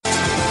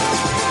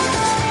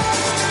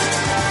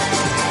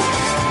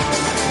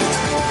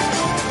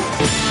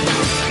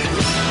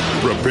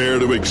Prepare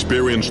to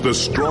experience the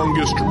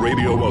strongest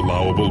radio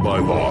allowable by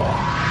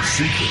law.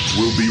 Secrets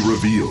will be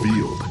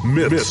revealed.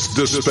 Myths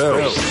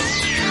dispelled.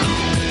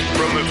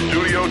 From the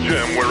studio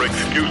gym where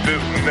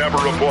excuses never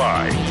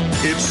apply.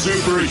 It's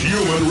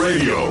Superhuman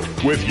Radio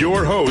with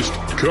your host,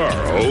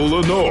 Carl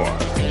Lenore.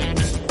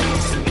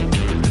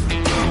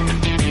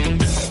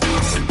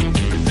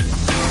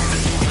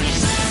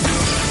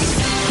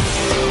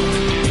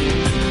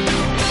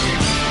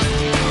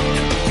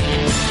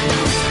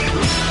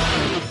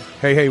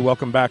 Hey,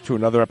 welcome back to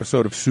another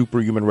episode of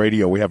Superhuman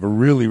Radio. We have a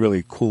really,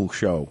 really cool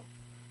show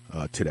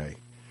today.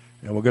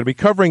 And we're going to be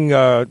covering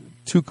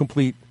two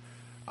complete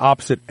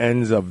opposite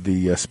ends of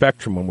the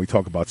spectrum when we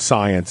talk about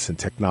science and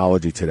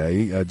technology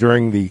today.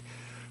 During the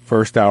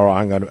first hour,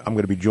 I'm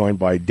going to be joined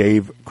by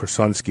Dave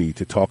Korsunsky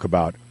to talk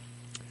about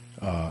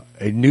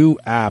a new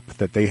app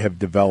that they have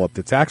developed.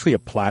 It's actually a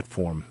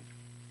platform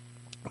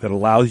that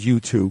allows you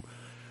to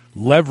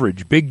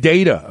leverage big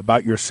data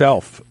about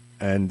yourself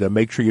and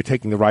make sure you're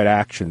taking the right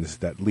actions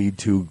that lead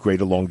to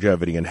greater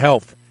longevity and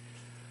health.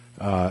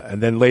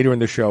 And then later in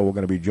the show, we're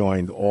going to be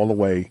joined all the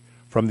way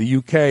from the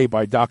UK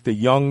by Dr.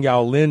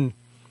 Yung-Yao Lin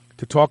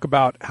to talk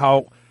about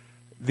how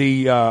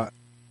the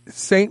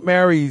Queen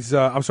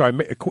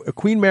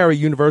Mary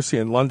University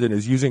in London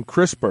is using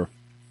CRISPR,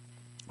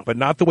 but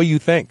not the way you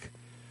think.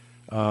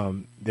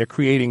 They're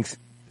creating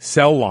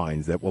cell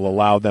lines that will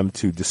allow them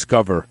to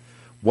discover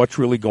what's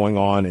really going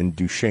on in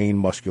Duchenne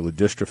Muscular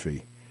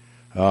Dystrophy,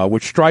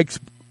 which strikes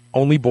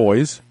only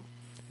boys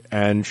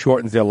and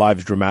shortens their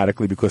lives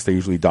dramatically because they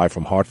usually die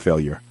from heart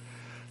failure.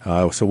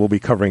 So we'll be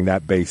covering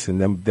that base,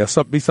 and then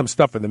there'll be some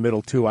stuff in the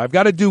middle too.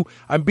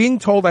 I'm being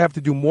told I have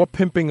to do more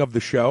pimping of the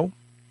show,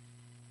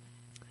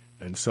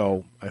 and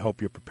so I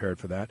hope you're prepared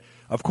for that.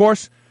 Of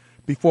course,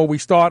 before we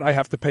start, I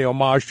have to pay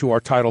homage to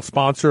our title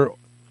sponsor,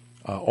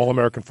 All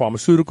American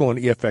Pharmaceutical and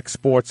EFX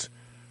Sports.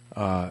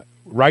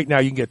 Right now,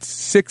 you can get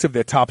 6 of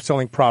their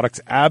top-selling products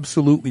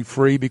absolutely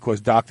free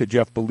because Dr.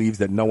 Jeff believes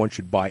that no one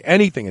should buy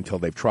anything until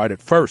they've tried it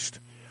first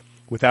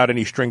without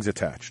any strings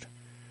attached.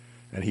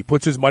 And he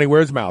puts his money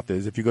where his mouth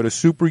is. If you go to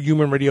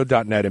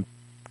superhumanradio.net and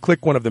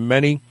click one of the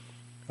many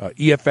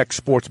EFX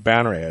Sports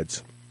banner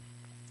ads,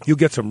 you'll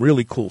get some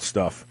really cool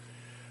stuff.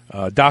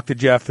 Dr.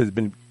 Jeff has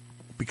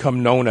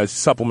become known as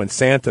Supplement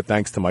Santa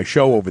thanks to my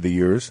show over the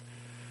years,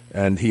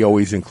 and he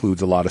always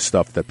includes a lot of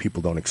stuff that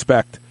people don't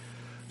expect.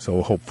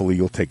 So hopefully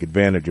you'll take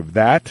advantage of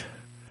that.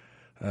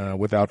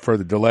 Without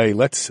further delay,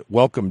 let's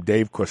welcome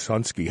Dave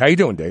Korsunsky. How you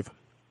doing, Dave?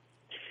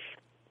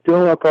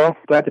 Doing well, Carl.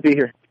 Glad to be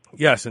here.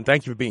 Yes, and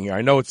thank you for being here.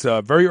 I know it's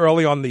very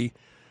early on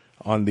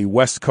the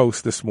West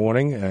Coast this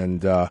morning,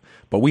 and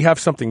but we have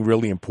something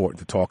really important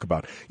to talk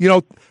about. You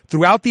know,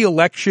 throughout the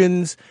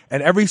elections,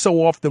 and every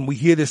so often we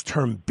hear this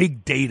term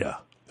big data.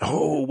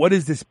 Oh, what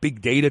is this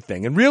big data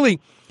thing? And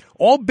really,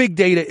 all big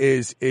data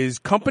is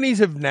companies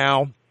have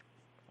now,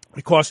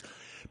 because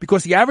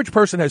the average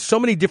person has so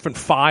many different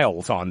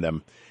files on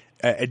them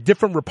at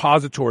different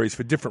repositories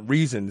for different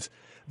reasons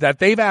that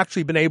they've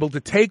actually been able to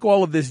take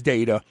all of this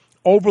data,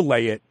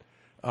 overlay it,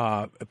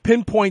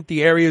 pinpoint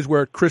the areas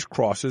where it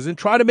crisscrosses, and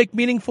try to make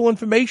meaningful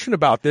information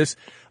about this,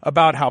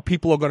 about how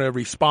people are going to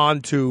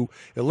respond to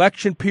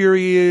election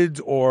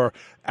periods or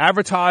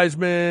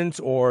advertisements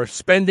or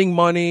spending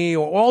money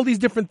or all these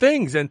different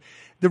things. And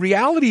the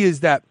reality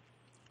is that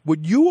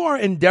what you are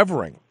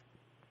endeavoring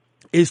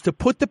is to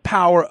put the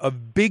power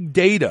of big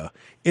data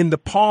in the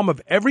palm of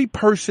every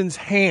person's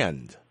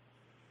hand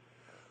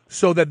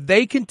so that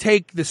they can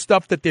take the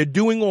stuff that they're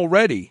doing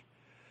already,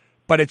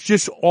 but it's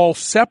just all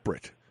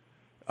separate,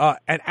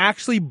 and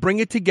actually bring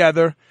it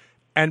together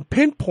and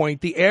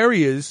pinpoint the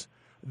areas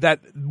that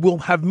will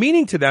have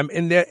meaning to them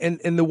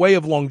in the way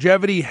of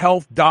longevity,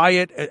 health,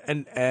 diet,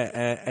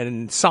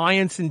 and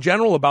science in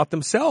general about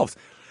themselves.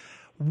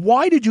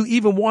 Why did you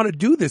even want to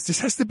do this? This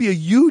has to be a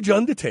huge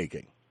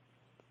undertaking.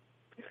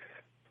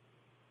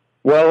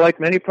 Well, like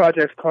many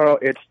projects, Carl,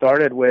 it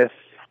started with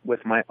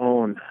my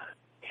own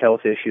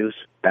health issues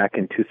back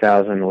in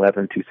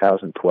 2011,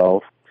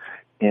 2012.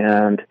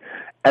 And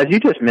as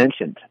you just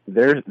mentioned,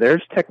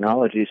 there's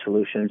technology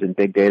solutions and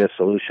big data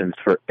solutions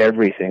for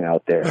everything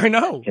out there. I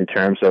know. In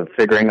terms of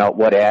figuring out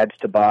what ads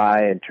to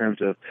buy, in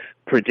terms of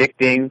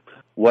predicting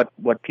what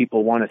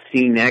people want to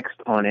see next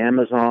on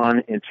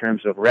Amazon, in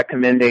terms of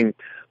recommending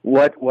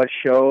what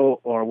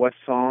show or what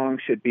song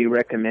should be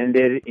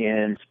recommended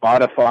in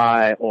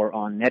Spotify or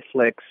on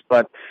Netflix.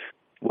 But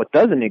what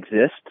doesn't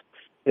exist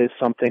is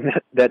something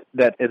that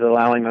is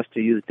allowing us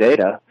to use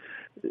data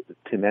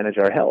to manage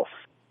our health.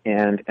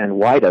 And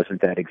why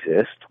doesn't that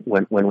exist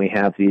when we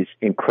have these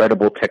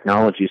incredible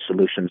technology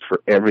solutions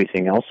for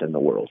everything else in the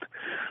world?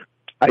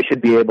 I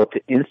should be able to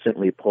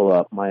instantly pull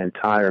up my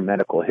entire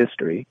medical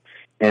history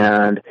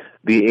and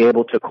be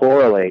able to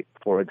correlate,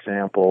 for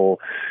example,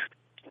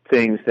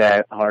 things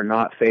that are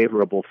not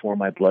favorable for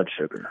my blood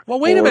sugar. Well,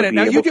 wait a minute.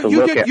 Now,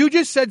 you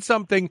just said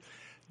something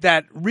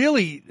that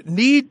really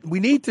we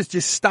need to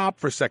just stop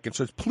for a second.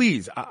 So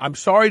please, I'm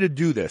sorry to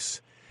do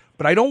this,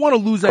 but I don't want to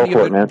lose I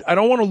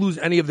don't want to lose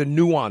any of the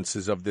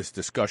nuances of this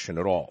discussion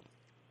at all.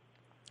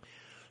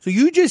 So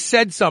you just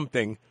said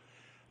something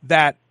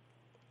that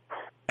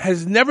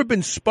has never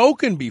been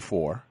spoken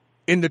before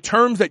in the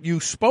terms that you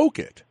spoke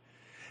it,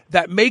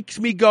 that makes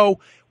me go,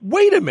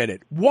 wait a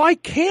minute, why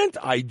can't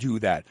I do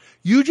that?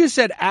 You just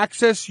said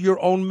access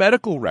your own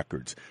medical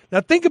records.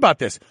 Now think about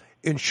this.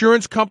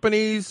 Insurance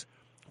companies,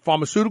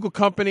 pharmaceutical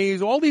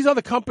companies, all these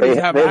other companies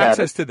have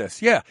access to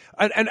this. Yeah.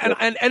 And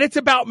it's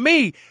about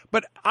me,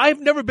 but I've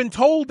never been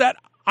told that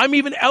I'm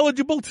even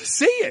eligible to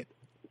see it.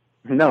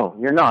 No,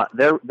 you're not.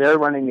 They're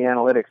running the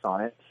analytics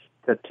on it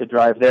to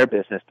drive their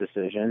business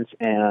decisions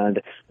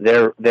and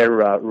their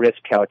risk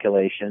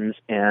calculations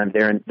and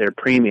their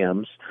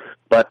premiums.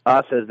 But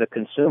us as the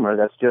consumer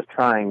that's just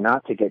trying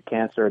not to get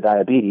cancer or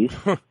diabetes,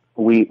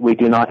 we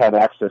do not have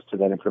access to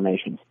that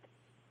information.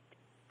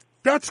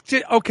 That's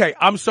okay.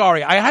 I'm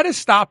sorry. I had to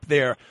stop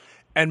there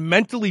and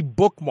mentally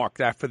bookmark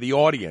that for the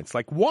audience.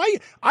 Like, why?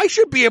 I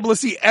should be able to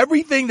see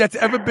everything that's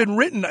ever been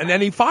written in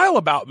any file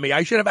about me.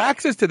 I should have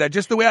access to that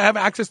just the way I have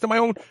access to my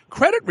own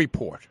credit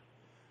report.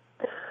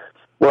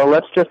 Well,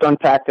 let's just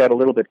unpack that a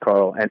little bit,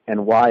 Carl,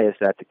 and why is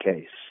that the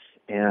case?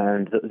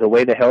 And the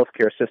way the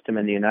healthcare system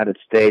in the United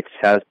States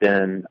has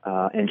been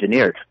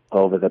engineered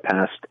over the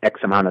past X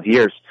amount of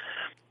years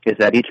is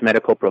that each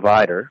medical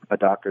provider, a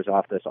doctor's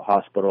office, a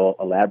hospital,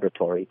 a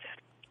laboratory,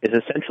 is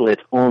essentially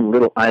its own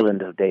little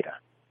island of data.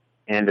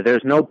 And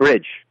there's no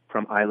bridge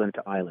from island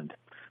to island.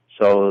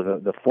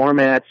 So the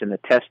formats and the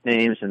test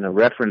names and the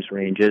reference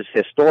ranges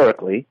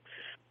historically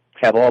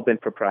have all been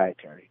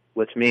proprietary,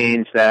 which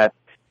means that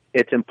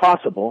it's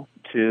impossible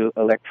to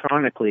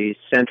electronically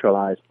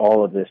centralize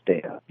all of this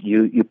data.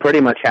 You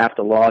pretty much have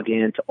to log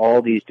into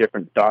all these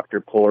different doctor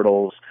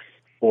portals,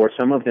 or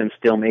some of them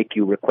still make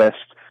you request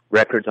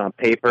records on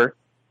paper.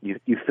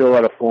 You fill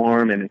out a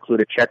form and include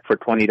a check for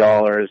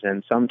 $20,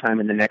 and sometime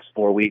in the next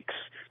 4 weeks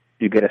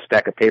you get a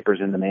stack of papers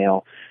in the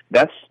mail.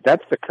 That's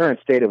the current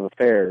state of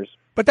affairs.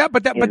 But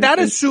that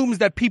assumes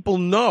that people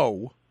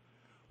know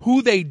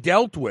who they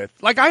dealt with.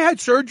 Like, I had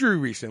surgery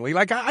recently.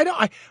 Like,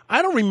 I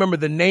don't remember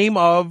the name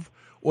of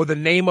or the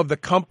name of the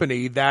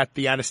company that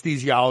the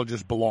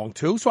anesthesiologist belonged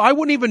to, so I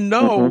wouldn't even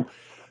know.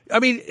 Mm-hmm. I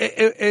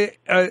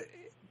mean,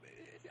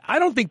 I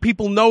don't think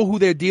people know who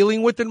they're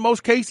dealing with in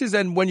most cases.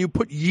 And when you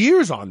put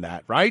years on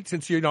that, right?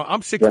 Since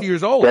I'm 60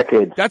 years old,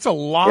 decades. That's a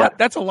lot. Yeah.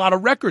 That's a lot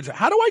of records.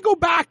 How do I go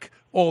back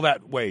all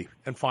that way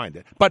and find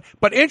it?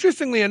 But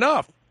interestingly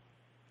enough,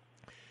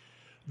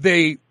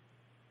 the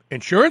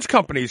insurance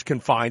companies can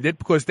find it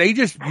because they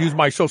just use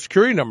my Social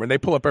Security number and they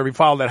pull up every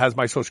file that has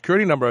my Social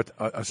Security number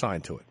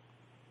assigned to it.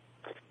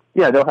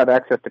 Yeah, they'll have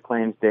access to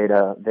claims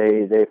data.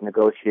 They've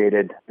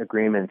negotiated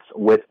agreements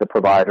with the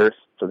providers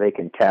so they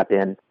can tap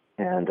in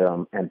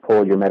and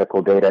pull your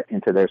medical data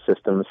into their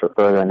systems for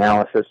further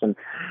analysis, and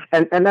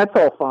that's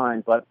all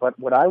fine. But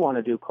what I want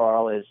to do,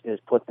 Carl, is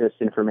put this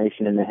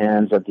information in the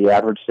hands of the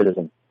average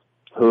citizen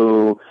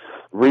who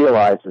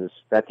realizes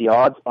that the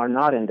odds are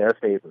not in their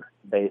favor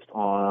based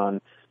on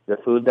the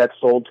food that's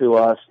sold to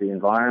us, the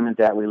environment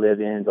that we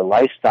live in, the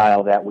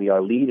lifestyle that we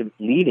are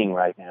leading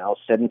right now,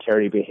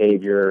 sedentary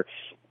behavior.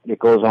 It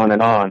goes on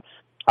and on.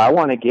 I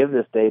want to give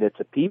this data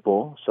to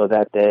people so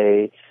that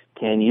they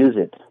can use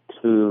it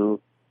to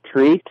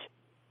treat,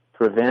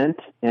 prevent,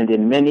 and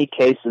in many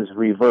cases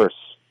reverse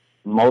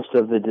most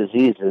of the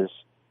diseases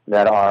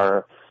that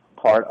are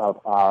part of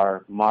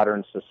our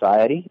modern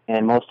society,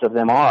 and most of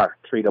them are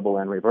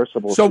treatable and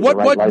reversible. So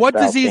what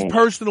disease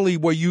personally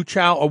were you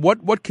or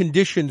what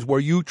conditions were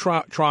you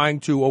trying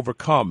to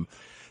overcome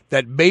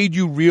that made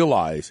you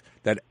realize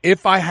that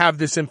if I have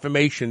this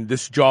information,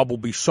 this job will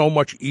be so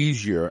much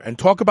easier? And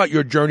talk about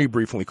your journey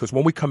briefly, because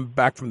when we come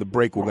back from the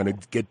break, we're going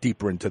to get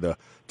deeper into the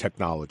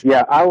technology.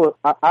 Yeah, I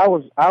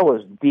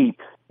was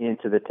deep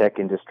into the tech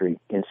industry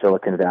in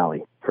Silicon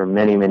Valley for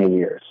many, many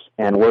years,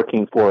 and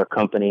working for a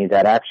company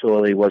that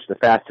actually was the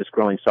fastest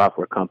growing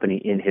software company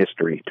in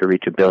history to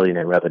reach $1 billion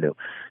in revenue.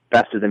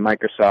 Faster than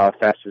Microsoft,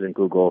 faster than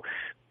Google.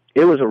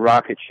 It was a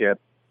rocket ship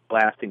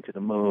blasting to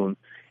the moon,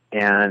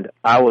 and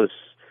I was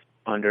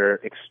under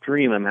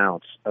extreme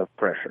amounts of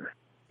pressure.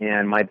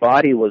 And my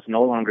body was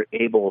no longer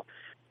able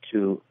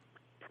to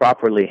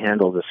properly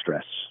handle the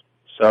stress.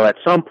 So at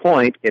some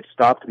point, it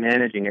stopped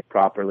managing it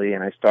properly,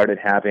 and I started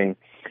having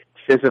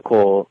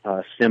physical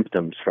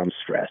symptoms from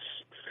stress.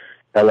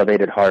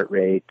 Elevated heart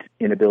rate,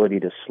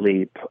 inability to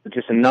sleep,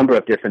 just a number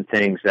of different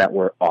things that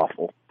were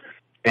awful.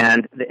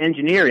 And the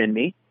engineer in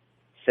me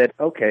said,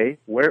 okay,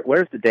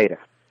 where's the data?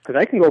 Because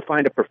I can go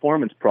find a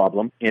performance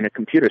problem in a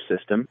computer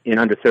system in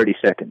under 30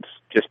 seconds.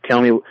 Just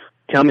tell me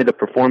the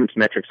performance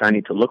metrics I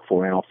need to look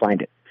for, and I'll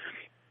find it.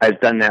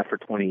 I've done that for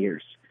 20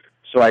 years.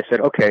 So I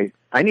said, okay,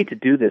 I need to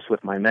do this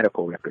with my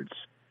medical records.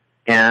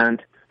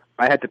 And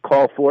I had to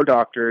call 4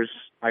 doctors.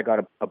 I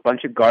got a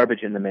bunch of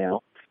garbage in the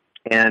mail,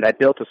 and I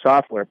built a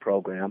software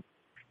program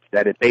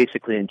that it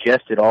basically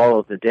ingested all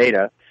of the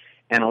data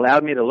and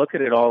allowed me to look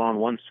at it all on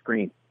one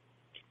screen.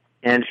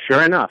 And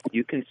sure enough,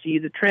 you can see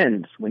the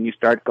trends when you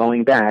start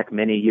going back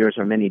many years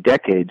or many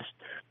decades.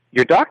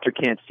 Your doctor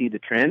can't see the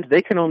trends.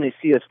 They can only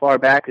see as far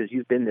back as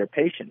you've been their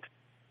patient.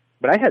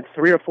 But I had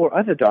 3 or 4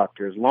 other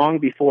doctors long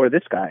before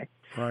this guy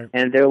Right.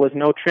 And there was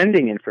no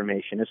trending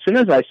information. As soon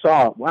as I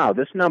saw, wow,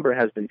 this number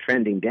has been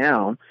trending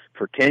down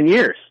for 10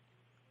 years,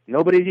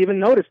 nobody's even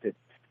noticed it.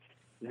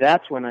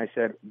 That's when I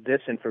said,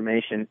 this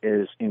information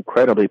is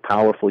incredibly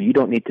powerful. You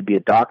don't need to be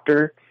a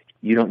doctor.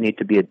 You don't need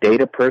to be a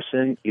data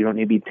person. You don't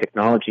need to be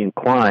technology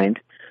inclined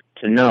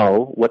to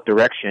know what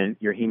direction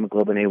your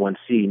hemoglobin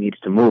A1C needs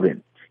to move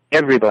in.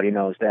 Everybody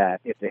knows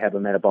that if they have a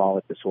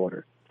metabolic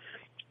disorder.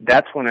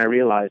 That's when I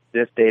realized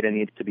this data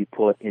needs to be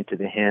put into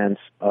the hands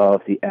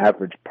of the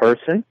average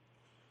person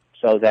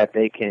so that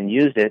they can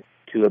use it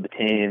to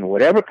obtain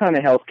whatever kind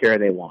of health care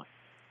they want.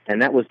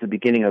 And that was the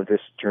beginning of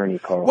this journey,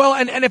 Carl. Well,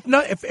 and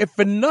if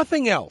for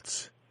nothing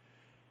else,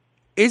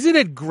 isn't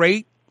it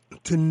great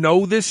to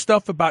know this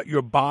stuff about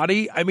your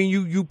body? I mean,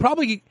 you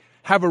probably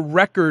have a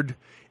record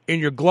in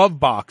your glove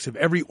box of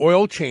every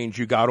oil change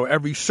you got or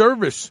every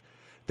service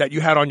that you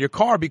had on your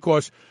car,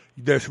 because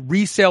the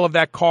resale of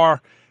that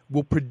car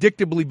will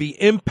predictably be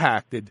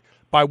impacted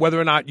by whether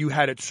or not you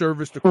had it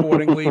serviced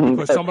accordingly,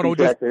 because somebody will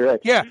just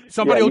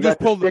somebody will just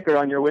pull the sticker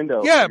on your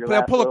window. Yeah,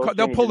 they'll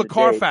pull the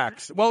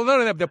Carfax. Well, none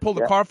of them. They'll pull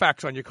the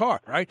Carfax on your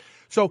car, right?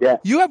 So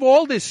you have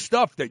all this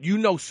stuff that you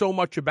know so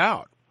much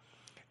about,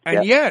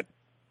 and yet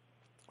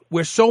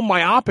we're so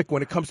myopic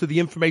when it comes to the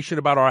information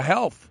about our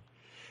health.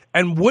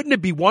 And wouldn't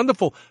it be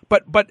wonderful?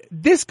 But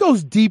this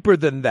goes deeper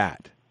than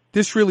that.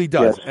 This really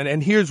does,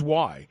 and here's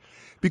why: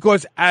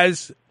 because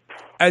as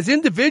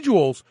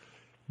individuals,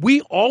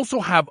 we also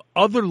have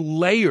other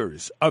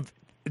layers of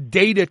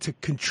data to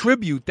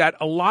contribute that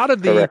a lot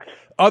of the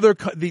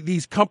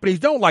these companies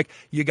don't. Like,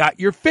 you got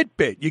your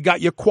Fitbit, you got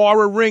your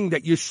Quora Ring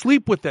that you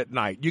sleep with at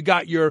night, you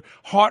got your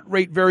heart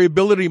rate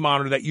variability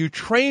monitor that you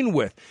train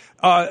with.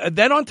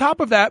 Then on top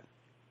of that,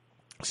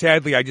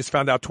 sadly, I just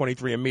found out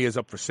 23andMe is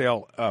up for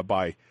sale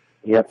by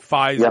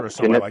Pfizer or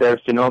something like that.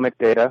 There's genomic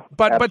data.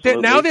 But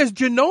now there's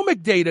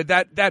genomic data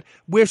that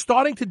we're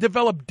starting to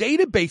develop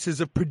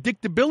databases of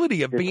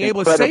predictability of being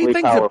able to say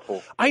things.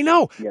 Powerful. I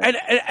know. Yeah.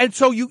 And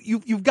so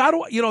you've got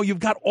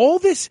all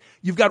this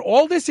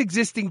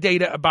existing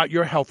data about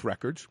your health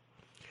records,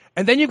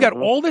 and then you've got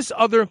all this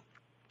other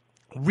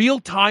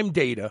real-time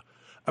data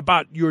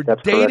about your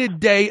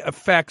day-to-day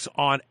effects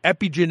on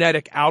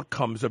epigenetic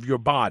outcomes of your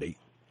body.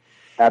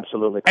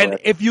 Absolutely correct. And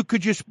if you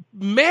could just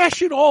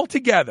mash it all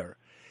together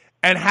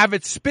and have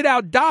it spit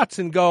out dots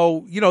and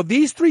go,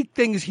 these three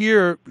things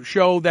here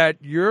show that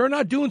you're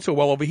not doing so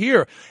well over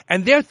here.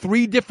 And they're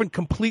three different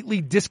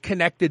completely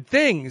disconnected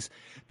things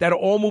that are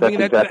all moving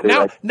in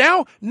that.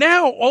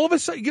 Now, all of a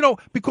sudden,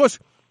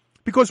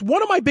 because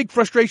one of my big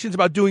frustrations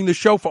about doing this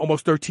show for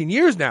almost 13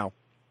 years now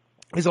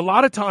is a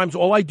lot of times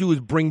all I do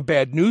is bring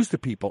bad news to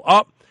people.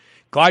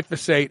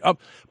 Glyphosate,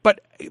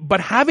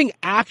 but having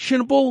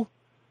actionable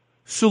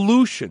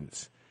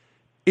solutions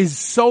is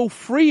so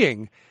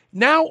freeing.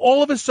 Now,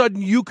 all of a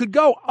sudden, you could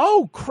go,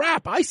 oh,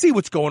 crap, I see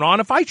what's going on.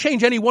 If I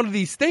change any one of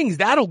these things,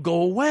 that'll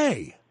go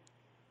away.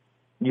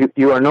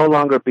 You are no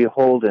longer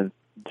beholden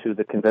to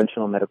the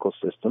conventional medical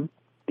system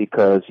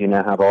because you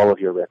now have all of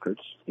your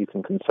records. You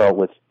can consult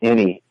with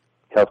any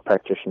health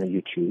practitioner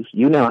you choose.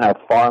 You now have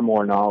far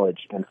more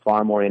knowledge and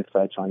far more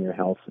insights on your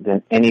health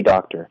than any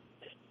doctor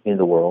in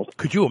the world.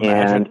 Could you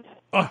imagine?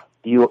 And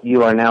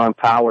you are now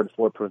empowered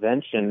for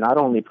prevention, not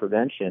only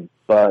prevention,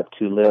 but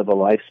to live a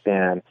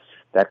lifespan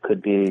that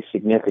could be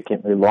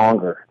significantly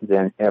longer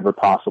than ever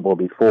possible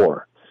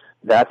before.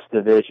 That's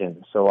the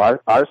vision. So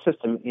our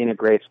system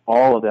integrates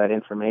all of that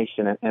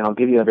information, and I'll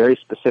give you a very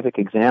specific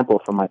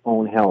example from my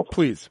own health,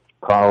 please,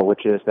 Carl,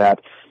 which is that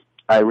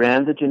I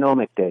ran the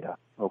genomic data,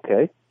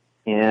 okay,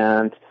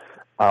 and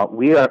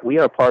we are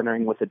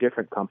partnering with a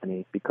different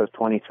company because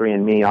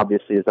 23andMe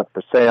obviously is up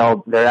for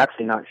sale. They're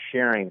actually not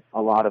sharing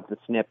a lot of the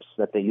SNPs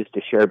that they used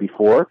to share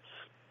before.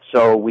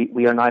 So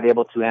we are not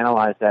able to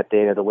analyze that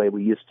data the way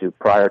we used to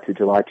prior to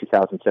July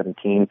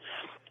 2017.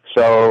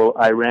 So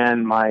I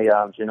ran my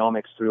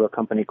genomics through a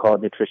company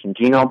called Nutrition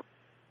Genome,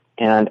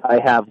 and I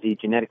have the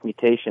genetic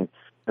mutation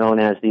known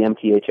as the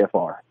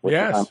MTHFR, which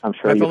I'm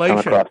sure you've come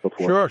across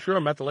before. Sure,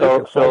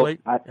 methylation. So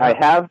I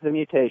have the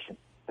mutation.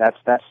 That's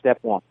step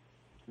one.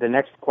 The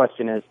next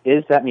question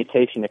is that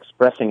mutation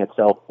expressing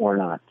itself or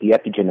not? The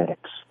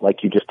epigenetics,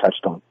 like you just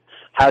touched on.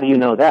 How do you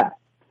know that?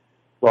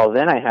 Well,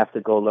 then I have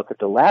to go look at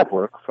the lab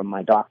work from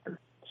my doctor.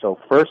 So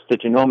first the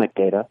genomic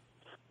data,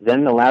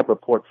 then the lab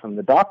report from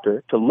the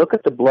doctor to look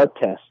at the blood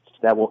tests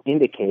that will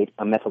indicate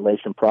a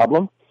methylation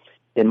problem.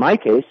 In my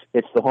case,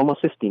 it's the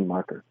homocysteine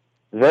marker.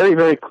 Very,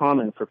 very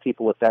common for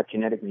people with that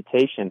genetic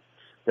mutation.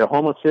 Their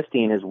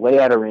homocysteine is way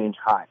out of range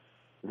high.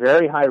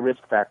 Very high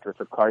risk factor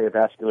for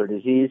cardiovascular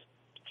disease.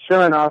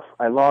 Sure enough,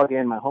 I log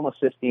in, my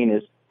homocysteine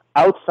is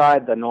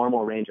outside the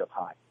normal range of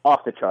high,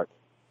 off the chart.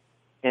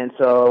 And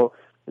so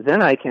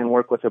then I can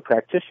work with a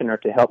practitioner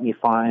to help me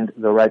find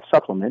the right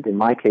supplement. In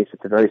my case,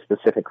 it's a very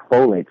specific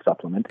folate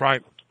supplement.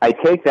 Right. I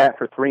take that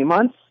for 3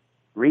 months,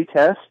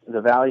 retest, the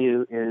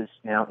value is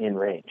now in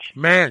range.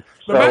 Man,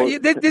 so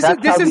that's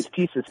how these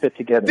pieces fit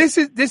together. This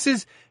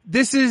is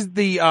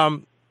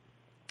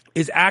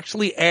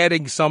actually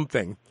adding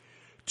something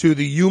to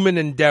the human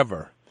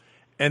endeavor,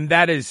 and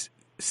that is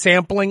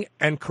sampling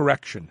and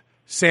correction.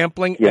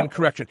 Sampling and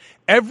correction.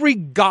 Every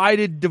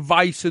guided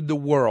device in the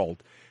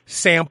world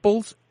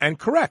samples and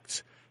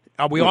corrects.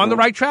 Are we on the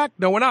right track?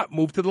 No, we're not.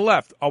 Move to the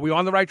left. Are we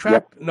on the right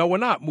track? No, we're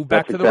not. Move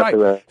back to the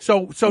right.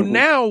 So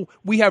now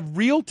we have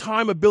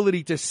real-time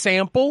ability to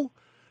sample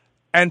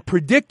and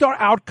predict our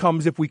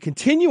outcomes if we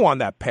continue on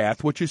that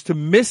path, which is to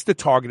miss the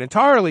target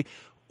entirely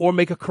or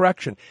make a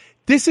correction.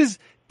 This is.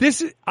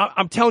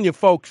 I'm telling you,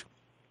 folks,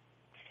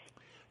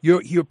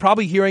 you're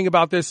probably hearing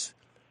about this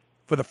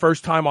for the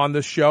first time on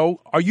this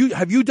show.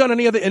 Have you done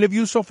any other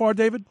interviews so far,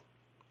 David?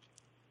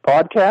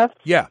 Podcast?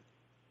 Yeah.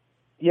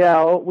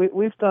 Yeah,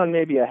 we've done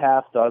maybe a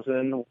half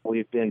dozen.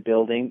 We've been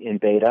building in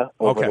beta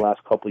over the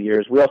last couple of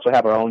years. We also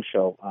have our own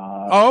show.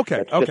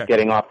 It's just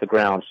getting off the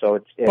ground. So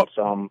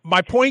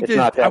my point is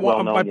not that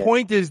well known my yet.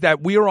 point is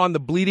that we are on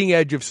the bleeding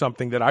edge of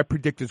something that I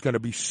predict is going to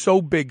be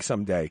so big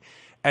someday.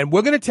 And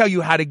we're going to tell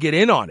you how to get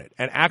in on it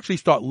and actually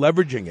start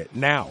leveraging it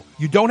now.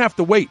 You don't have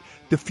to wait.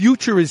 The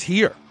future is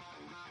here.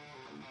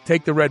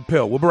 Take the red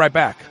pill. We'll be right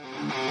back.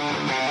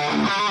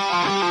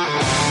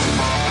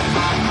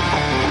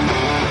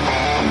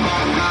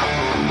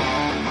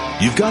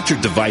 You've got your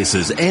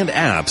devices and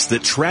apps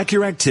that track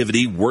your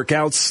activity,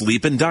 workouts,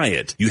 sleep, and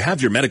diet. You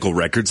have your medical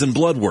records and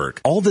blood work.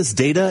 All this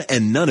data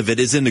and none of it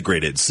is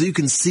integrated, so you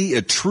can see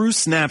a true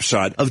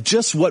snapshot of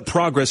just what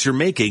progress you're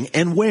making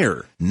and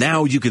where.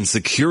 Now you can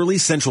securely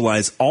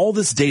centralize all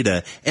this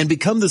data and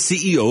become the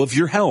CEO of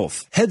your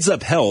health. Heads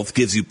Up Health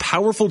gives you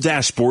powerful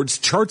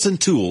dashboards, charts, and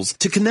tools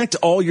to connect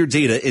all your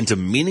data into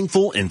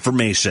meaningful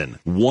information.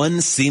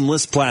 One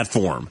seamless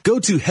platform. Go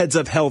to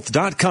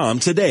headsuphealth.com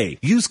today.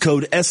 Use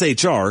code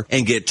SHR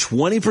and get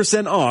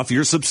 20% off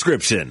your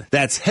subscription.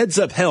 That's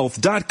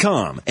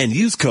headsuphealth.com and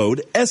use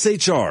code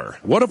SHR.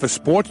 What if a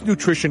sports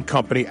nutrition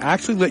company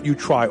actually let you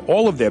try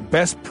all of their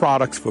best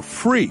products for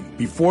free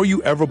before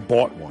you ever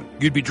bought one?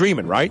 You'd be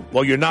dreaming, right?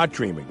 Well, you're not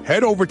dreaming.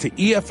 Head over to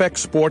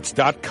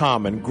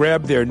EFXsports.com and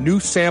grab their new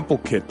sample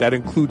kit that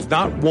includes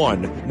not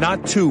one,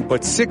 not two,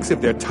 but 6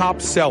 of their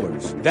top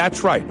sellers.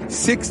 That's right,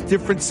 6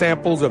 different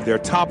samples of their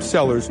top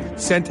sellers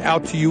sent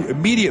out to you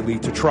immediately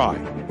to try.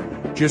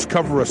 Just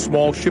cover a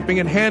small shipping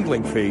and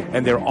handling fee,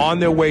 and they're on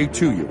their way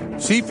to you.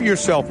 See for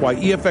yourself why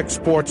EFX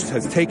Sports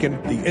has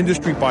taken the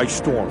industry by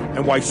storm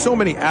and why so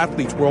many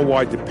athletes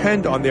worldwide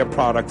depend on their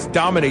products,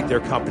 dominate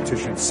their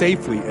competition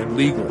safely and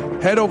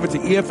legally. Head over to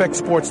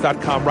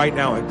EFXsports.com right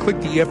now and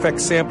click the EFX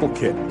sample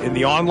kit in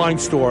the online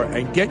store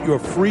and get your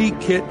free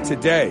kit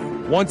today.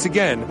 Once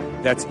again,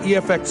 that's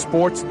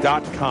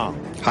EFXsports.com.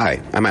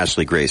 Hi, I'm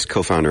Ashley Grace,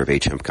 co-founder of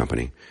H-Hemp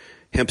Company.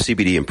 Hemp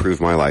CBD improved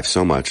my life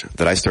so much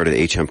that I started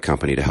H-Hemp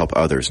Company to help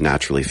others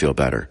naturally feel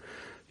better.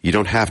 You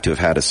don't have to have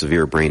had a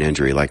severe brain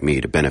injury like me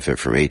to benefit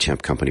from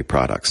H-Hemp Company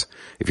products.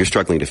 If you're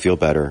struggling to feel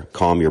better,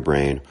 calm your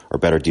brain, or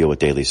better deal with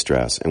daily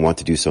stress and want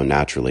to do so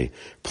naturally,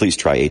 please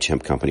try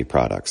H-Hemp Company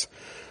products.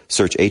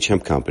 Search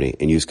H-Hemp Company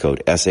and use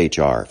code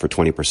SHR for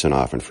 20%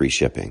 off and free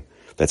shipping.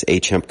 That's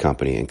H-Hemp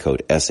Company and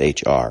code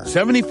SHR.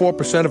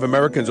 74% of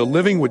Americans are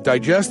living with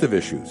digestive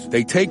issues.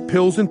 They take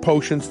pills and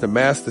potions to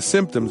mask the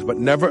symptoms but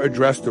never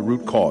address the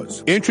root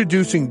cause.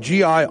 Introducing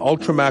GI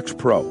Ultramax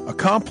Pro, a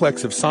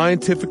complex of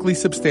scientifically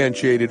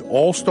substantiated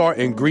all-star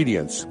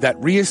ingredients that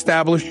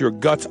reestablish your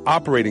gut's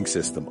operating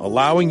system,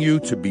 allowing you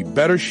to be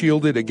better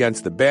shielded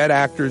against the bad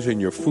actors in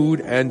your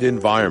food and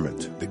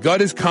environment. The gut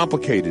is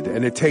complicated,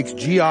 and it takes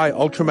GI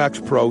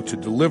Ultramax Pro to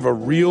deliver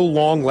real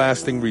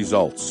long-lasting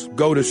results.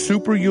 Go to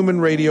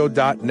superhumanradio.net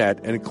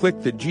and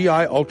click the GI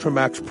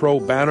Ultramax Pro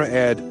banner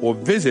ad or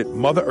visit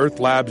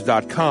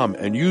MotherEarthLabs.com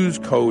and use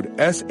code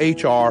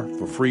SHR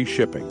for free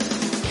shipping.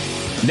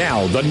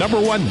 Now, the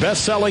 #1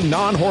 best-selling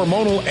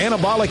non-hormonal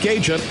anabolic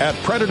agent at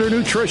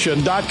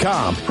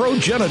PredatorNutrition.com.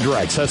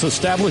 Progenadrex has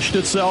established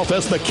itself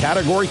as the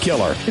category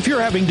killer. If you're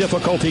having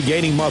difficulty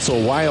gaining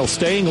muscle while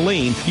staying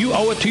lean, you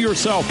owe it to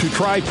yourself to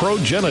try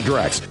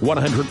Progenadrex.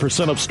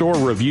 100% of store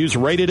reviews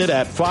rated it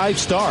at 5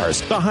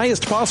 stars, the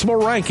highest possible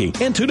ranking.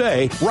 And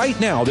today, right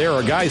now, there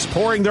are guys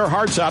pouring their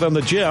hearts out in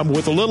the gym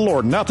with little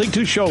or nothing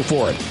to show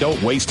for it.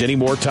 Don't waste any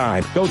more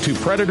time. Go to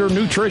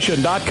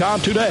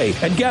PredatorNutrition.com today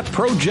and get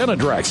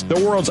Progenadrex,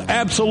 the world's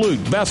absolute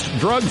best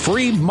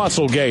drug-free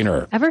muscle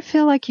gainer. Ever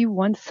feel like you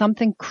want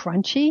something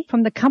crunchy?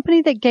 From the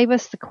company that gave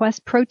us the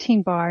Quest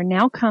protein bar,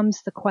 now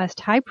comes the Quest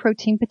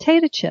high-protein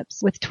potato chips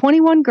with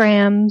 21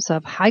 grams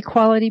of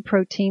high-quality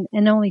protein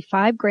and only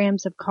 5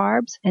 grams of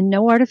carbs and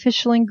no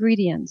artificial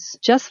ingredients.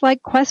 Just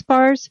like Quest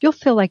bars, you'll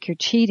feel like you're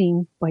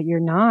cheating, but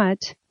you're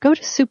not. Go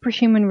to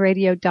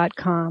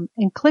superhumanradio.com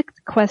and click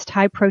the Quest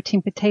High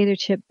Protein Potato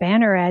Chip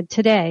banner ad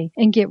today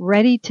and get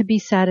ready to be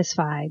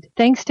satisfied.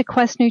 Thanks to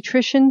Quest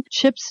Nutrition,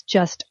 chips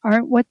just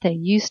aren't what they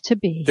used to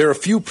be. There are a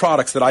few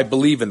products that I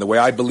believe in the way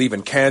I believe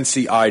in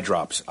Can-C eye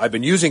drops. I've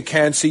been using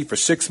Can-C for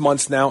 6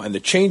 months now, and the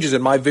changes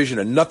in my vision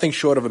are nothing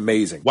short of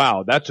amazing.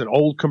 Wow, that's an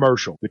old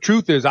commercial. The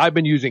truth is I've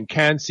been using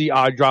Can-C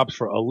eye drops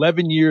for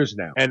 11 years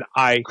now, and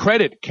I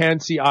credit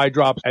Can-C eye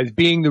drops as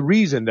being the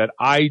reason that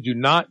I do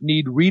not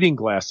need reading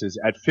glasses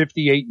at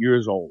 58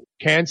 years old.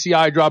 Can-C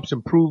eye drops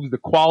improves the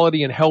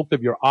quality and health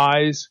of your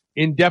eyes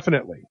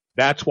indefinitely.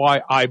 That's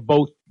why I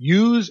both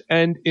use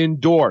and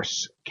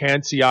endorse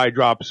Can-C eye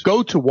drops.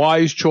 Go to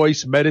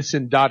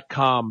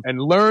wisechoicemedicine.com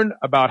and learn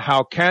about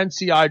how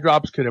Can-C eye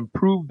drops can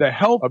improve the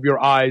health of your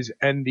eyes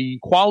and the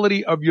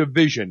quality of your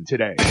vision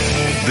today.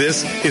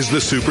 This is the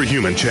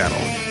Superhuman Channel.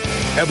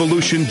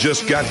 Evolution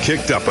just got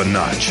kicked up a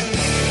notch.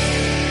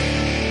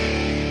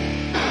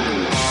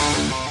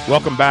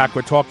 Welcome back.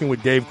 We're talking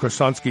with Dave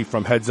Korsunsky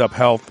from Heads Up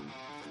Health.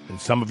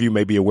 And some of you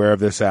may be aware of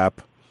this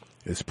app,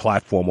 this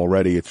platform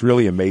already. It's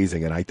really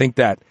amazing. And I think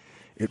that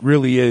it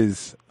really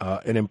is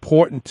an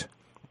important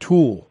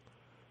tool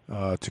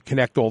to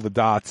connect all the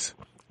dots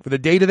for the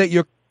data that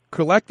you're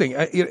collecting.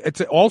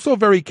 It's also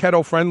very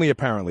keto-friendly,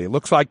 apparently. It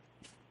looks like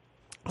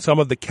some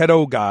of the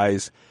keto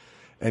guys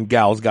and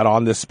gals got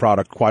on this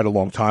product quite a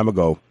long time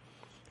ago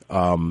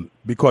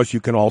because you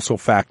can also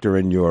factor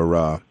in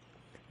your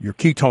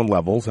ketone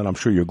levels, and I'm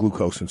sure your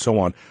glucose and so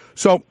on.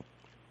 So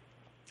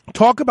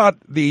talk about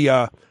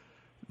the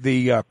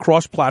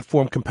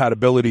cross-platform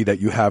compatibility that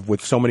you have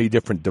with so many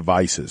different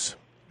devices.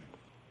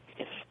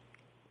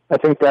 I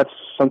think that's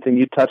something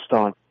you touched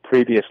on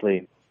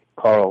previously,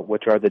 Carl,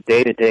 which are the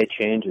day-to-day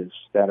changes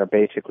that are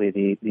basically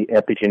the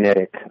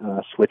epigenetic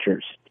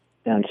switchers.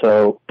 And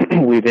so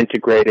we've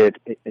integrated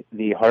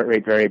the heart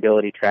rate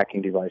variability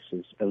tracking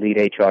devices, Elite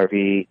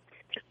HRV,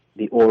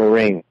 the Oura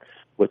Ring,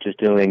 which is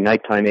doing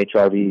nighttime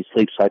HRV,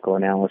 sleep cycle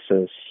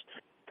analysis,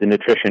 the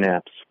nutrition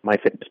apps,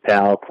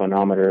 MyFitnessPal,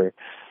 Chronometer.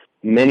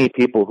 Many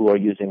people who are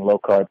using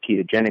low-carb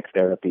ketogenic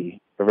therapy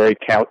are very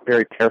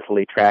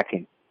carefully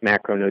tracking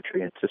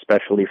macronutrients,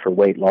 especially for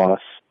weight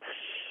loss.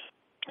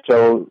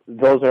 So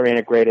those are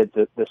integrated,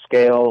 the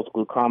scales,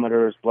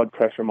 glucometers, blood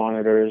pressure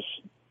monitors.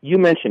 You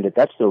mentioned it.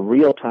 That's the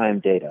real-time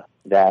data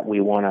that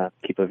we want to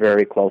keep a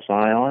very close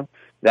eye on.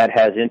 That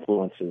has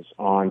influences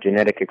on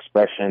genetic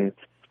expression,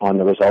 on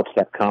the results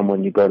that come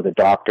when you go to the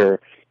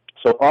doctor.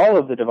 So all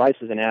of the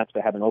devices and apps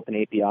that have an open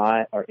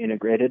API are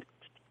integrated.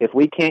 If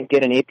we can't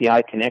get an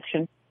API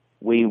connection,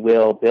 we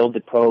will build the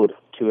code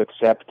to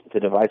accept the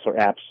device or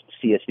app's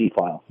CSV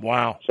file.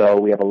 Wow. So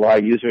we have a lot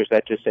of users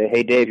that just say,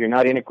 hey, Dave, you're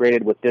not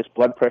integrated with this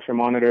blood pressure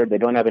monitor. They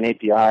don't have an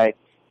API.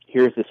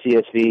 Here's the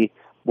CSV.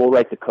 We'll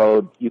write the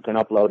code. You can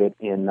upload it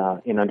in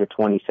under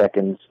 20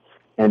 seconds.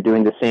 And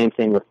doing the same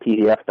thing with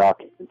PDF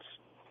documents.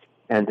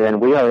 And then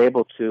we are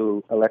able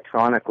to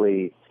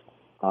electronically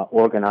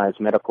organize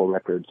medical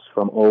records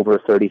from over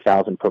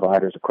 30,000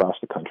 providers across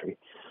the country.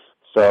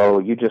 So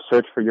you just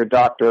search for your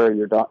doctor,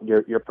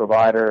 your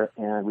provider,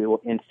 and we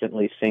will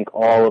instantly sync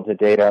all of the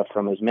data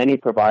from as many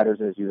providers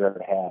as you've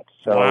ever had.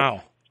 So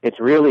wow. It's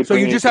really so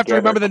you just have to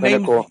remember the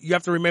names. clinical. You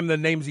have to remember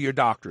the names of your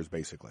doctors,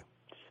 basically.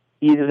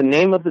 Either the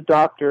name of the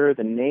doctor,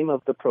 the name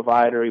of the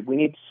provider. We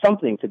need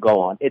something to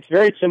go on. It's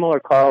very similar,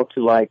 Carl,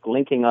 to like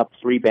linking up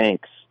 3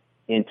 banks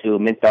into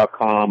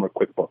Mint.com or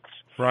QuickBooks.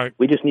 Right.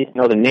 We just need to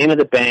know the name of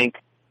the bank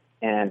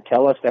and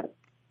tell us that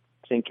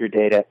sync your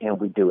data, and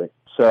we do it.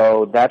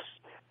 So that's,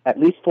 at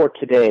least for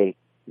today,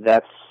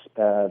 that's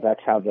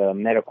how the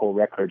medical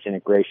records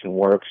integration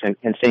works. And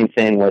same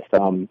thing with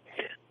the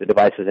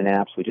devices and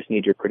apps. We just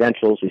need your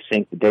credentials, we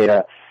sync the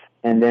data,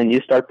 and then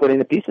you start putting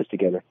the pieces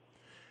together.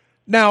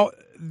 Now,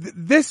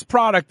 this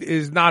product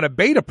is not a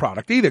beta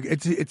product either.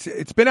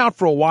 It's been out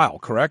for a while,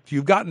 correct?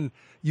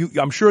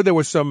 I'm sure there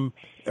were some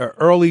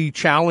early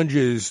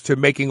challenges to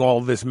making all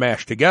of this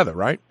mesh together,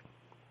 right?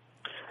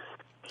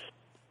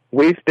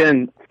 We've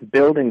been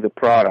building the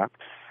product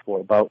for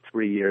about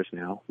 3 years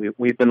now.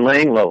 We've been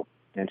laying low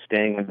and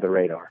staying under the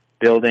radar,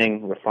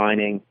 building,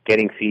 refining,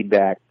 getting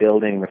feedback,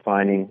 building,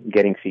 refining,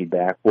 getting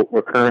feedback.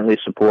 We're currently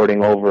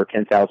supporting over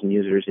 10,000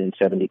 users in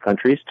 70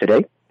 countries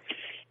today,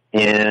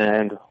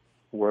 and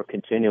we're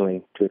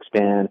continuing to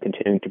expand,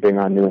 continuing to bring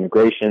on new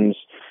integrations,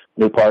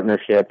 new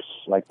partnerships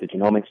like the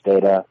genomics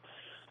data,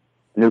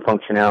 new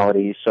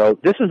functionality. So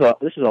this is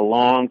a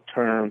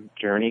long-term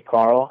journey,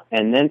 Carl,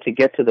 and then to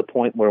get to the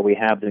point where we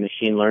have the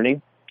machine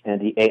learning and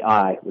the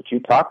AI, which you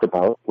talked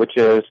about, which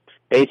is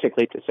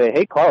basically to say,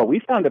 hey, Carl, we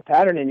found a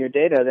pattern in your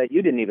data that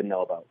you didn't even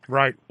know about.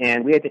 Right.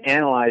 And we had to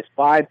analyze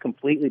 5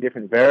 completely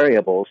different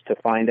variables to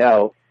find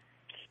out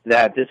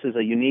that this is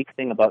a unique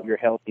thing about your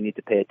health you need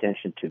to pay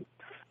attention to.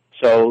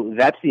 So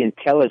that's the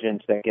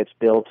intelligence that gets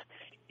built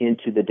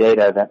into the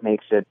data that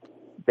makes it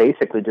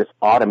basically just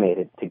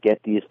automated to get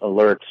these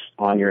alerts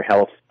on your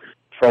health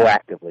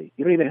proactively.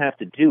 You don't even have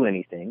to do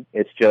anything.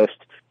 It's just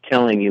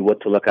telling you what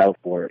to look out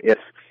for. If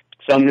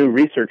some new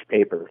research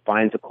paper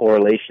finds a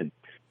correlation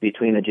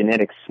between a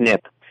genetic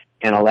SNP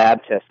and a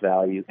lab test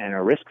value and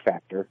a risk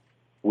factor,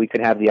 we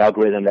could have the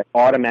algorithm that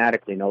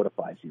automatically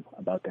notifies you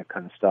about that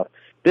kind of stuff.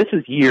 This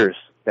is years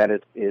that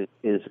is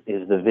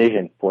the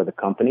vision for the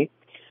company.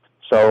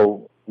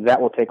 So that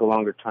will take a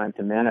longer time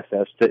to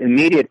manifest. The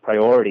immediate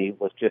priority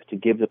was just to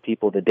give the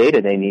people the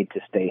data they need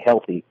to stay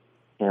healthy,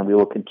 and we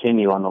will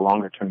continue on the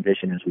longer-term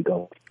vision as we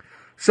go.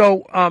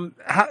 So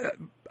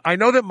I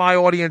know that my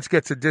audience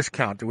gets a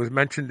discount. It was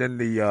mentioned in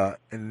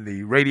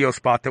the radio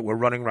spot that we're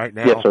running right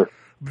now. Yes, sir.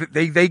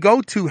 They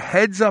go to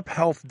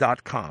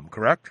headsuphealth.com,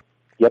 correct?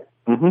 Yep,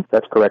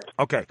 that's correct.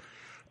 Okay.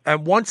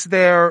 And once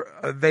there,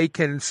 they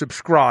can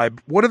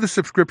subscribe. What are the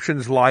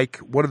subscriptions like?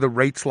 What are the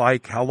rates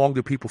like? How long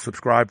do people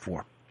subscribe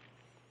for?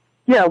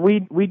 Yeah, we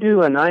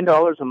do a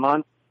 $9 a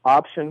month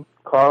option,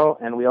 Carl,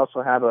 and we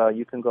also have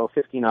you can go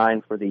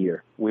 $59 for the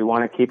year. We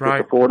want to keep this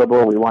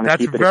affordable. We want to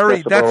keep it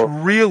accessible. That's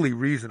really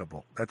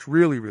reasonable. That's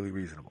really, really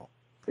reasonable.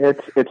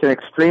 It's an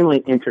extremely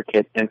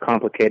intricate and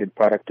complicated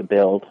product to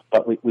build,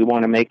 but we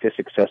want to make this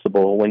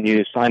accessible. When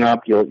you sign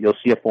up, you'll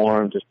see a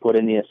form. Just put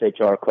in the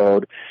SHR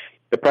code.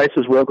 The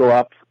prices will go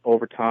up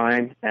over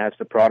time as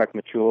the product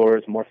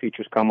matures, more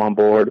features come on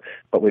board,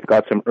 but we've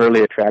got some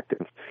early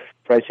attractive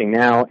pricing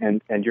now,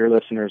 and your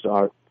listeners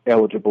are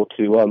eligible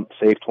to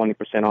save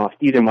 20% off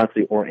either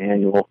monthly or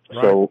annual.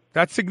 Right. So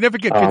that's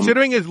significant.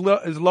 Considering as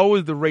low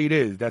as the rate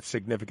is, that's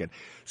significant.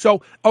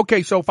 So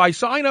if I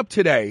sign up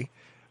today,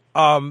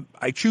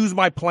 I choose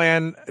my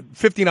plan,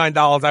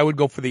 $59, I would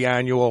go for the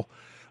annual.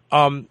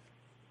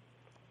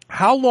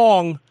 How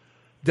long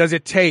does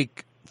it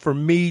take for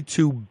me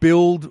to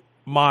build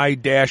my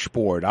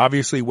dashboard?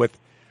 Obviously, with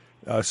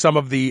some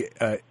of the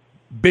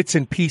bits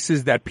and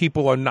pieces that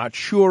people are not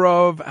sure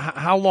of,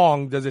 how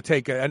long does it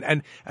take?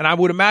 And I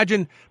would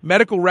imagine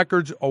medical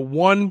records are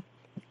one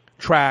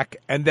track,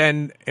 and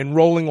then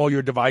enrolling all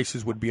your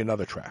devices would be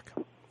another track.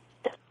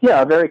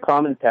 Yeah, a very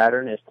common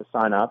pattern is to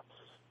sign up.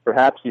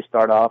 Perhaps you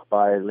start off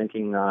by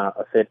linking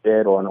a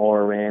Fitbit or an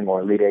Oura Ring or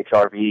Elite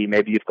HRV.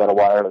 Maybe you've got a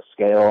wireless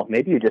scale.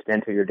 Maybe you just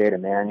enter your data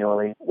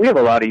manually. We have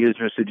a lot of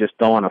users who just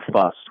don't want to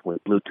fuss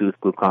with Bluetooth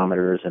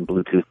glucometers and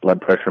Bluetooth blood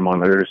pressure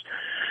monitors.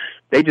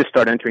 They just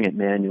start entering it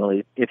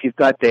manually. If you've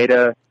got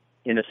data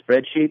in a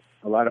spreadsheet,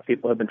 a lot of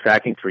people have been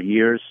tracking for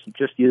years.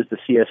 Just use the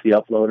CSV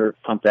uploader,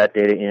 pump that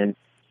data in,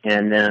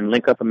 and then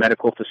link up a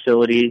medical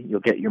facility.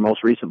 You'll get your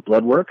most recent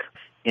blood work.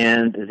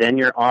 And then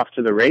you're off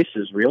to the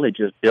races, really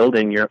just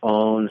building your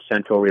own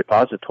central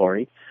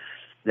repository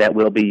that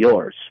will be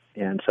yours.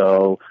 And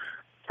so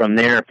from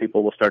there,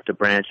 people will start to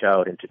branch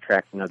out into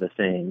tracking other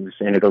things,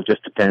 and it'll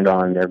just depend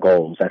on their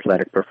goals,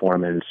 athletic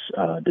performance,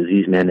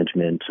 disease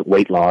management,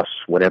 weight loss,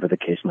 whatever the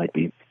case might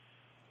be.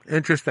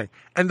 Interesting.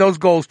 And those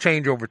goals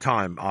change over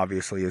time,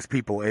 obviously, as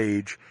people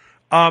age.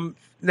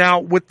 Now,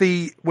 with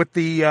the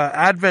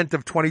advent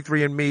of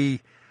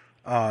 23andMe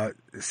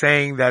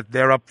saying that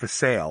they're up for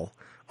sale,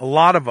 a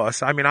lot of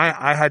us, I mean,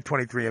 I had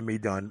 23andMe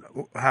done,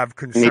 have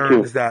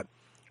concerns that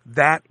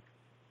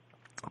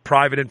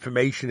private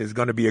information is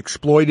going to be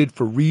exploited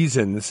for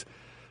reasons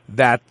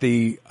that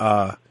the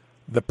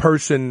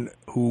person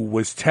who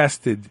was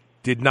tested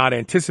did not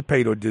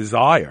anticipate or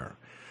desire.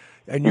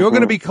 And you're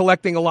going to be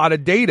collecting a lot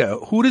of data.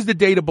 Who does the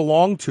data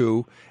belong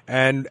to?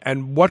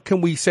 And what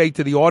can we say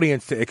to the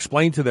audience to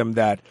explain to them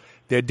that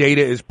their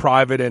data is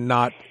private and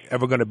not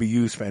ever going to be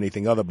used for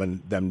anything other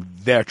than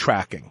their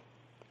tracking?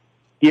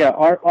 Yeah,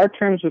 our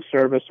terms of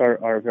service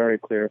are very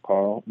clear,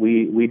 Carl.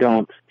 We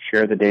don't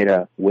share the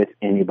data with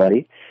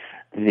anybody.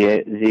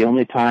 The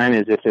only time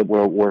is if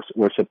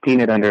we're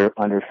subpoenaed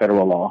under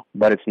federal law,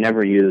 but it's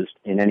never used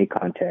in any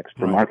context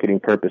for marketing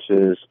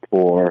purposes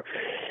or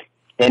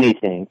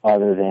anything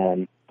other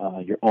than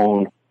your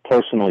own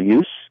personal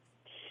use.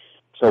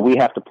 So we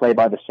have to play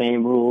by the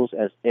same rules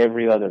as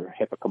every other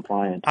HIPAA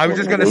compliant. I was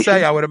just going to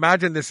say, I would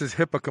imagine this is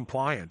HIPAA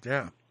compliant.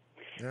 Yeah.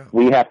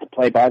 We have to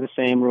play by the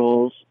same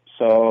rules.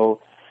 So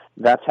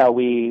that's how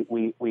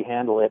we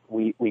handle it.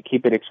 We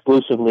keep it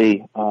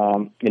exclusively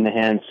in the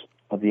hands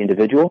of the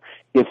individual.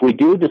 If we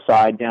do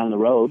decide down the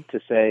road to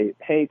say,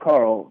 hey,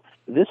 Carl,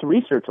 this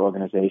research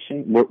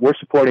organization, we're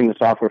supporting the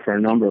software for a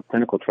number of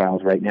clinical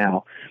trials right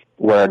now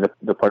where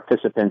the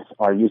participants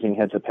are using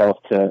Heads Up Health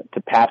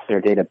to pass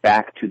their data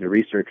back to the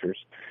researchers.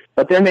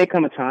 But there may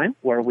come a time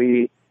where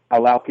we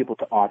allow people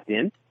to opt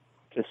in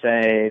to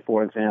say,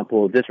 for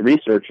example, this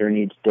researcher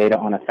needs data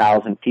on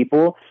 1,000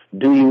 people.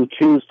 Do you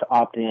choose to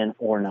opt in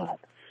or not?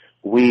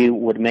 We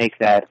would make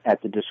that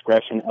at the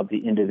discretion of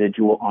the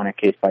individual on a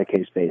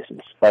case-by-case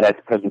basis. But at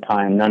the present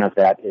time, none of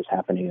that is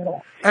happening at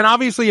all. And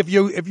obviously, if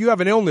you have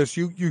an illness,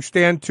 you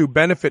stand to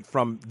benefit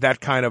from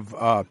that kind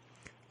of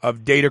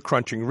data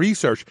crunching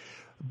research.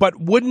 But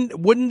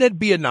wouldn't it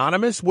be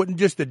anonymous? Wouldn't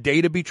just the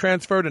data be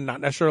transferred and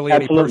not necessarily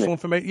any personal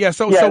information? Yeah.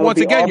 So once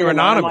again, you're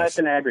anonymous.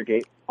 And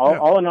aggregate,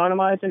 all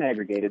anonymized and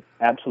aggregated.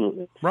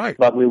 Absolutely. Right.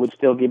 But we would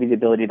still give you the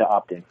ability to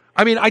opt in.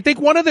 I mean, I think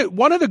one of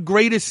the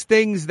greatest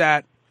things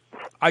that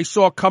I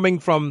saw coming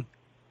from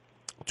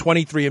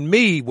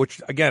 23andMe,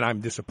 which again I'm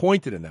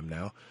disappointed in them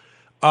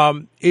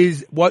now,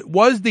 is what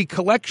was the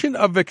collection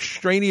of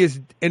extraneous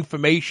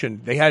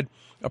information. They had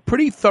a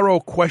pretty thorough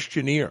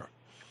questionnaire,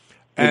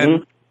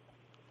 and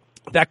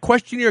that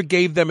questionnaire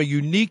gave them a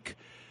unique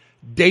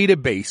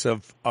database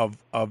of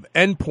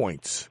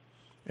endpoints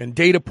and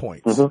data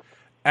points,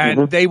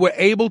 and they were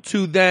able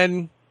to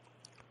then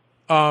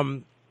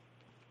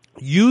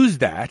use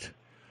that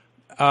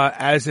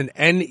as an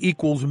n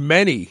equals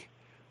many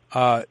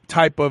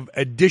type of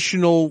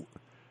additional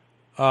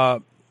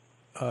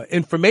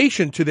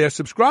information to their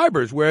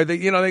subscribers, where they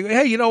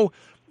hey,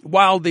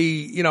 while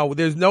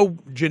there's no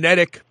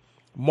genetic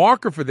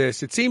marker for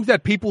this. It seems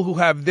that people who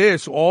have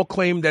this all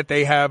claim that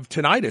they have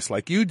tinnitus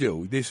like you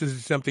do. This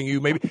is something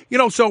you maybe,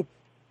 so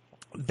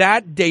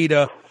that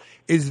data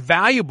is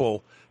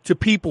valuable to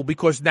people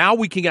because now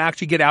we can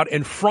actually get out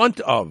in front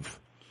of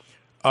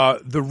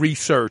the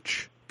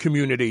research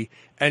community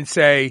and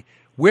say,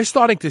 we're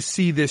starting to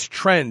see this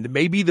trend.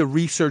 Maybe the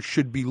research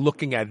should be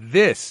looking at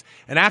this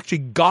and actually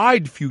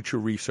guide future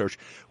research.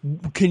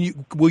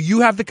 Will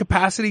you have the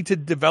capacity to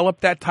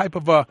develop that type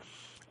of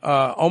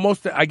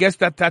almost, I guess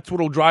that's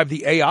what will drive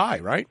the AI,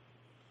 right?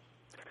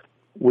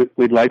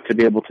 We'd like to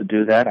be able to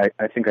do that.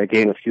 I think I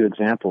gave a few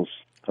examples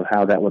of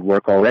how that would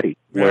work already,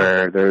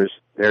 where there's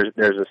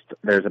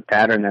a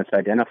pattern that's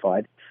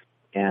identified,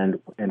 and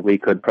we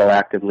could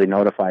proactively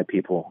notify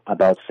people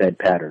about said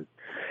pattern.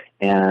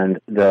 And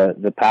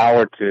the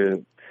power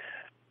to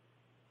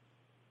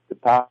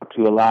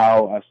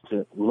allow us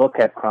to look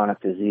at chronic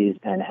disease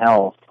and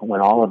health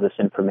when all of this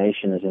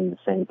information is in the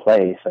same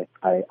place,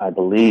 I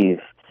believe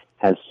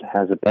has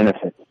a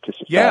benefit to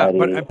society. Yeah,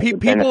 but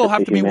people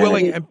have to be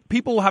willing, and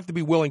people will have to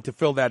be willing to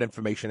fill that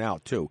information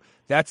out too.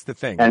 That's the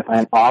thing.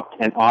 And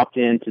opt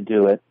in to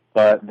do it.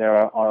 But there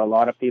are a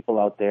lot of people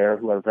out there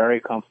who are very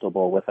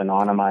comfortable with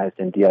anonymized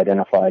and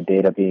de-identified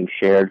data being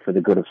shared for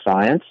the good of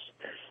science.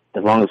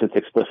 As long as it's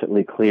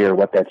explicitly clear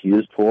what that's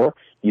used for,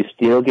 you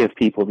still give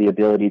people the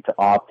ability to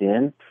opt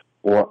in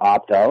or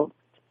opt out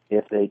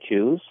if they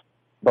choose.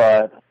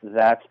 But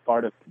that's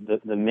part of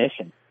the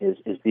mission,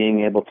 is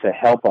being able to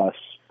help us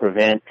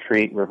prevent,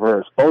 treat,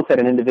 reverse, both at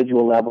an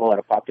individual level, at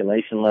a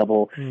population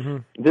level. Mm-hmm.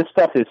 This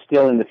stuff is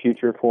still in the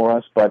future for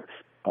us, but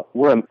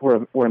we're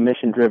a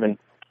mission-driven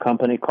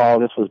company. Carl,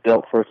 this was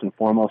built first and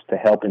foremost to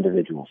help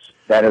individuals.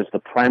 That is the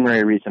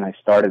primary reason I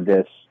started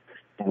this,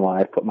 and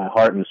why I put my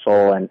heart and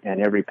soul and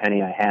every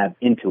penny I have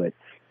into it,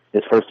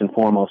 is first and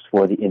foremost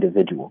for the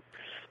individual.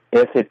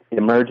 If it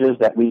emerges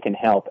that we can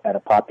help at a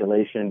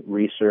population,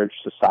 research,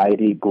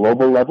 society,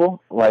 global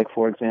level, like,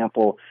 for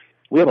example,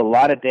 we have a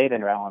lot of data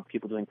now on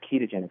people doing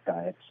ketogenic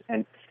diets,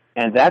 and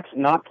that's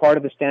not part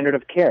of the standard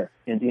of care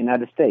in the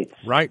United States.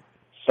 Right.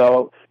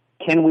 So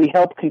can we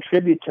help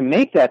contribute to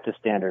make that the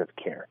standard of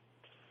care?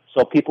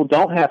 So people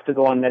don't have to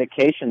go on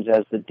medications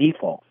as the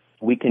default.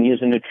 We can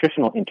use a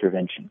nutritional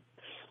intervention.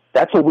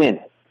 That's a win.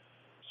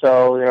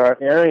 So there are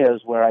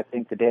areas where I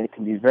think the data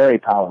can be very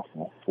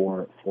powerful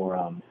for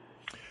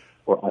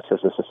us as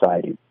a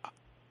society.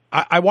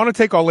 I want to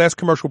take our last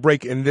commercial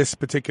break in this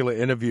particular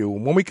interview.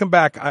 When we come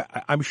back,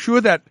 I'm sure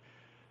that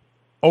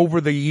over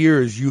the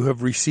years you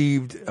have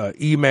received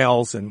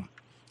emails and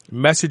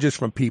messages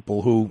from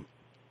people who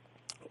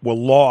were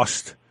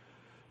lost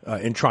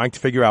in trying to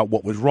figure out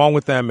what was wrong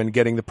with them and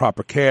getting the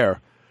proper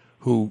care,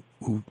 who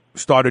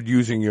started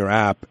using your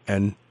app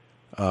and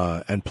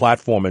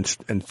platform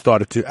and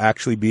started to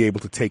actually be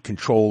able to take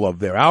control of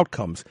their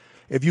outcomes.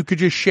 If you could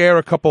just share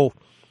a couple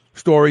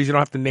stories, you don't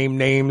have to name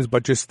names,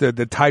 but just the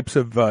types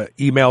of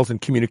emails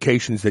and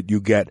communications that you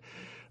get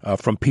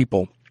from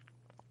people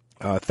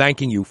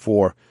thanking you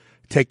for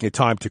taking the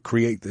time to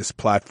create this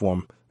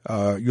platform.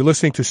 You're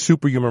listening to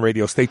Superhuman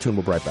Radio. Stay tuned.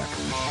 We'll be right back.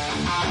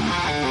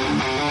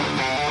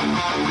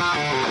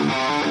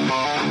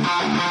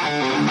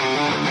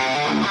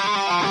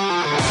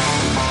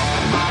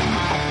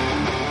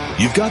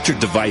 You've got your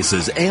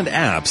devices and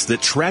apps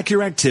that track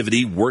your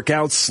activity,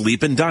 workouts,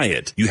 sleep, and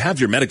diet. You have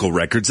your medical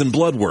records and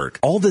blood work.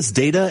 All this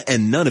data,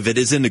 and none of it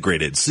is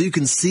integrated, so you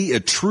can see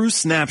a true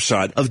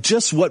snapshot of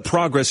just what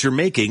progress you're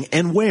making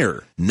and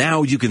where.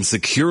 Now you can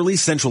securely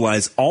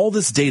centralize all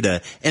this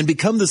data and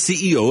become the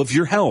CEO of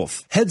your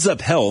health. Heads Up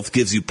Health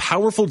gives you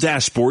powerful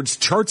dashboards,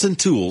 charts, and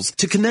tools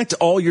to connect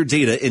all your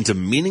data into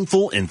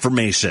meaningful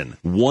information.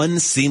 One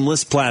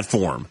seamless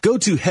platform. Go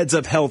to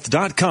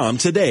headsuphealth.com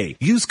today.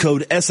 Use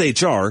code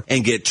SHR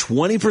and get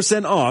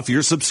 20% off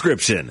your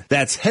subscription.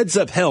 That's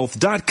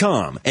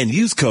headsuphealth.com and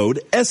use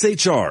code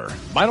SHR.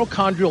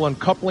 Mitochondrial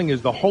uncoupling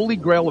is the holy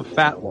grail of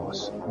fat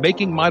loss.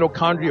 Making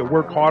mitochondria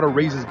work harder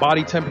raises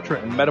body temperature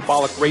and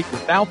metabolic rate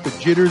without the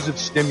jitters of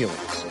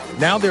stimulants.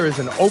 Now there is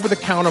an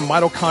over-the-counter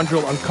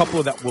mitochondrial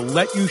uncoupler that will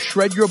let you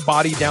shred your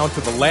body down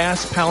to the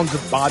last pounds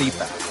of body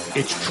fat.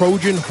 It's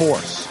Trojan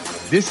Horse.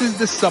 This is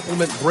the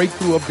supplement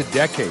breakthrough of the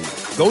decade.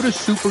 Go to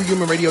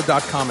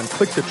superhumanradio.com and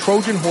click the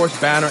Trojan Horse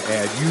banner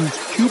ad. Use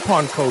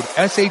coupon code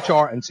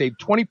SHR and save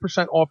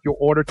 20% off your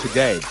order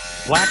today.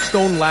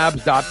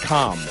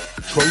 BlackstoneLabs.com.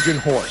 Trojan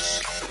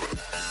Horse.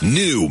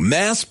 New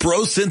Mass Pro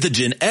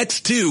Synthogen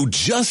X2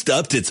 just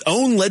upped its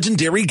own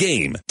legendary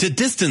game. To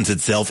distance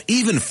itself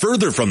even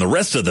further from the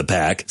rest of the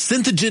pack,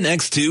 Synthogen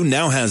X2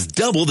 now has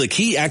double the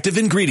key active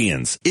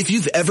ingredients. If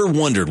you've ever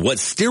wondered what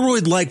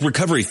steroid-like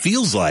recovery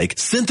feels like,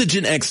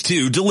 Synthogen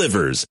X2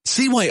 delivers.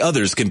 See why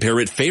others compare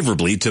it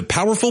favorably to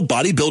powerful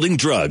bodybuilding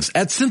drugs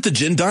at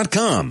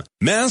Synthogen.com.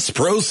 Mass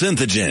Pro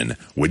Synthogen.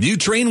 When you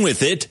train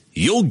with it,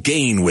 you'll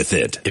gain with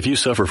it. If you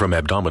suffer from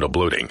abdominal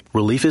bloating,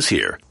 relief is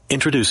here.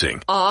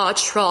 Introducing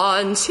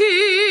Atrantil.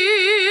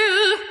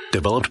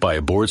 Developed by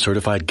a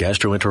board-certified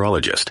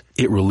gastroenterologist,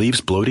 it relieves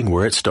bloating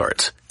where it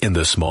starts, in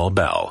the small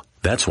bowel.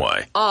 That's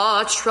why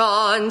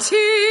Atrantil.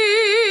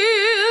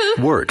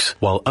 works,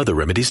 while other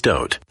remedies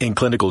don't. In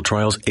clinical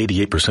trials,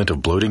 88%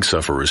 of bloating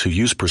sufferers who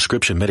use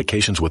prescription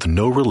medications with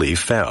no relief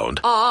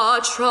found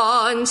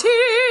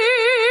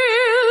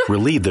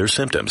relieve their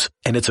symptoms,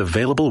 and it's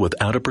available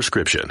without a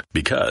prescription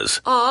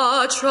because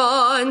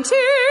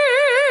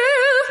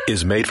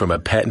is made from a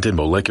patented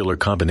molecular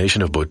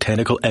combination of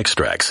botanical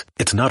extracts.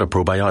 It's not a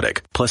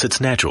probiotic. Plus,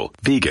 it's natural,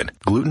 vegan,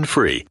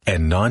 gluten-free,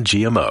 and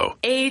non-GMO.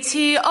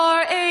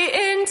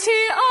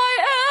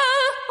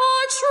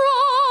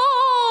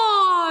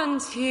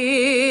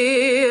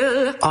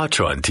 Atrantil.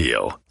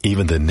 Atrantil.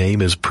 Even the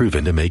name is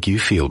proven to make you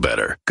feel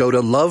better. Go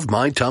to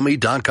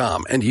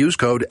lovemytummy.com and use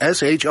code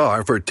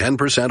SHR for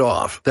 10%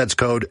 off. That's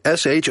code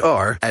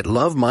SHR at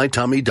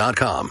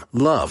lovemytummy.com.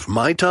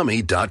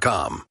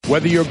 Lovemytummy.com.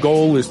 Whether your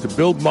goal is to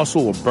build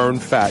muscle or burn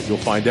fat, you'll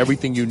find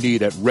everything you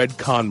need at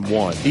Redcon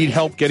One. Need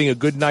help getting a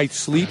good night's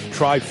sleep?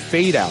 Try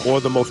Fade Out, or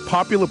the most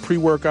popular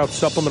pre-workout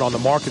supplement on the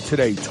market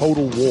today,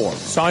 Total War.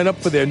 Sign up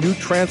for their new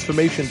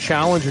Transformation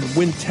Challenge and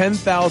win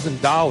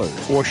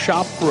 $10,000. Or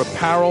shop for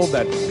apparel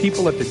that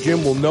people at the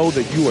gym will know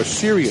that you are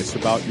serious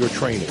about your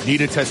training.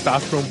 Need a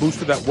testosterone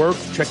booster that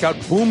works? Check out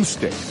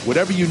Boomstick.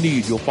 Whatever you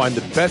need, you'll find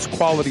the best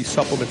quality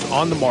supplements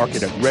on the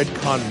market at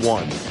Redcon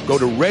One. Go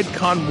to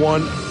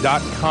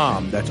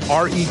redcon1.com. That's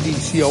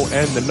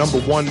REDCON, the number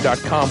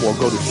 1.com, or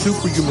go to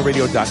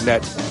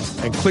superhumanradio.net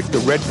and click the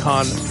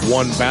Redcon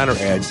One banner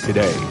ad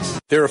today.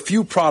 There are a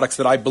few products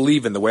that I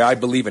believe in the way I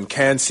believe in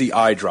Can-C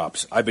eye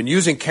drops. I've been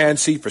using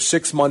Can-C for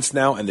 6 months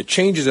now, and the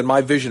changes in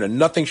my vision are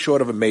nothing short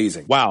of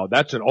amazing. Wow,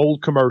 that's an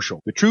old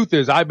commercial. The truth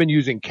is, I've been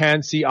using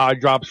Can-C eye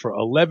drops for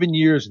 11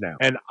 years now,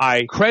 and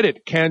I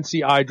credit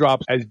Can-C eye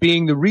drops as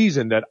being the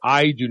reason that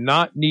I do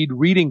not need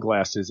reading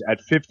glasses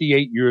at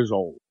 58 years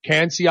old.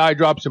 Can-C eye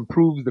drops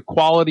improves the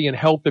quality and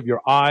health of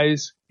your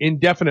eyes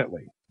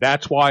indefinitely.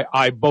 That's why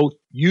I both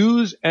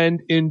use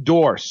and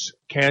endorse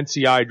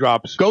Can-C eye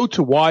drops. Go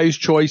to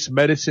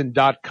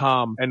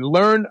wisechoicemedicine.com and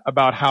learn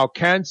about how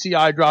Can-C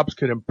eye drops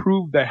can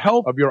improve the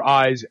health of your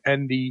eyes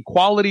and the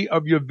quality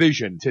of your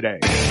vision today.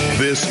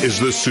 This is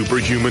the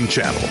Superhuman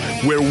Channel,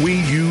 where we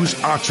use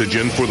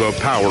oxygen for the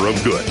power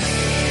of good.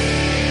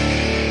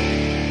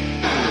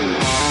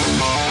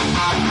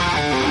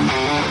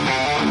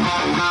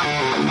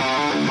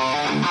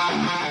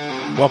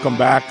 Welcome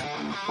back.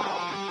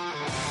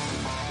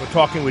 We're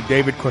talking with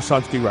David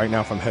Korsunsky right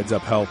now from Heads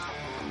Up Health.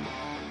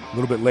 A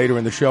little bit later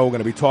in the show, we're going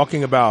to be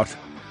talking about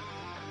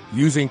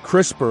using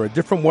CRISPR a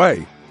different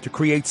way to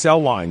create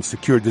cell lines to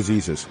cure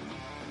diseases.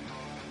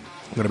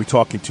 I'm going to be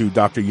talking to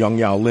Dr.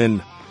 Yung-Yao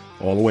Lin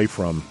all the way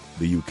from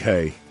the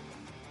UK.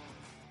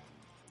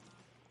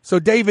 So,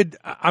 David,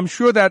 I'm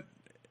sure that,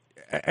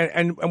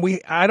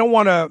 I don't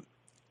want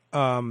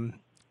to,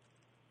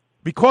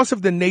 because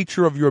of the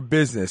nature of your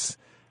business,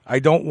 I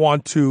don't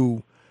want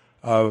to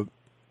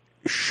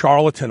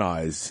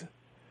charlatanize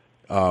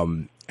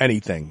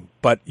anything,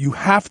 but you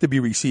have to be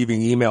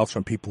receiving emails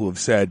from people who have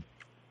said,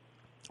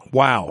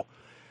 wow,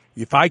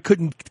 if I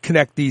couldn't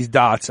connect these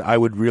dots, I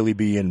would really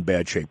be in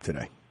bad shape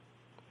today.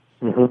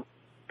 Mm-hmm.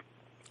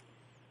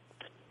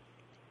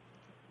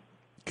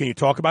 Can you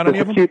talk about any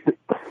of them?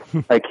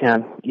 I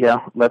can, yeah.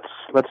 Let's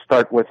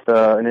start with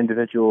an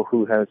individual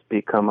who has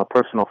become a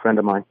personal friend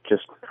of mine,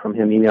 just from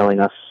him emailing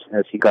us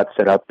as he got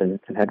set up and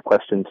had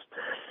questions.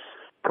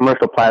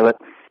 Commercial pilot,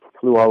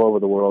 flew all over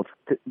the world.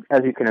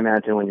 As you can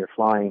imagine, when you're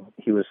flying,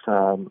 he was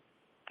a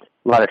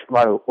lot of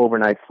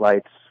overnight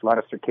flights, a lot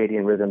of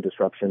circadian rhythm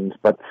disruptions.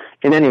 But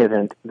in any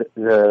event,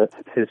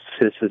 his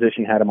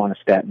physician had him on a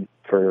statin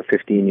for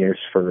 15 years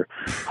for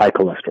high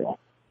cholesterol.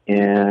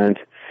 And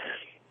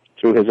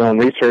through his own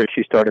research,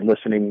 he started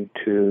listening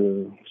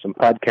to some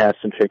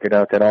podcasts and figured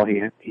out that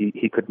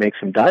he could make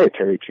some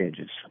dietary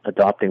changes,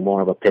 adopting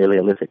more of a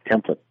Paleolithic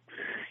template.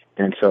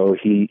 And so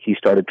he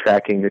started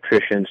tracking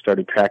nutrition,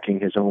 started tracking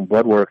his own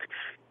blood work,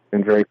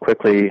 and very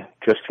quickly,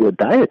 just through a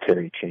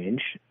dietary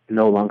change,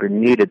 no longer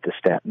needed the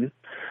statin.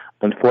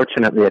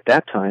 Unfortunately, at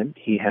that time,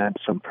 he had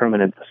some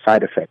permanent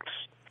side effects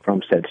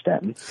from said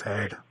statin.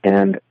 Sad.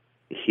 And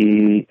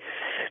he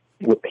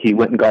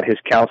went and got his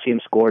calcium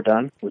score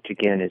done, which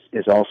again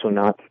is also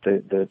not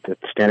the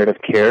standard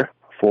of care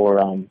for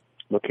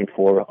looking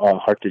for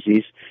heart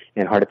disease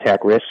and heart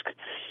attack risk.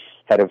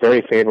 Had a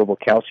very favorable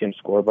calcium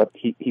score, but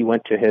he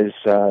went to his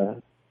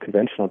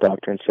conventional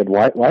doctor and said,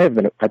 "Why have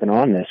I been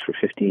on this for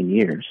 15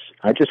 years?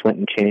 I just went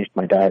and changed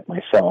my diet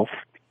myself.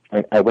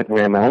 I went and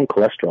ran my own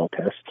cholesterol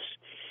tests,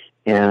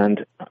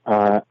 and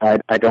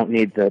I don't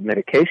need the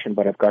medication,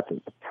 but I've got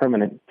the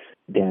permanent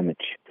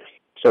damage."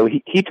 So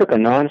he took a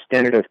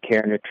non-standard of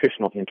care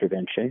nutritional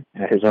intervention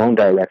at his own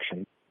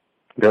direction,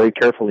 very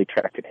carefully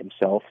tracked it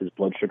himself, his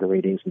blood sugar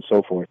readings and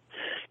so forth,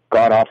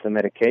 got off the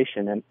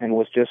medication and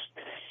was just,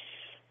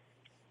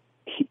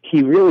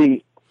 he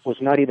really was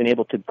not even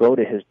able to go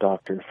to his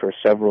doctor for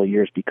several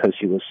years because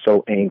he was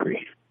so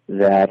angry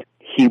that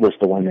he was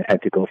the one that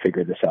had to go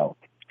figure this out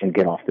and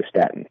get off the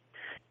statin.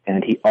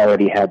 And he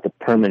already had the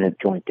permanent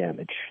joint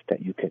damage that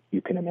you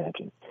can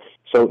imagine.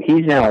 So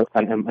he's now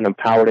an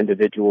empowered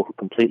individual who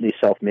completely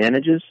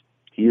self-manages.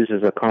 He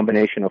uses a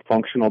combination of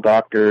functional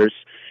doctors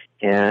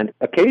and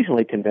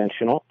occasionally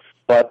conventional,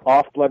 but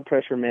off blood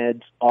pressure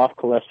meds, off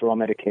cholesterol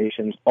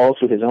medications,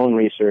 also his own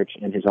research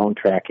and his own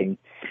tracking.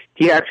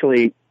 He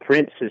actually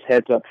prints his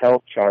heads-up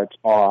health charts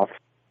off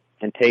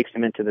and takes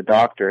them into the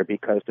doctor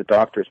because the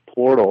doctor's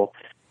portal,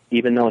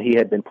 even though he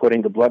had been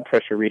putting the blood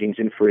pressure readings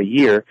in for a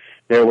year,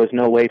 there was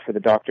no way for the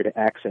doctor to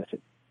access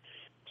it.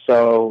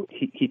 So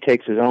he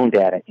takes his own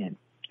data in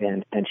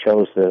and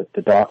shows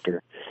the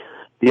doctor.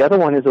 The other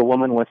one is a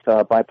woman with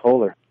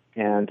bipolar,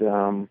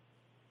 and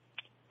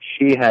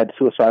she had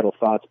suicidal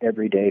thoughts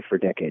every day for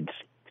decades,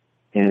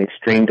 and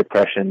extreme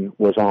depression,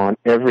 was on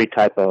every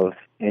type of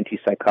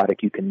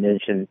antipsychotic you can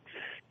mention,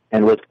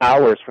 and was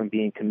hours from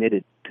being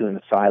committed to an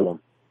asylum,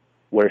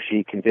 where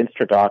she convinced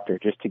her doctor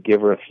just to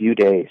give her a few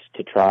days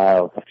to try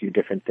out a few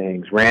different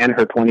things, ran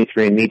her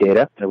 23andMe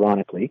data,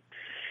 ironically,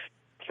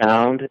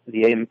 found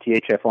the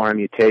MTHFR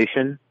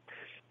mutation,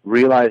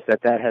 realized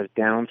that has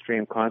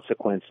downstream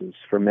consequences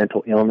for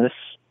mental illness,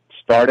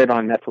 started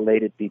on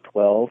methylated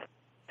B12,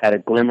 had a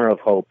glimmer of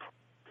hope.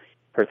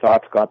 Her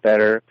thoughts got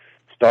better,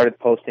 started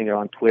posting it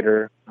on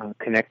Twitter,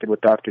 connected with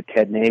Dr.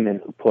 Ted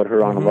Naiman, who put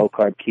her on a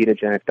low-carb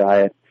ketogenic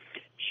diet.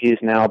 She's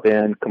now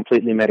been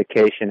completely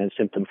medication and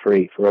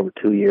symptom-free for over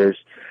 2 years.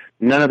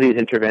 None of these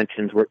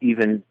interventions were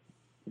even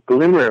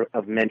glimmer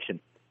of mention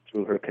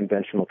through her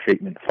conventional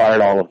treatment.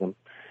 Fired all of them,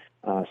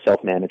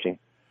 self-managing.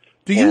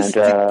 Do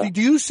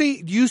you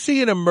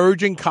see an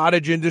emerging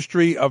cottage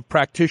industry of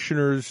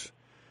practitioners?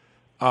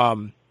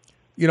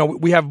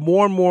 We have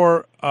more and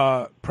more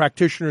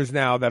practitioners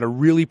now that are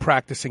really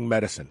practicing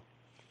medicine.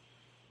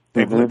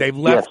 They've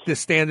left the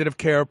standard of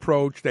care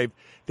approach. They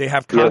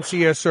have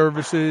concierge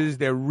services.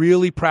 They're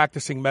really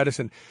practicing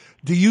medicine.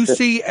 Do you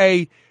see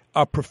a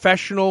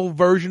professional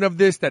version of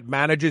this that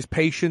manages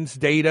patients'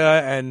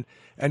 data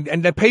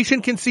and the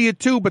patient can see it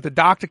too, but the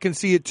doctor can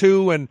see it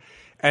too, and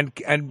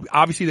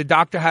obviously the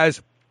doctor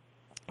has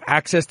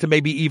access to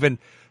maybe even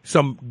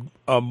some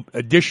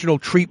additional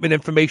treatment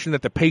information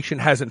that the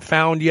patient hasn't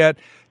found yet.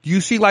 Do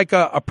you see like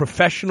a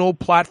professional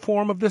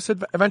platform of this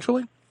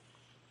eventually?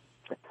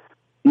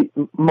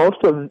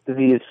 Most of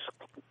these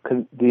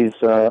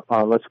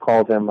let's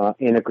call them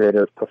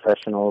integrative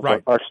professionals,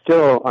 are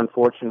still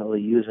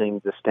unfortunately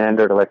using the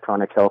standard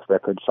electronic health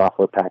record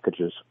software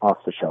packages off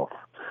the shelf,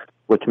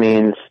 which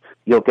means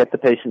you'll get the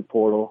patient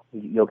portal,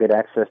 you'll get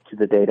access to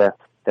the data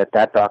that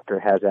doctor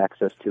has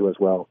access to as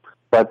well.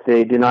 But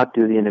they do not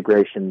do the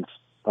integrations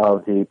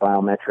of the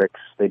biometrics.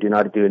 They do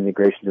not do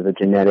integrations of the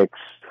genetics.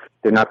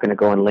 They're not going to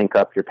go and link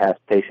up your past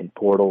patient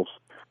portals.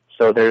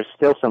 So there's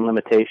still some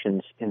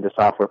limitations in the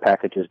software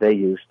packages they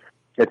use.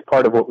 It's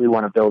part of what we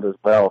want to build as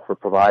well for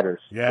providers.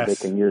 Yes. So they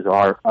can use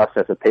us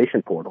as a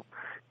patient portal.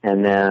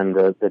 And then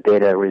the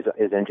data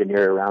is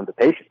engineered around the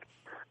patient.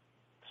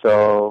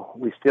 So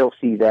we still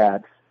see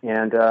that.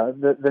 And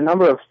the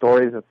number of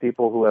stories of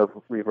people who have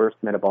reversed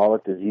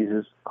metabolic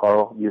diseases,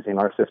 Carl, using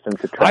our system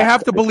to track. I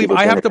have to believe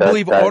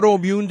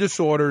autoimmune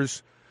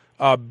disorders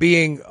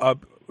being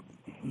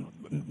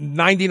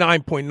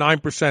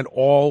 99.9%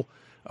 all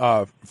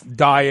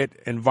diet,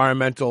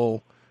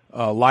 environmental,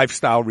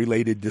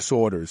 lifestyle-related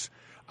disorders.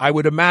 I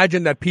would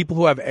imagine that people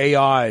who have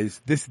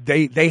AIs,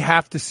 they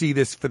have to see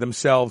this for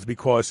themselves,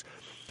 because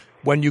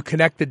when you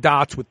connect the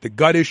dots with the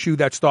gut issue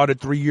that started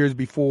 3 years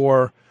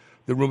before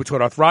the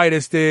rheumatoid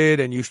arthritis did,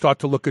 and you start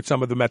to look at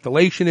some of the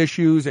methylation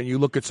issues, and you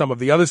look at some of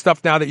the other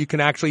stuff now that you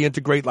can actually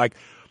integrate, like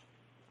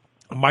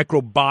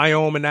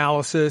microbiome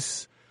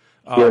analysis,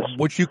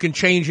 which you can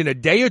change in a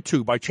day or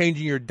two by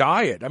changing your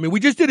diet. I mean, we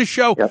just did a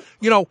show.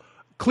 Yep.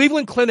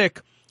 Cleveland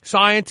Clinic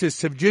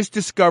scientists have just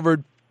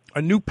discovered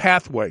a new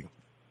pathway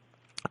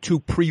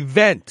to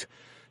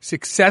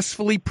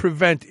successfully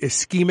prevent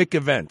ischemic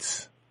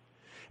events.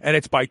 And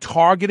it's by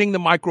targeting the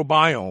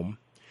microbiome.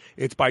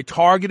 It's by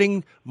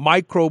targeting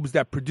microbes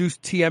that produce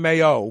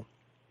TMAO.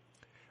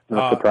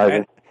 Not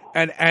surprising.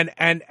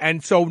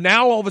 And so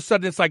now all of a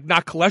sudden it's like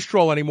not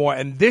cholesterol anymore.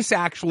 And this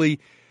actually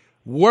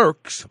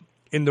works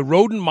in the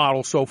rodent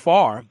model so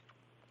far.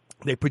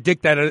 They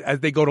predict that as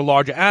they go to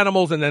larger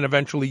animals and then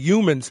eventually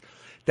humans,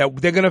 that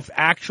they're going to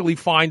actually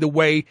find a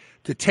way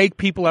to take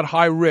people at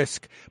high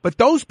risk. But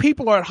those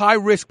people are at high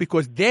risk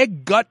because their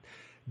gut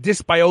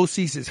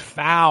dysbiosis is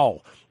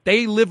foul.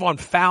 They live on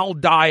foul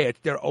diet.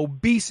 They're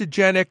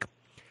obesogenic.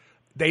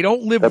 They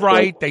don't live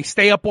right. They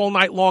stay up all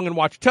night long and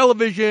watch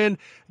television.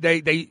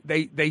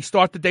 They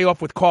start the day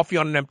off with coffee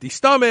on an empty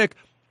stomach.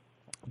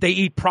 They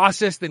eat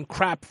processed and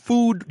crap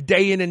food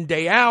day in and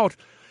day out.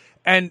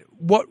 And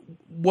what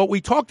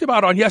we talked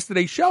about on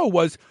yesterday's show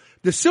was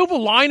the silver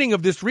lining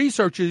of this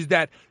research is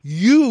that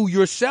you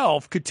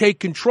yourself could take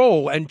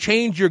control and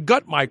change your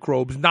gut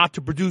microbes not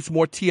to produce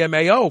more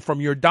TMAO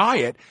from your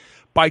diet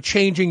by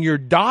changing your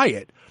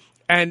diet.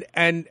 And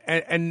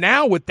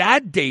now with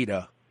that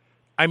data,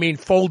 I mean,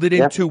 fold it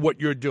into what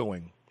you're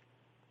doing.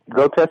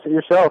 Go test it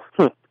yourself.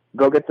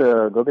 Go get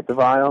the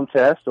Viome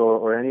test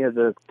or any of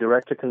the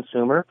direct to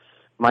consumer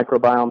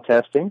microbiome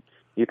testing.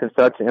 You can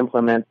start to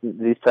implement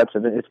these types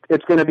of...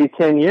 It's going to be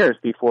 10 years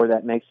before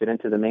that makes it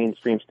into the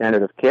mainstream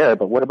standard of care,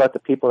 but what about the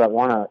people that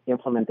want to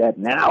implement that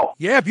now?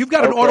 Yeah, if you've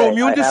got an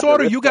autoimmune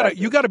disorder, you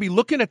got to be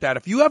looking at that.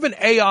 If you have an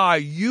AI,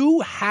 you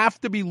have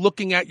to be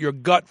looking at your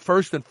gut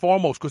first and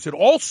foremost, because it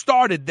all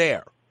started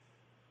there.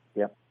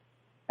 Yeah.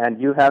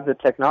 And you have the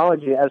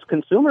technology. As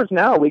consumers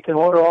now, we can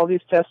order all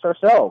these tests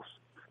ourselves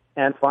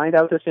and find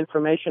out this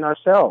information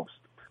ourselves.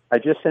 I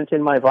just sent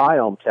in my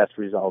Viome test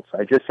results.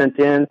 I just sent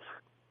in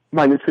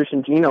my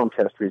nutrition genome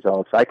test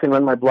results. I can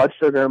run my blood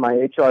sugar, my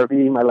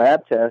HRV, my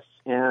lab tests,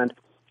 and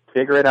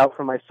figure it out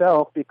for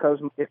myself, because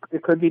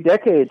it could be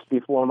decades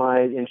before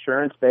my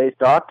insurance-based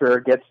doctor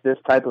gets this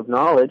type of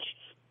knowledge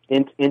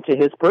into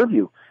his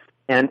purview.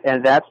 And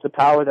that's the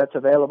power that's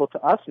available to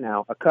us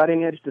now, a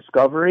cutting-edge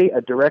discovery, a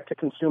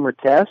direct-to-consumer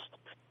test,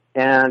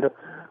 and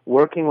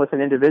working with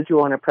an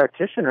individual and a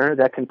practitioner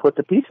that can put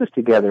the pieces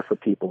together for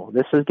people.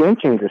 This is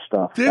game-changer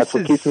stuff. That's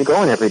what keeps me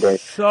going every day.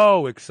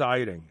 So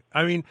exciting.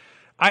 I mean,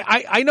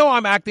 I know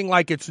I'm acting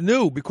like it's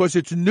new because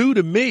it's new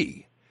to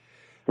me,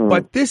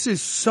 but this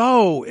is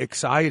so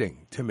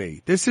exciting to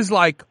me. This is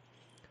like,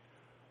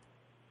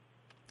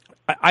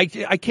 I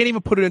can't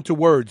even put it into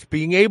words.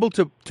 Being able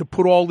to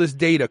put all this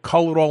data,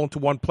 color it all into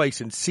one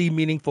place and see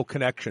meaningful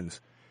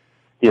connections.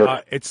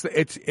 Yes.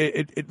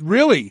 It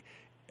really,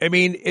 I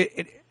mean,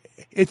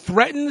 it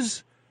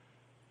threatens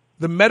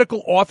the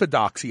medical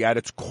orthodoxy at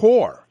its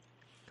core,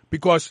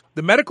 because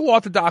the medical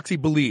orthodoxy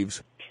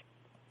believes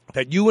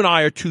that you and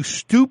I are too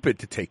stupid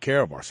to take care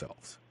of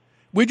ourselves.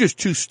 We're just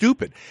too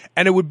stupid.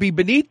 And it would be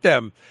beneath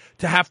them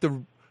to have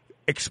to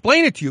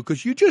explain it to you,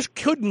 because you just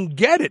couldn't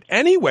get it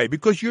anyway,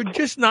 because you're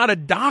just not a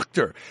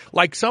doctor.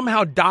 Like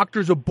somehow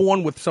doctors are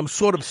born with some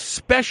sort of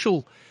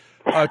special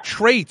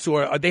traits,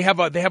 or they have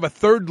a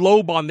third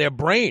lobe on their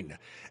brain.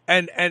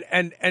 And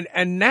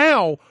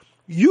now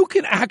you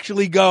can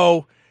actually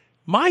go,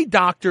 my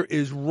doctor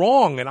is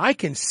wrong, and I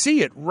can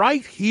see it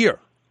right here.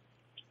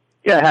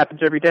 Yeah, it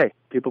happens every day.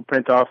 People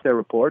print off their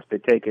reports, they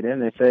take it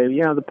in, they say,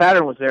 the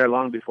pattern was there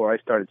long before I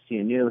started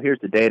seeing you. Here's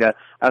the data.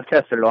 I've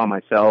tested it all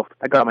myself.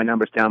 I got my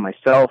numbers down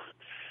myself.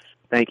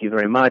 Thank you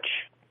very much.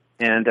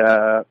 And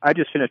I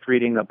just finished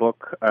reading a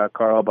book,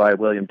 Carl, by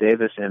William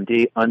Davis,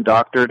 MD,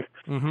 Undoctored.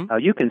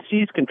 You can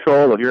seize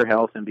control of your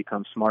health and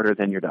become smarter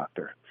than your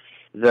doctor.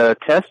 The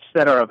tests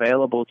that are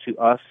available to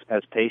us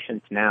as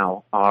patients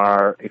now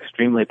are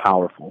extremely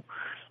powerful.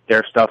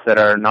 They're stuff that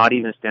are not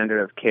even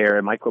standard of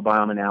care,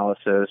 microbiome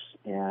analysis,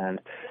 and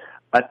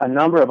a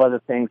number of other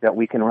things that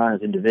we can run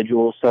as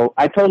individuals. So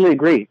I totally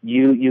agree.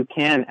 You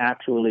can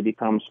actually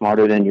become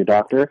smarter than your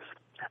doctor.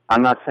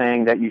 I'm not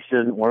saying that you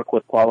shouldn't work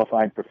with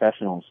qualified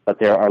professionals, but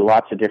there are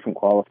lots of different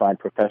qualified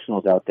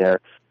professionals out there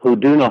who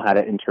do know how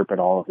to interpret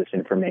all of this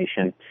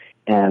information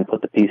and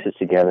put the pieces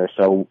together.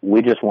 So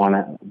we just want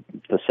to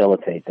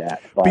facilitate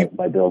that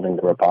by building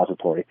the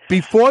repository.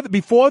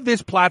 Before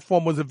this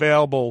platform was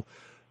available,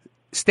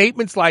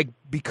 statements like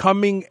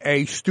becoming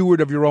a steward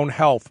of your own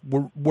health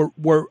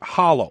were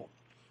hollow,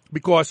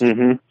 because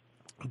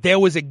there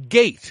was a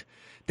gate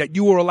that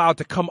you were allowed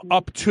to come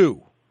up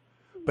to,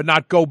 but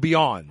not go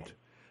beyond,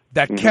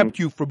 that kept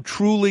you from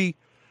truly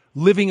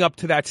living up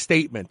to that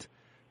statement,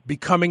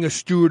 becoming a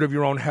steward of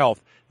your own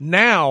health.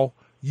 Now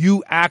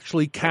you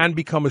actually can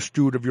become a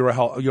steward of your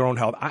own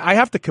health. I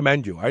have to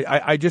commend you.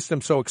 I just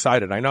am so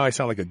excited. I know I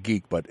sound like a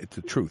geek, but it's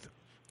the truth.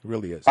 It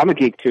really is. I'm a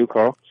geek too,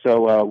 Carl.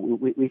 So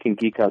we can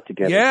geek out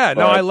together. Yeah,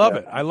 no, I love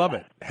it. I love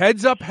it.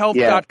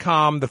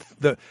 Headsuphealth.com.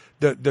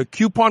 The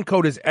coupon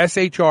code is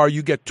SHR.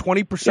 You get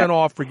 20%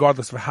 off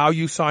regardless of how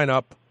you sign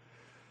up.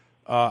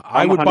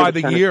 I would buy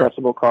the year.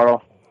 Accessible,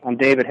 Carl. I'm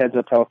David,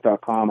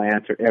 headsuphealth.com. I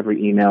answer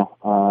every email.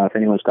 If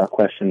anyone's got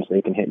questions,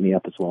 they can hit me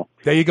up as well.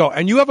 There you go.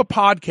 And you have a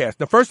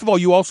podcast. Now, first of all,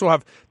 you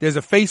also there's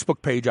a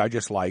Facebook page I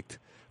just liked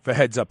for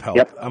Heads Up Health.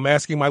 Yep. I'm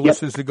asking my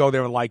listeners to go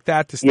there and like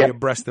that to stay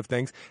abreast of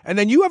things. And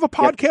then you have a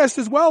podcast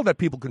as well that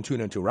people can tune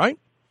into, right?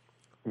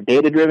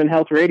 Data-driven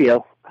health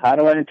radio. How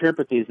do I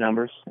interpret these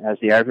numbers as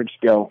the average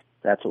Joe?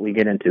 That's what we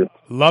get into.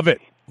 Love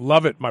it.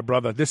 Love it, my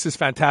brother. This is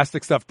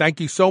fantastic stuff. Thank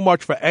you so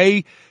much for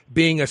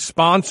being a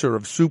sponsor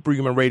of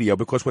Superhuman Radio,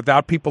 because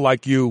without people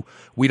like you,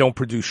 we don't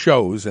produce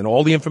shows, and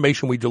all the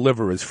information we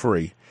deliver is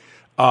free.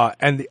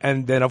 And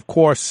then, of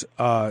course,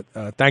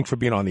 thanks for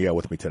being on the air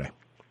with me today.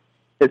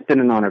 It's been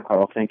an honor,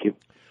 Carl. Thank you.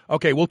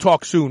 Okay, we'll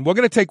talk soon. We're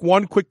going to take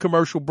one quick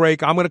commercial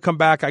break. I'm going to come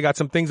back. I got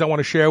some things I want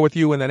to share with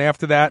you, and then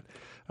after that,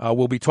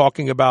 we'll be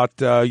talking about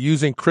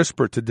using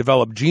CRISPR to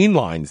develop gene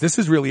lines. This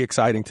is really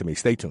exciting to me.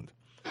 Stay tuned.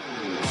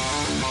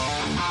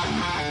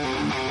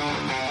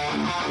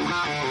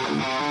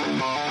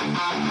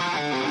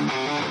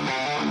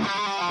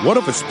 What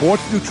if a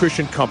sports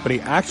nutrition company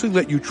actually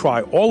let you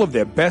try all of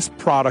their best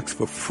products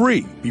for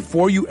free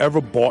before you ever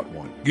bought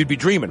one? You'd be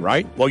dreaming,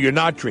 right? Well, you're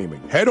not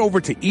dreaming. Head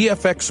over to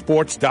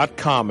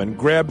EFXsports.com and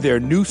grab their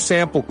new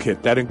sample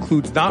kit that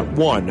includes not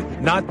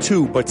one, not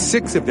two, but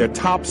 6 of their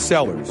top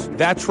sellers.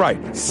 That's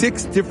right,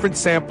 6 different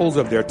samples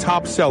of their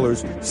top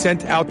sellers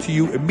sent out to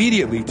you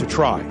immediately to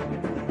try.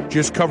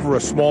 just cover a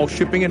small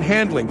shipping and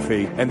handling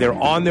fee, and they're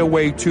on their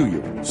way to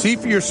you. See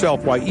for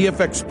yourself why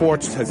EFX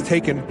Sports has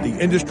taken the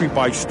industry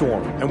by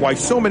storm and why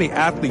so many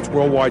athletes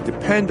worldwide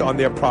depend on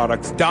their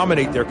products,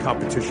 dominate their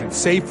competition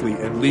safely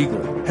and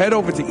legally. Head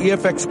over to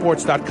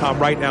EFXSports.com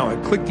right now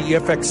and click the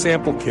EFX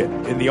sample kit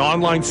in the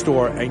online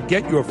store and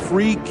get your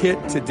free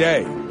kit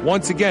today.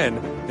 Once again,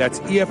 that's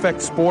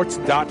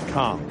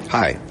EFXSports.com.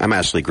 Hi, I'm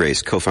Ashley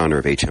Grace, co-founder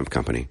of H-Hemp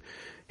Company.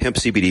 Hemp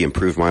CBD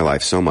improved my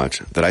life so much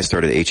that I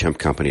started H-Hemp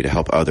Company to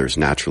help others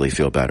naturally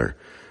feel better.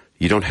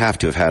 You don't have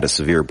to have had a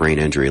severe brain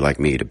injury like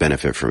me to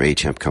benefit from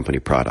H-Hemp Company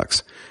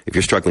products. If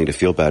you're struggling to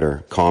feel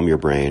better, calm your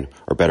brain,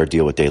 or better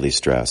deal with daily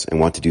stress and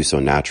want to do so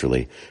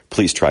naturally,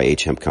 please try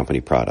H-Hemp Company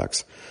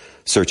products.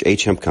 Search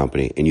H-Hemp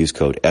Company and use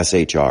code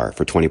SHR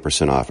for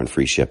 20% off and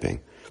free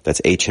shipping. That's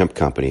H-Hemp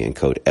Company and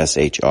code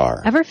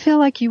SHR. Ever feel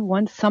like you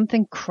want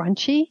something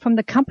crunchy? From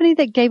the company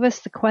that gave us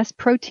the Quest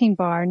protein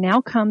bar,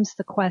 now comes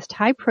the Quest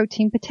high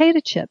protein potato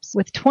chips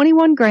with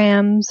 21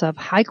 grams of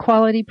high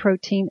quality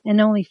protein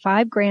and only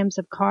 5 grams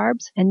of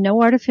carbs and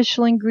no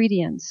artificial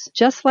ingredients.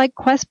 Just like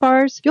Quest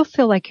bars, you'll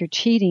feel like you're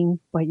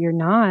cheating, but you're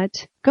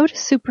not. Go to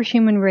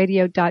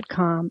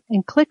superhumanradio.com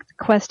and click the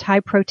Quest High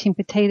Protein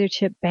Potato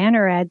Chip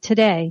banner ad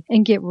today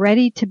and get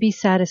ready to be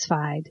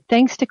satisfied.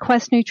 Thanks to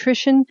Quest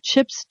Nutrition,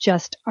 chips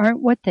just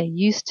aren't what they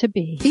used to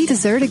be. Eat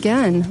dessert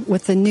again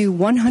with the new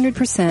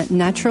 100%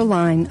 natural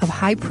line of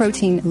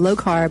high-protein,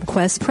 low-carb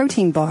Quest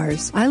protein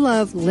bars. I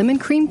love lemon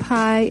cream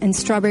pie and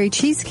strawberry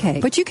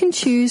cheesecake, but you can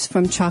choose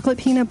from chocolate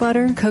peanut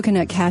butter,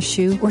 coconut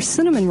cashew, or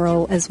cinnamon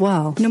roll as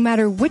well. No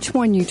matter which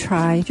one you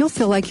try, you'll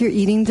feel like you're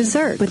eating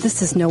dessert. But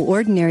this is no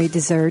ordinary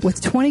dessert.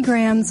 With 20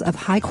 grams of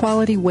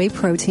high-quality whey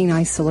protein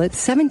isolate,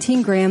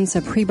 17 grams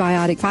of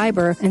prebiotic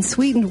fiber, and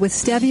sweetened with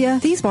stevia,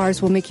 these bars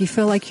will make you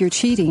feel like you're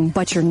cheating,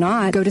 but you're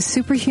not. Go to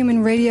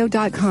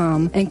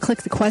superhumanradio.com and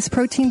click the Quest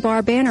Protein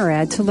Bar banner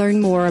ad to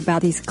learn more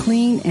about these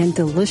clean and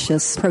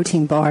delicious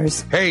protein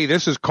bars. Hey,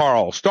 this is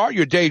Carl. Start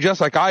your day just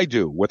like I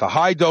do with a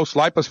high-dose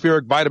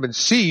lipospheric vitamin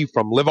C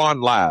from Live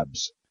On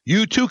Labs.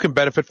 You too can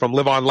benefit from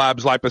Live On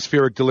Labs'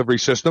 lipospheric delivery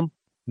system.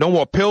 No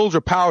more pills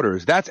or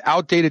powders. That's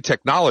outdated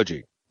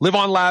technology. Live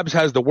On Labs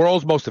has the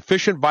world's most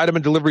efficient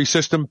vitamin delivery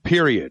system,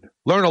 period.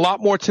 Learn a lot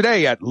more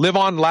today at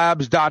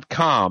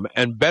liveonlabs.com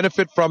and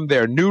benefit from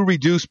their new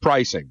reduced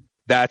pricing.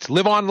 That's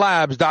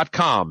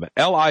liveonlabs.com,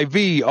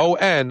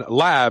 Livon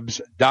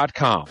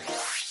labs.com.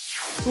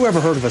 Who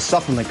ever heard of a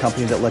supplement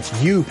company that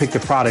lets you pick the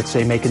products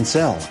they make and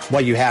sell?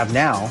 What you have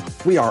now,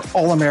 we are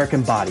All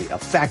American Body, a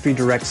factory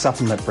direct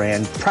supplement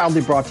brand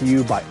proudly brought to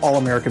you by All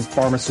American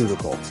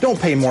Pharmaceutical.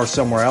 Don't pay more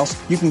somewhere else.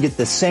 You can get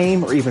the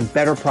same or even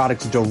better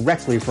products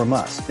directly from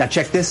us. Now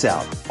check this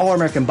out. All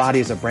American Body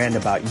is a brand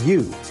about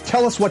you.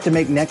 Tell us what to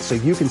make next so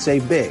you can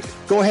save big.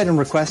 Go ahead and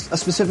request a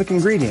specific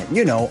ingredient.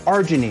 You know,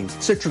 arginine,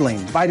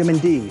 citrulline, vitamin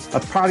D, a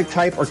product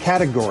type or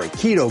category,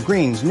 keto,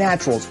 greens,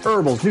 naturals,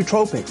 herbals,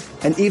 nootropics,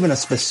 and even a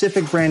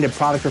specific branded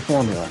product or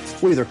formula.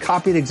 We'll either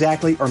copy it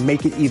exactly or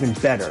make it even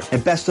better.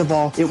 And best of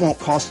all, it won't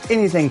cost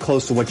anything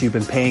close to what you've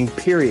been paying,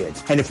 period.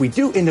 And if we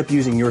do end up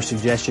using your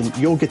suggestion,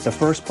 you'll get the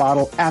first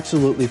bottle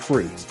absolutely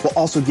free. We'll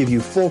also give you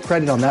full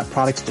credit on that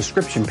product's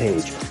description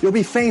page. You'll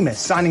be famous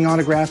signing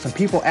autographs and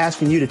people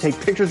asking you to take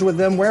pictures with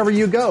them wherever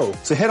you go.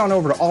 So head on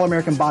over to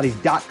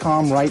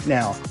allamericanbody.com right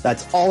now.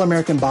 That's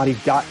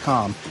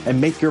allamericanbody.com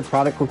and make your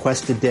product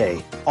request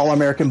today. All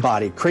American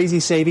Body. Crazy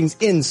savings,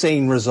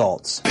 insane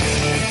results.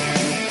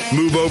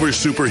 Move over,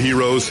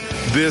 superheroes.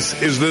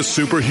 This is the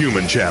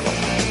Superhuman Channel.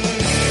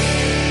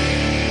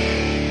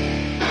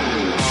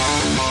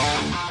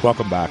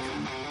 Welcome back.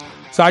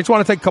 So I just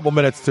want to take a couple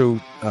minutes to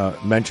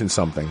mention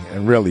something,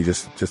 and really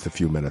just a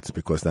few minutes,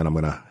 because then I'm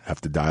going to have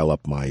to dial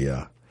up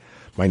my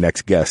my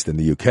next guest in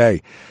the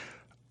UK.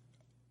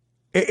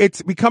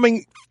 It's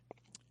becoming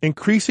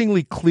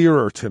increasingly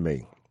clearer to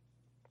me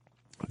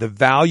the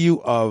value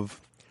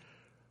of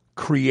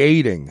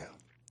creating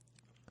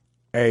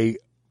a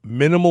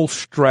minimal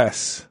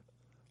stress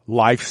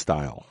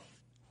lifestyle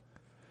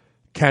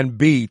can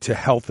be to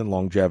health and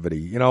longevity.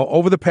 You know,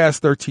 over the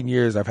past 13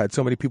 years, I've had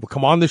so many people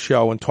come on the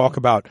show and talk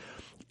about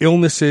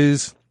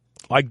illnesses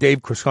like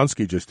Dave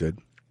Korsunsky just did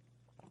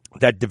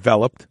that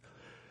developed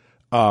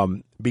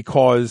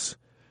because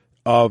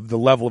of the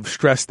level of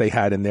stress they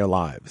had in their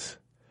lives.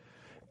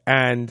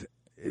 And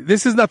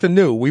this is nothing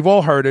new. We've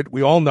all heard it.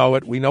 We all know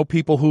it. We know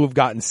people who have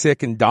gotten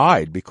sick and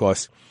died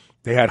because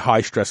they had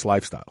high stress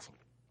lifestyles.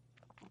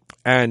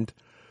 And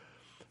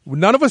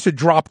none of us are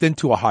dropped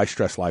into a high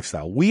stress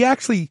lifestyle. We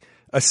actually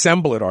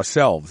assemble it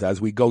ourselves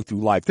as we go through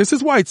life. This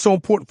is why it's so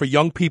important for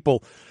young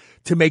people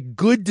to make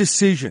good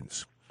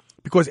decisions,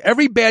 because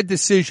every bad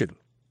decision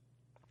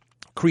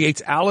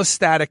creates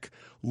allostatic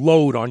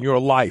load on your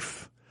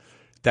life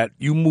that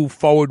you move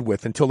forward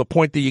with until the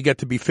point that you get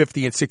to be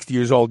 50 and 60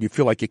 years old. You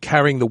feel like you're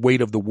carrying the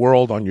weight of the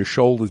world on your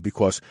shoulders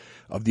because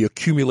of the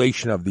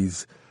accumulation of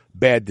these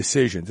bad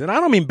decisions. And I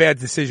don't mean bad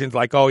decisions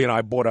like, oh, you know,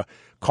 I bought a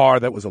car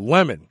that was a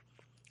lemon.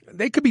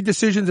 They could be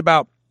decisions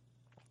about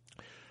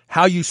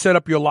how you set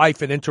up your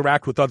life and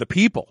interact with other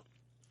people.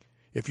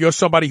 If you're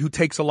somebody who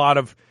takes a lot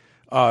of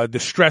the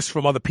stress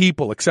from other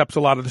people, accepts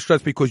a lot of the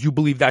stress because you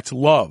believe that's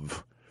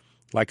love.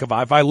 Like if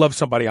I love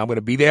somebody, I'm going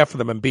to be there for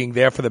them, and being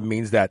there for them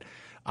means that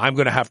I'm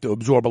going to have to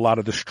absorb a lot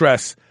of the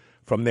stress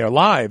from their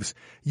lives.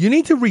 You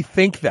need to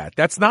rethink that.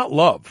 That's not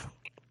love.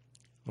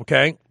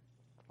 Okay?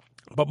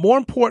 But more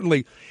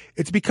importantly,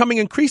 it's becoming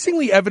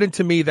increasingly evident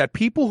to me that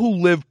people who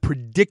live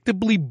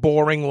predictably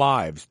boring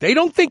lives, they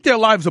don't think their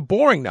lives are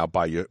boring now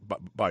by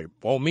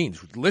all means.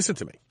 Listen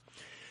to me.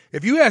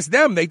 If you ask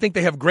them, they think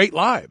they have great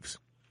lives.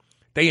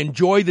 They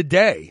enjoy the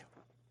day.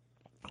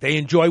 They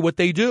enjoy what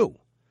they do.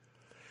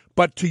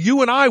 But to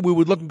you and I, we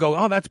would look and go,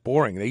 oh, that's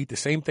boring. They eat the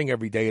same thing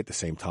every day at the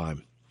same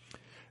time.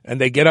 And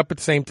they get up at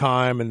the same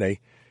time and they,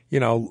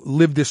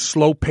 live this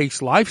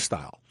slow-paced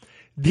lifestyle.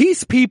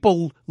 These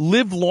people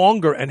live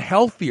longer and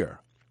healthier.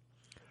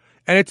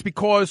 And it's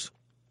because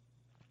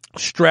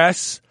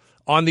stress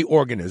on the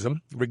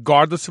organism,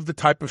 regardless of the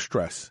type of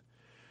stress,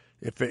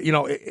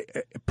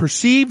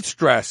 perceived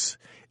stress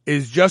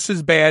is just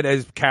as bad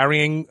as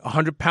carrying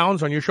 100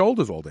 pounds on your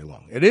shoulders all day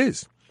long. It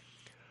is.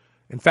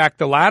 In fact,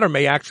 the latter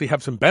may actually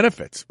have some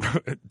benefits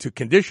to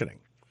conditioning.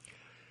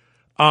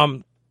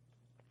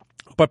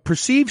 But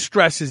perceived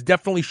stress is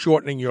definitely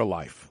shortening your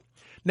life.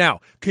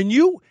 Now, can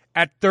you,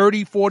 at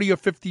 30, 40, or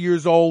 50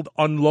 years old,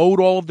 unload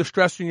all of the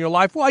stress in your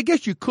life? Well, I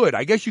guess you could.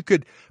 I guess you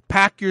could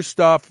pack your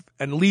stuff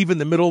and leave in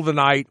the middle of the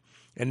night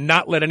and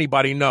not let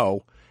anybody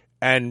know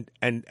and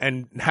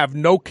have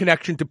no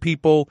connection to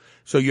people,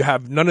 so you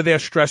have none of their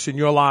stress in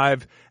your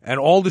life, and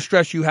all the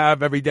stress you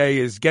have every day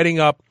is getting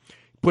up,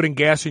 putting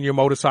gas in your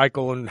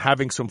motorcycle, and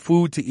having some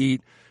food to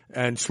eat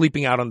and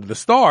sleeping out under the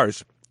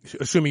stars,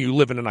 assuming you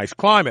live in a nice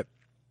climate.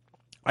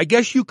 I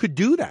guess you could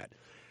do that.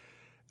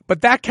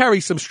 But that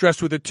carries some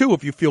stress with it, too,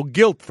 if you feel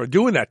guilt for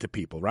doing that to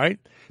people, right?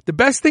 The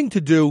best thing to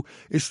do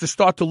is to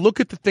start to look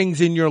at the things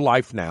in your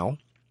life now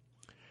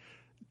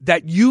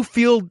that you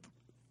feel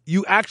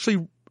you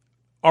actually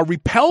are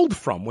repelled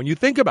from when you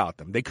think about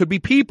them. They could be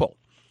people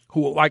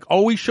who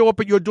always show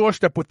up at your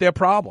doorstep with their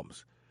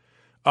problems.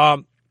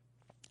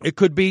 It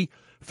could be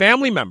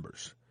family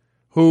members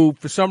who,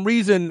 for some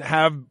reason,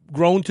 have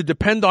grown to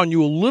depend on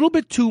you a little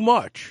bit too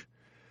much.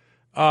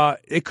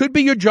 It could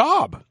be your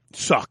job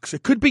sucks.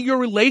 It could be your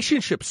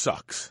relationship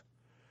sucks.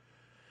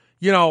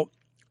 You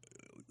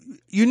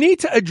need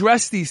to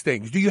address these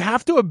things. Do you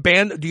have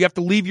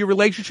to leave your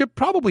relationship?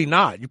 Probably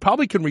not. You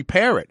probably can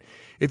repair it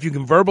if you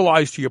can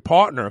verbalize to your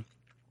partner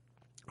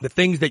the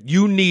things that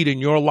you need in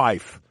your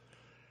life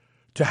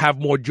to have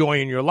more joy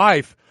in your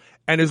life.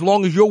 And as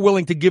long as you're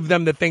willing to give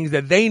them the things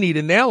that they need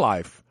in their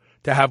life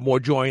to have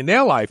more joy in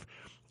their life,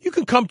 you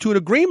can come to an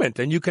agreement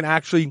and you can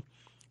actually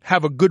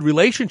have a good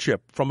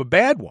relationship from a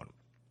bad one.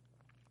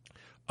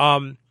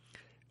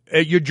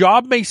 Your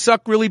job may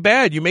suck really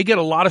bad. You may get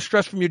a lot of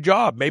stress from your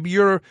job. Maybe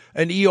you're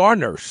an ER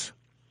nurse,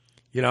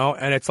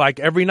 and it's like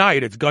every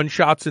night it's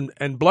gunshots and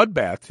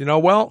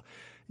bloodbaths. Well,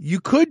 you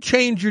could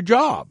change your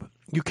job.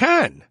 You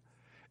can.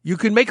 You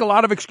can make a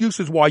lot of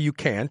excuses why you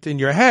can't in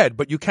your head,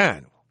 but you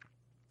can.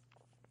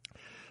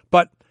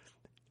 But,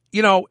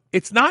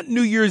 it's not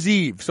New Year's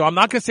Eve. So I'm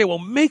not going to say, well,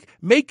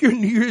 make your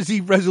New Year's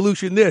Eve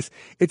resolution this.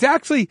 It's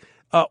actually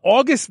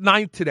August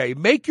 9th today.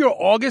 Make your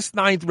August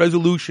 9th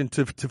resolution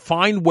to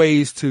find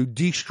ways to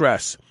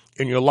de-stress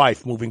in your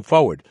life moving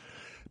forward.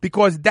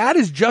 Because that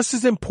is just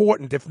as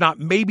important, if not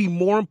maybe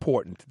more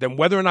important, than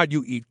whether or not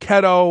you eat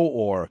keto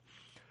or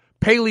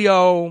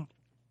paleo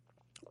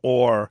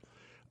or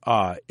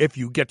if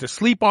you get to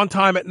sleep on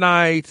time at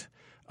night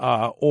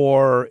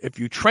or if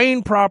you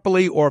train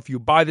properly or if you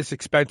buy this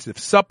expensive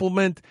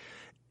supplement.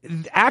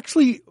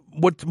 Actually,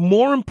 what's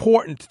more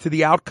important to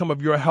the outcome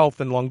of your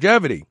health and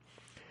longevity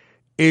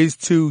is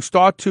to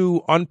start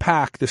to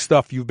unpack the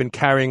stuff you've been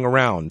carrying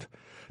around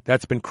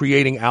that's been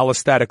creating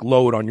allostatic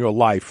load on your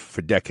life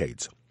for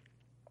decades.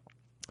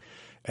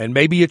 And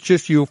maybe it's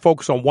just you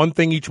focus on one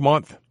thing each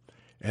month,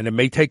 and it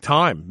may take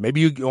time.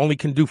 Maybe you only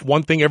can do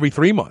one thing every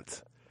 3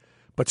 months.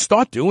 But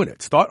start doing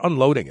it. Start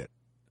unloading it.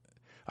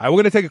 All right, we're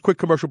going to take a quick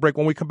commercial break.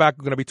 When we come back,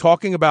 we're going to be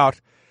talking about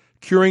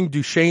curing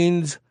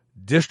Duchenne's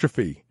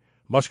dystrophy,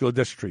 muscular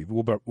dystrophy.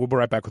 We'll be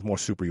right back with more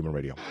Superhuman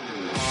Radio.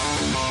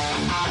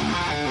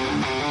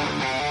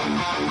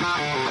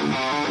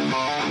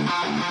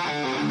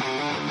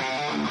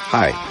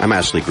 Hi, I'm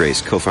Ashley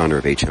Grace, co-founder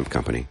of H-Hemp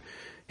Company.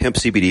 Hemp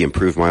CBD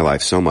improved my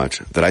life so much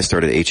that I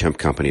started H-Hemp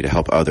Company to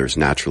help others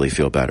naturally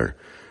feel better.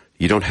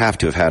 You don't have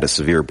to have had a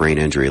severe brain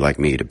injury like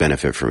me to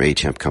benefit from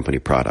H-Hemp Company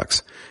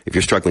products. If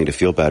you're struggling to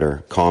feel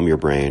better, calm your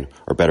brain,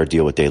 or better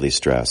deal with daily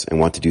stress and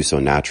want to do so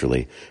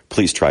naturally,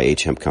 please try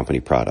H-Hemp Company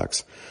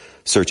products.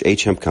 Search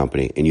H-Hemp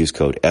Company and use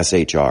code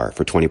SHR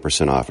for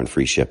 20% off and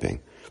free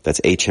shipping.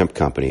 That's HEMP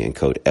Company and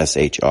code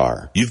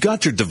SHR. You've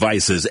got your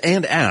devices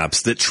and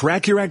apps that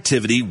track your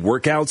activity,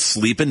 workouts,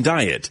 sleep, and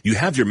diet. You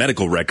have your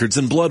medical records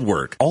and blood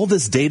work. All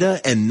this data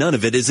and none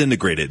of it is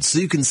integrated, so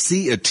you can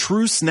see a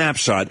true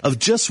snapshot of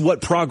just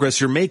what progress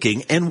you're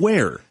making and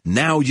where.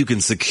 Now you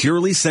can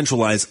securely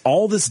centralize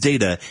all this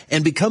data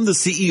and become the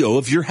CEO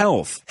of your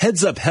health.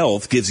 Heads Up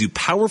Health gives you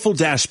powerful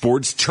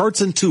dashboards,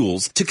 charts, and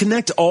tools to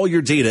connect all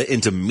your data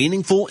into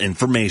meaningful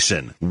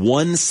information.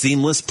 One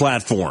seamless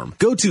platform.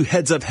 Go to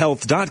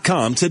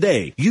headsuphealth.com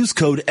today. Use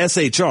code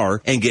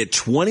SHR and get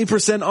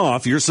 20%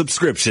 off your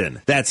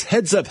subscription. That's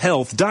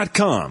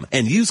headsuphealth.com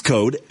and use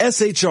code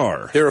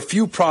SHR. There are a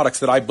few products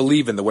that I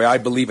believe in the way I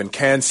believe in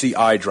Can-C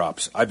eye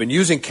drops. I've been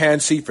using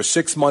Can-C for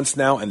 6 months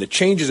now, and the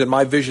changes in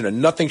my vision are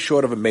nothing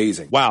short of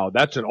amazing. Wow,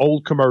 that's an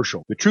old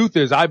commercial. The truth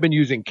is, I've been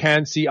using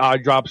Can-C eye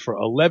drops for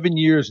 11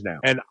 years now,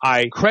 and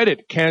I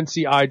credit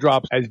Can-C eye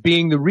drops as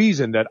being the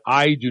reason that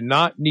I do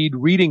not need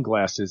reading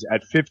glasses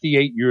at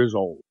 58 years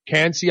old.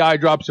 Can-C eye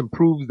drops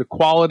improves the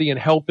quality and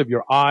health of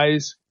your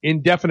eyes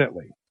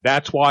indefinitely.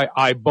 That's why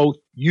I both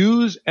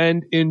use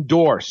and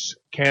endorse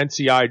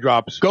Can-C eye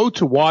drops. Go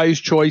to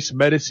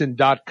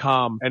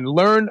wisechoicemedicine.com and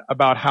learn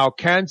about how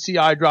Can-C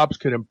eye drops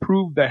can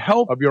improve the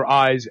health of your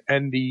eyes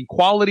and the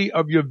quality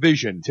of your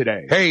vision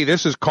today. Hey,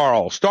 this is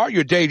Carl. Start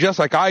your day just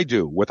like I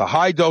do with a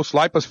high-dose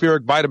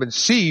lipospheric vitamin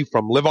C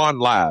from Live On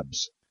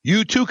Labs.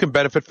 You too can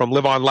benefit from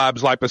Live On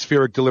Labs'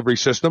 lipospheric delivery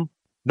system.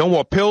 No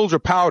more pills or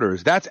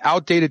powders. That's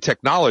outdated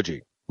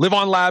technology. Live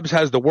On Labs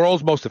has the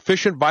world's most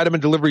efficient vitamin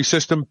delivery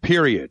system,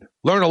 period.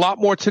 Learn a lot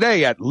more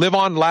today at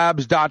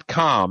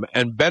liveonlabs.com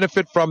and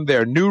benefit from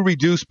their new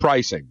reduced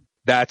pricing.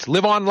 That's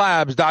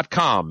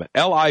liveonlabs.com,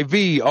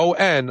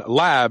 Livon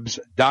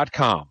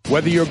labs.com.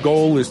 Whether your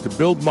goal is to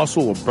build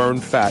muscle or burn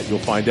fat, you'll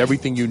find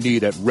everything you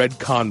need at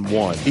Redcon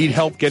One. Need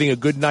help getting a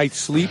good night's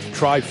sleep?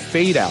 Try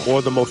Fade Out,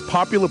 or the most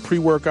popular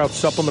pre-workout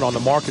supplement on the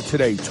market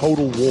today,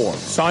 Total War.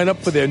 Sign up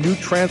for their new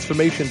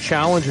Transformation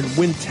Challenge and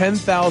win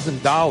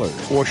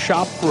 $10,000. Or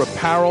shop for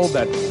apparel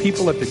that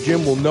people at the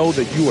gym will know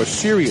that you are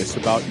serious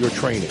about your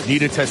training.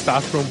 Need a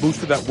testosterone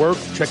booster that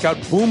works? Check out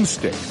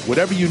Boomstick.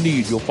 Whatever you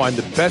need, you'll find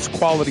the best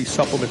quality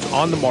supplements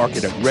on the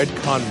market at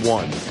Redcon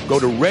One. Go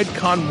to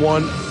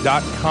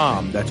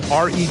redcon1.com. That's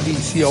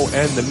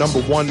REDCON, the number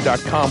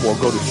 1.com, or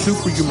go to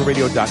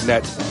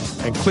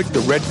superhumanradio.net and click the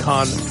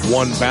Redcon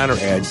One banner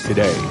ad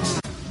today.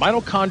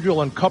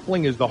 Mitochondrial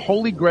uncoupling is the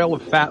holy grail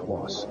of fat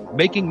loss.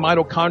 Making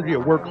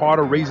mitochondria work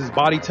harder raises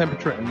body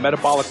temperature and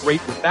metabolic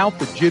rate without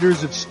the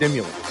jitters of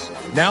stimulants.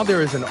 Now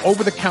there is an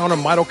over-the-counter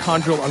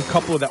mitochondrial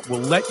uncoupler that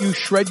will let you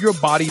shred your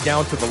body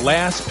down to the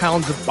last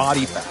pounds of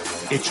body fat.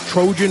 It's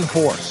Trojan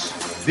Horse.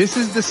 This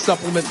is the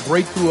supplement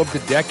breakthrough of the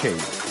decade.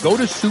 Go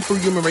to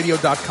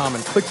superhumanradio.com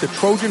and click the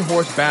Trojan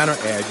Horse banner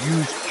ad.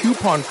 Use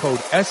coupon code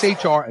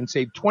SHR and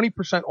save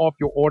 20% off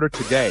your order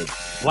today.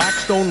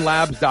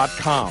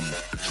 BlackstoneLabs.com.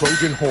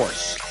 Trojan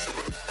Horse.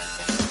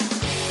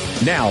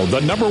 Now, the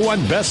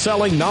 #1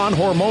 best-selling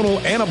non-hormonal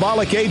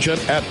anabolic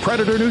agent at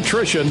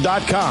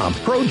PredatorNutrition.com.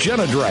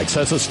 Progenadrex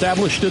has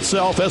established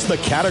itself as the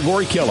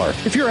category killer.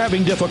 If you're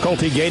having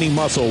difficulty gaining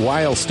muscle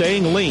while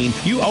staying lean,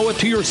 you owe it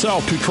to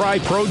yourself to try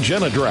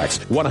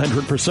Progenadrex.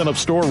 100% of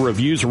store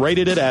reviews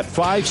rated it at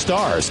 5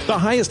 stars, the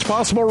highest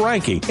possible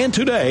ranking. And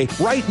today,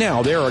 right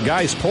now, there are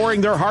guys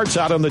pouring their hearts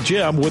out in the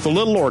gym with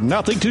little or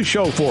nothing to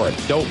show for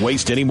it. Don't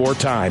waste any more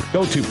time.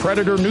 Go to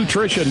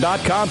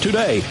PredatorNutrition.com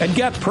today and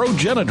get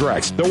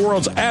Progenadrex, the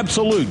world's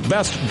absolute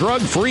best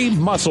drug-free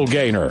muscle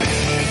gainer.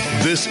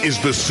 This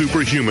is the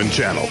Superhuman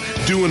Channel,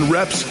 doing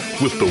reps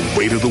with the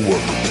weight of the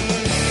world.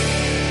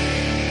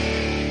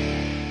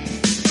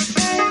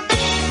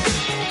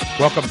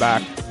 Welcome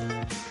back.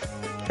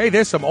 Hey,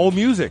 there's some old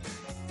music.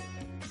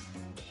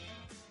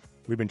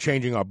 We've been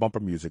changing our bumper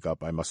music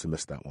up. I must have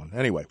missed that one.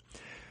 Anyway,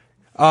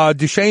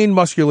 Duchenne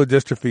Muscular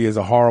Dystrophy is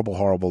a horrible,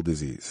 horrible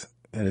disease,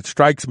 and it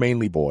strikes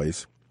mainly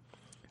boys.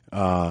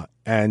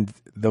 And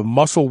the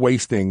muscle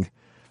wasting,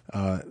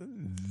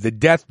 the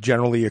death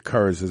generally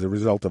occurs as a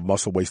result of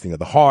muscle wasting of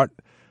the heart.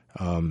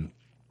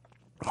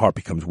 Heart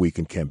becomes weak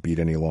and can't beat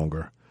any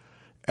longer.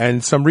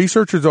 And some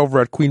researchers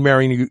over at Queen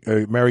Mary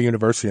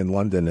University in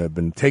London have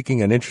been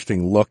taking an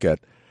interesting look at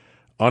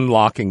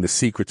unlocking the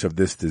secrets of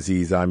this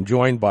disease. I'm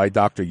joined by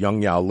Dr.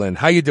 Yung-Yao Lin.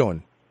 How you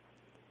doing,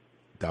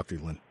 Dr.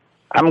 Lin?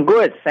 I'm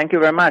good. Thank you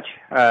very much.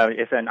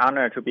 It's an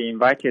honor to be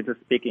invited to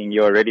speak in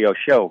your radio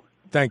show.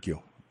 Thank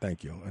you.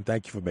 Thank you. And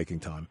thank you for making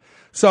time.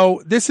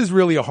 So this is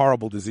really a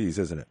horrible disease,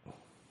 isn't it?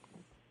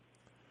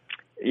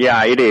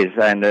 Yeah, it is.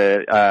 And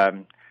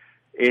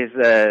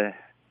it's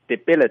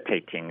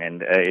debilitating,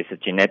 and it's a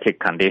genetic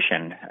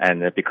condition.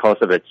 And because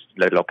of the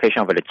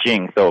location of the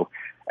gene, so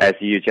as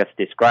you just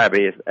described,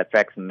 it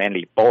affects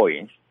mainly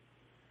boys.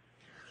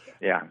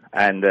 Yeah.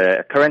 And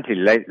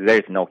currently there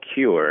is no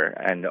cure.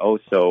 And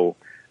also,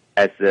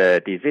 as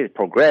the disease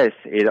progresses,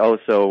 it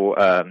also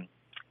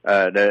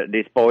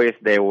these boys,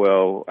 they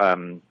will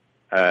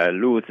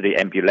lose the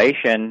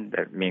ambulation.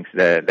 That means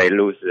that they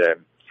lose it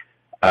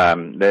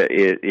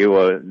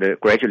will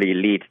gradually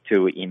lead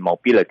to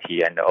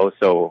immobility, and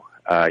also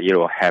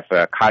have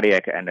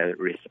cardiac and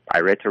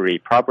respiratory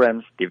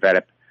problems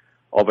develop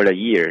over the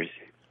years,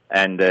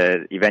 and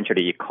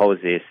eventually it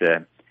causes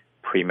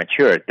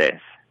premature death.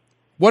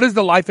 What is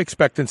the life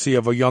expectancy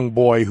of a young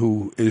boy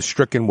who is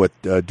stricken with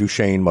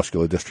Duchenne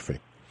muscular dystrophy?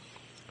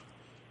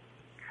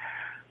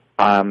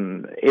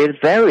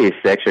 It varies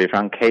actually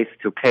from case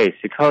to case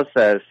because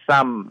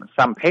some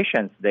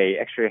patients, they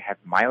actually have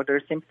milder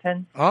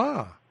symptoms.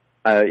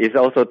 It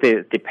also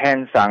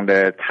depends on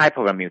the type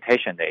of a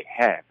mutation they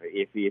have.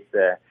 If it's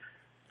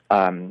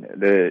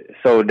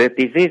so the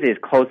disease is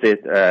caused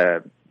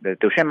the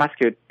Duchenne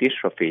muscular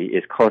dystrophy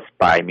is caused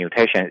by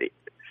mutation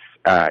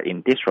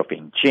in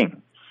dystrophin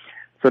gene.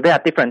 So there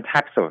are different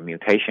types of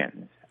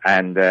mutations,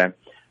 and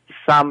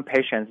some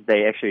patients,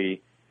 they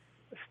actually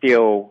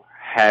still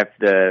have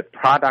the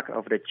product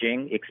of the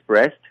gene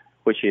expressed,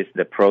 which is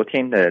the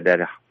protein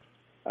that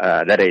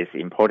is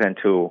important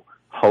to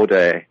hold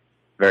a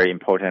very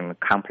important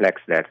complex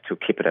that to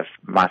keep the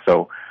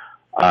muscle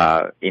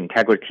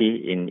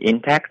integrity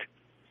intact.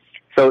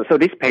 So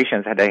these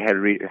patients, they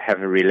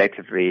have a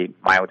relatively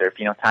milder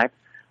phenotype,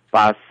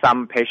 but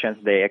some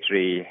patients, they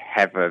actually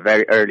have a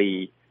very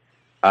early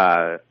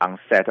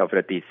onset of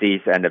the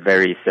disease and a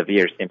very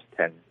severe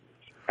symptoms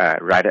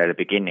right at the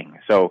beginning.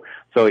 So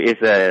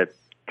it's a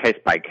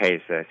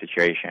case-by-case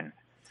situation.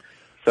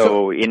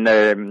 So in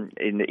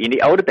the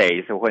old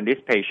days, when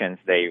these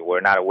patients, they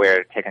were not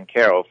taken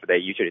care of, they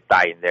usually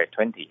die in their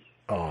 20s.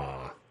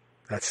 Oh,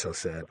 that's so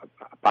sad.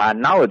 But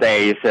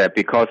nowadays,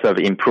 because of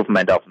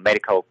improvement of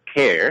medical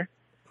care,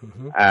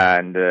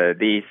 and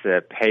these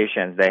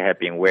patients, they have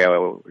been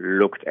well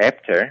looked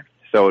after.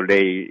 So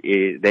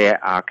there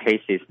are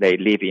cases they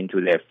live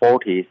into their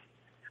 40s.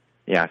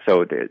 Yeah,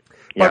 so then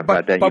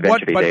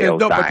eventually they all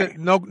die.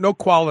 But no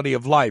quality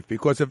of life,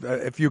 because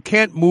if you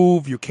can't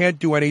move, you can't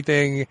do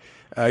anything,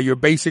 you're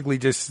basically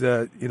just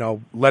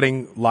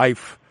letting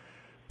life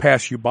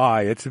pass you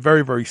by. It's a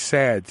very, very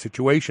sad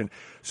situation.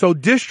 So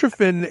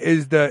dystrophin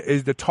is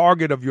the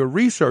target of your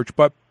research,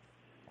 but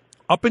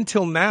up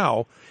until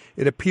now,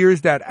 it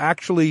appears that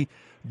actually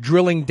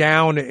drilling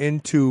down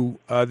into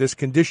this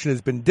condition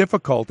has been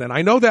difficult. And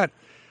I know that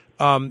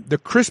the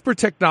CRISPR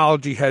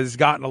technology has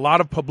gotten a lot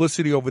of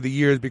publicity over the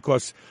years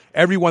because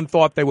everyone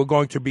thought they were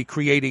going to be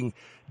creating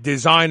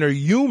designer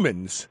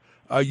humans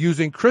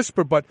using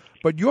CRISPR. But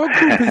your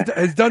group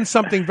has done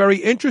something very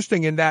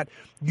interesting in that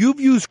you've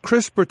used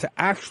CRISPR to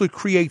actually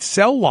create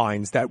cell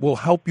lines that will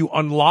help you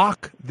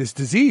unlock this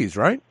disease,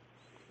 right?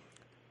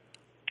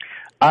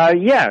 You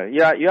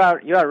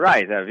are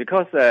right,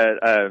 because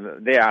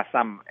there are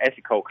some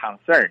ethical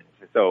concerns.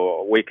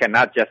 So we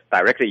cannot just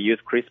directly use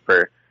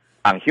CRISPR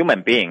on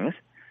human beings,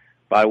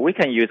 but we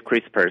can use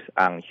CRISPR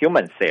on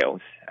human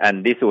cells,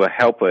 and this will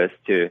help us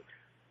to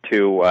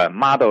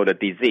model the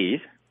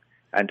disease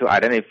and to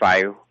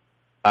identify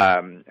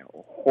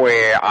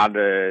where are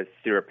the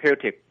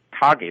therapeutic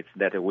targets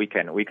that we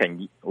can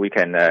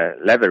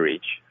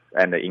leverage,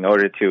 and in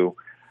order to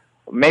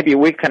maybe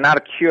we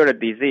cannot cure the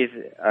disease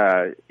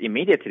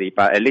immediately,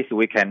 but at least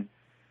we can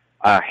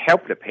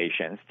help the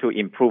patients to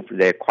improve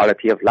their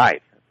quality of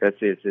life. This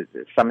is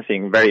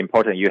something very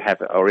important you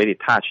have already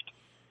touched.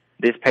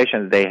 These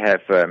patients, they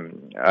have,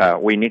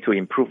 we need to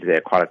improve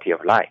their quality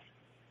of life.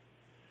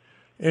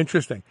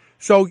 Interesting.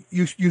 So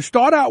you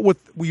start out with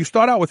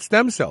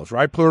stem cells,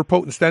 right?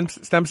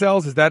 Pluripotent stem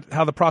cells. Is that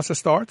how the process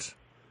starts?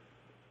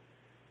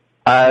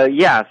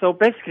 Yeah. So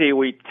basically,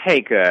 we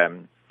take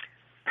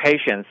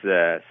patient's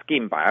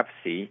skin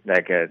biopsy.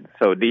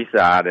 So these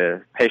are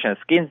the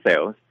patient's skin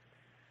cells.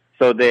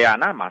 So they are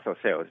not muscle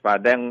cells,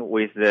 but then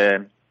with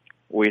the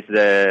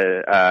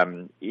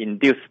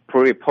induced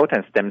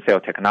pluripotent stem cell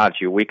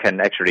technology, we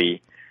can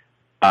actually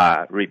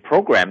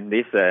reprogram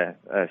these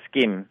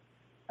skin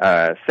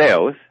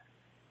cells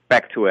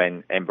back to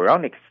an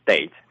embryonic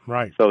state.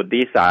 Right. So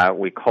these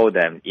we call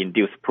them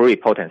induced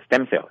pluripotent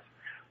stem cells.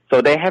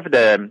 So they have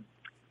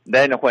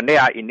then when they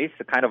are in this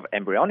kind of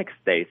embryonic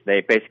state,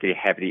 they basically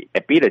have the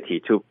ability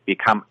to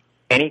become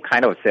any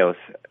kind of cells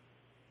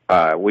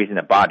within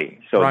the body.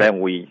 So then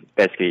we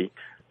basically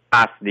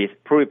ask these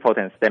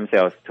pluripotent stem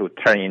cells to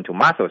turn into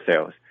muscle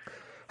cells.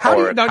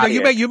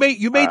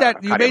 You made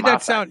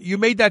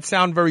that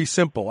sound very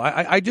simple.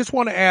 I just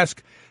want to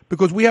ask,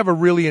 because we have a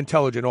really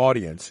intelligent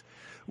audience,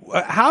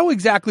 how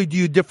exactly do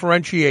you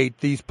differentiate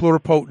these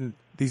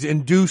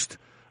induced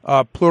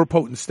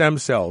pluripotent stem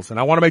cells? And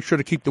I want to make sure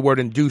to keep the word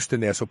induced in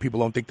there so people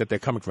don't think that they're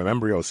coming from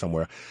embryos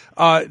somewhere.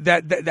 How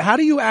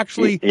do you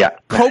actually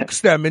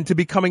coax them into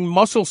becoming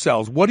muscle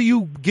cells? What do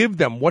you give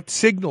them? What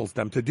signals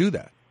them to do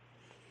that?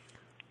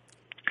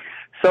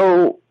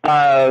 So,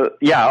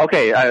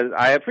 okay.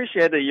 I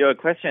appreciate your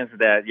questions.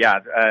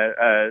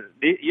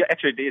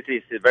 Actually, this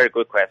is a very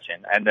good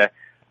question. And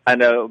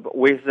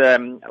with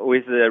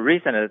the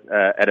recent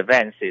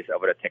advances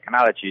of the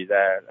technology,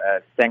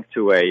 thanks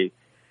to a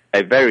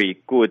very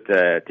good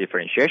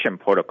differentiation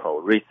protocol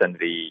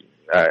recently,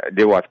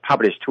 it was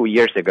published 2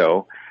 years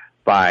ago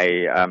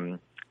by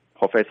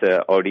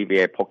Professor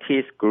Olivier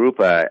Poquet's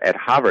group at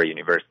Harvard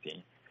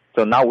University.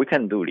 So now we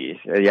can do this.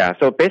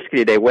 So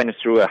basically they went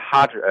through a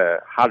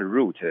hard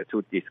route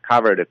to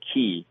discover the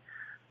key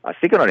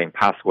signaling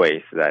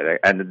pathways,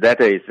 and that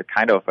is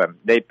kind of,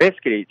 they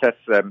basically just,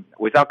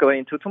 without going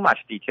into too much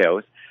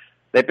details,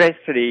 they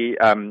basically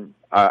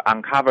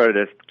uncover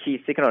the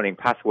key signaling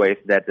pathways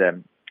that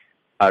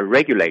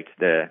regulate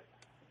the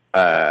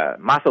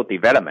muscle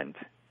development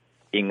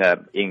in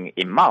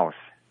mouse.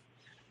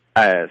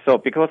 So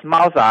because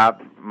mouse are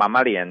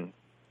mammalian,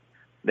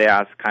 they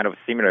are kind of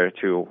similar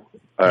to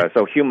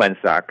so humans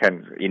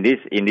can in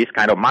this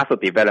kind of muscle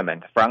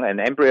development from an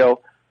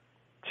embryo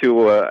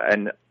to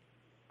an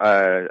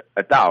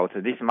adult.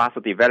 This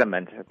muscle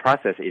development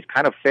process is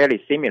kind of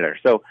fairly similar.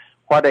 So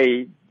what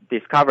they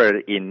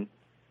discovered in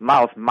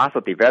mouse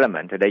muscle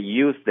development, they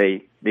use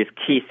these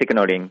key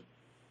signaling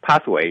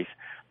pathways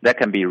that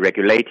can be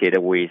regulated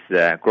with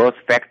growth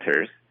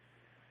factors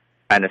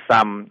and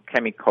some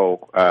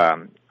chemical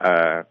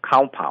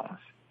compounds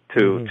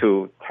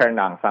to turn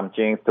on some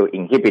genes, to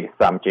inhibit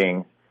some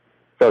genes.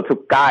 So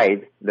to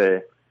guide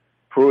the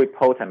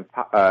pluripotent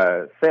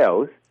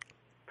cells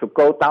to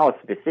go down a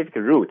specific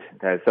route,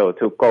 so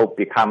to go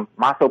become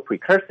muscle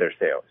precursor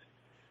cells.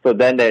 So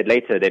then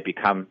later they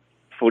become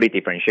fully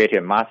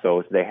differentiated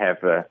muscles. They have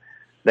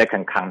they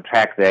can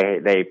contract.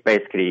 They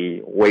basically,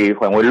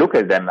 when we look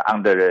at them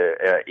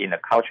in a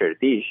cultured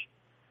dish,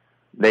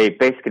 they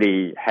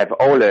basically have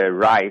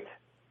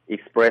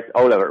express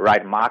all the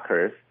right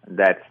markers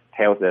that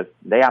tells us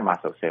they are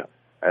muscle cells,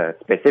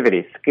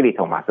 specifically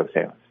skeletal muscle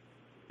cells.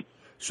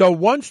 So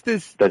once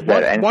this... Does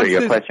that answer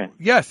your question?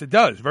 Yes, it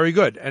does. Very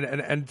good.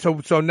 And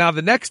so now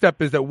the next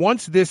step is that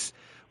once this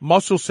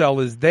muscle cell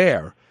is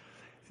there,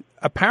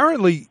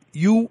 apparently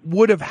you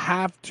would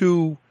have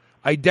to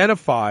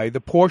identify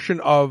the portion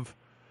of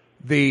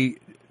the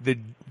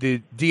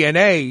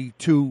DNA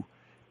to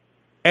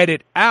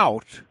edit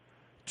out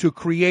to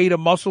create a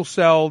muscle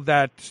cell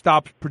that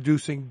stops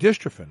producing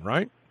dystrophin,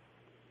 right?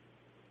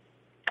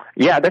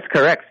 Yeah, that's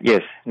correct.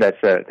 Yes,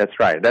 that's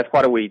right. That's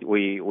what we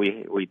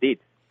did.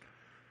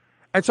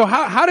 And so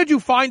how did you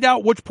find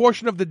out which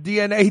portion of the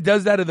DNA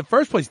does that in the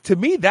first place? To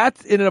me,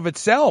 that in and of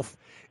itself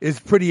is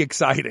pretty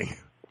exciting.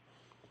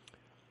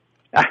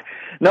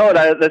 No,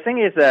 the thing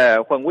is,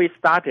 when we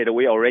started,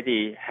 we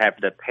already have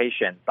the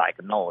patient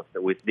diagnosed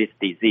with this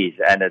disease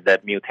and the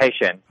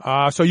mutation.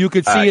 So you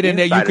could see it in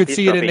there. You could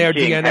see it in their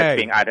DNA. Has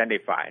been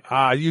identified.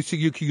 You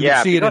see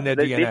it in their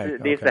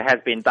DNA. This has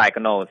been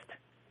diagnosed.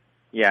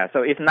 Yeah,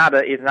 so it's not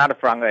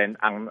from an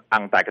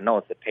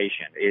undiagnosed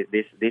patient.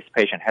 This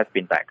patient has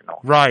been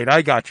diagnosed. Right,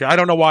 I got you. I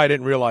don't know why I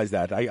didn't realize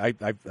that.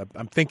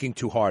 I'm thinking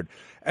too hard.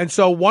 And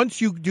so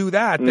once you do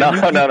that,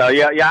 no,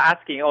 you're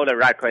asking all the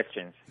right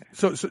questions.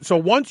 So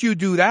once you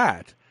do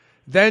that,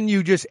 then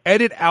you just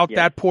edit out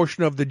that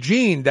portion of the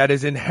gene that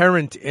is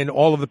inherent in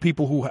all of the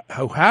people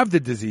who have the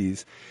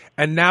disease,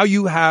 and now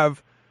you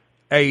have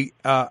a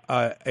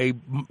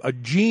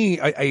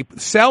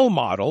cell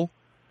model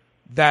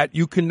that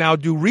you can now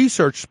do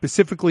research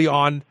specifically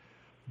on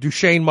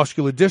Duchenne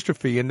muscular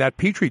dystrophy in that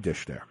petri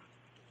dish there.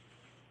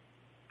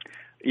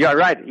 Yeah,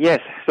 right. Yes.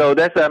 So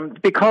that's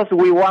because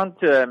we want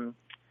to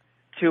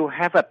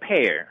have a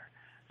pair.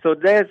 So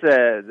there's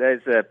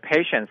a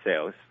patient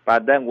cells,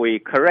 but then we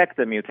correct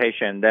the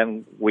mutation,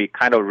 then we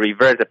kind of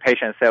reverse the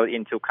patient cell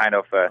into kind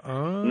of a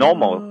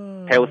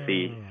normal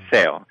healthy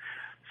cell.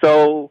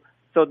 So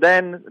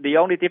then the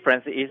only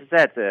difference is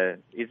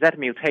that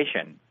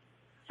mutation.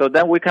 So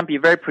then we can be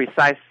very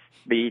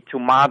precisely to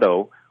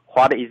model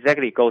what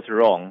exactly goes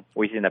wrong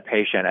within the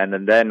patient,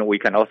 and then we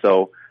can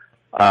also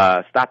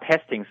start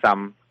testing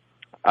some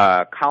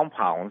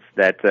compounds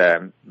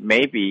that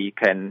maybe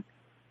can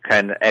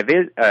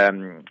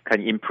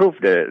improve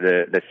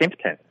the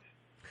symptoms.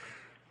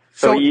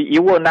 So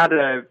you will not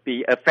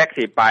be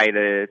affected by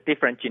the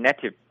different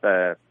genetic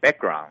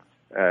backgrounds.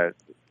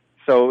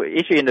 So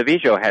each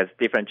individual has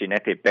different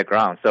genetic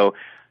backgrounds.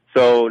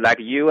 So like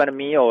you and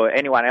me or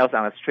anyone else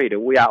on the street,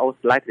 we are all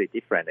slightly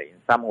different in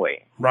some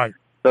way. Right.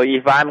 So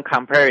if I'm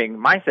comparing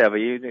myself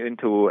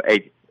into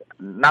a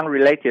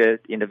non-related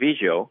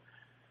individual,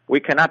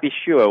 we cannot be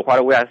sure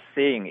what we are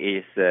seeing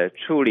is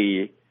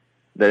truly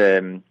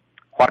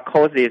what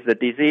causes the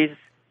disease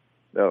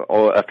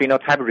or a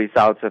phenotype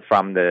results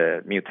from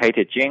the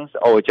mutated genes,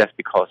 or just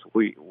because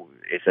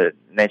it's a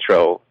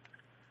natural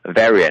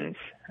variance.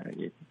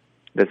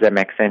 Does that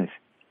make sense?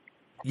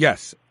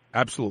 Yes,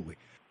 absolutely.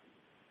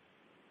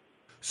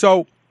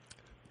 So,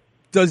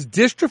 does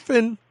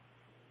dystrophin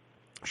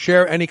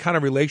share any kind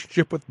of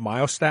relationship with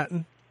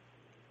myostatin?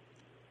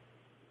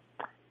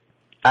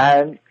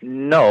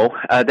 No,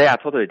 they are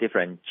totally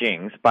different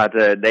genes, but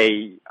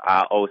they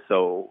are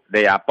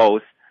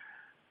both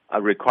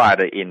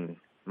required in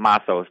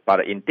muscles,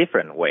 but in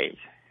different ways.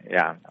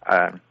 Yeah.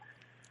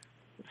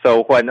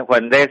 So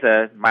when there's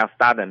a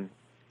myostatin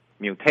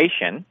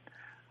mutation,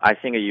 I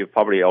think you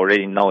probably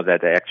already know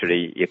that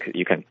actually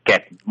you can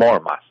get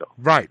more muscle.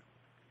 Right.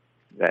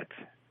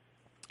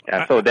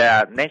 So they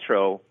are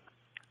natural.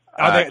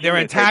 They're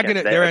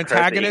antagonists. They're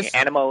antagonists.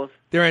 Animals.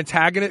 They're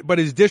antagonists. But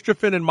is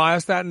dystrophin and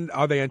myostatin,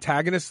 are they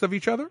antagonists of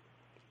each other?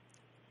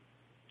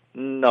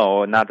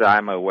 No, not that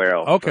I'm aware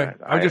of. Okay,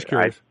 I'm just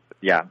curious.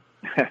 Yeah.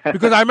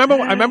 Because I remember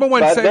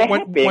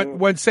when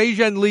when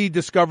Se-Jin Lee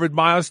discovered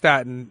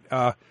myostatin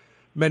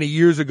many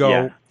years ago,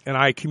 Yeah. and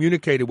I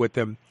communicated with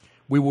him,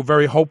 we were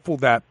very hopeful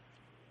that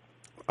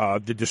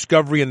the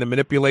discovery and the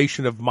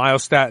manipulation of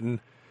myostatin,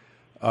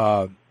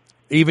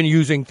 even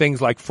using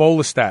things like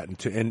follistatin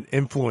to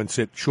influence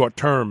it short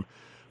term,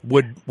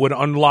 would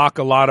unlock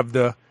a lot of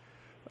the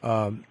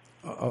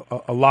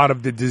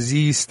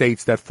disease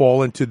states that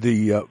fall into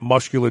the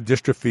muscular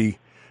dystrophy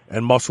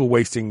and muscle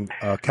wasting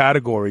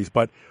categories.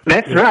 But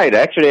that's right.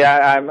 Actually,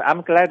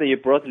 I'm glad that you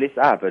brought this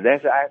up. There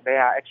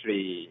are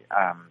actually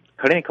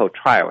clinical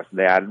trials.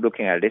 They are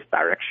looking at this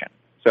direction.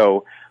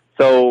 So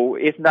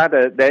it's not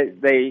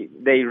they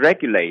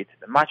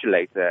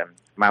modulate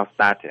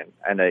myostatin,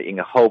 and in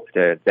hope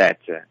that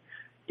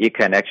it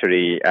can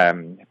actually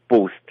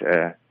boost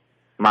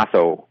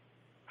muscle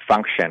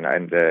function,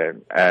 and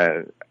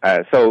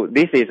so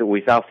this is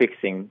without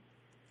fixing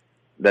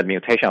the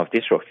mutation of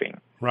dystrophin.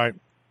 Right.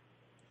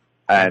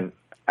 But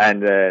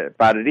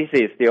this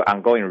is still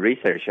ongoing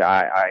research.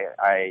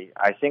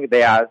 I think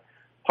there are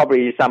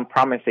probably some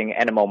promising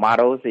animal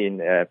models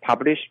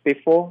published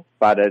before,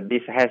 but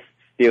this has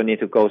still need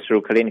to go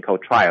through clinical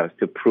trials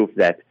to prove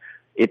that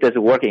it does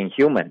work in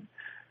human.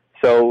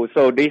 So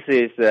this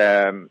is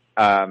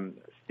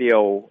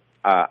still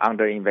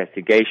under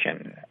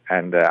investigation,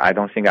 and I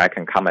don't think I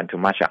can comment too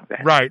much on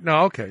that. Right.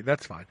 No, okay,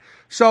 that's fine.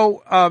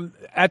 So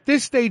at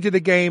this stage of the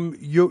game,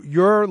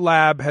 your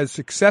lab has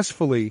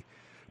successfully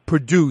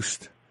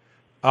produced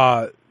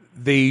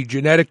the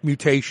genetic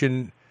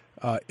mutation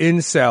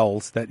in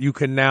cells that you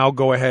can now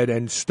go ahead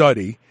and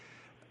study.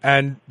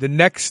 And the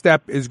next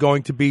step is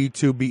going to be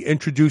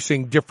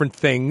introducing different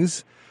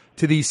things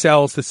to these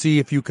cells to see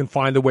if you can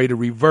find a way to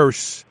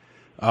reverse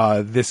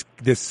this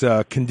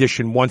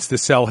condition once the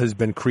cell has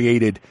been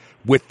created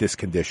with this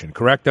condition.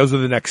 Correct? Those are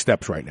the next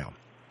steps right now.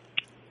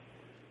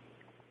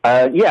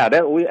 We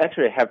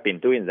actually have been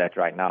doing that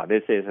right now.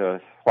 This is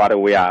what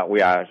we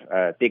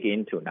are digging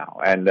into now.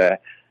 And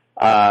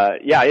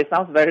it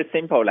sounds very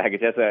simple, like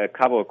just a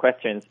couple of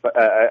questions,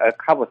 a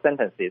couple of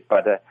sentences,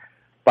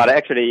 but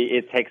actually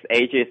it takes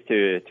ages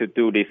to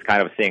do these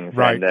kind of things.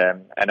 Right.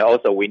 And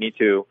also we need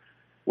to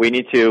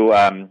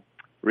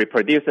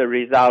reproduce the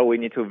result. We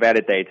need to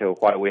validate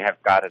what we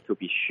have got to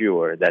be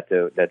sure that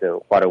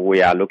what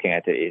we are looking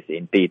at is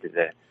indeed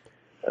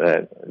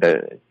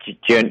the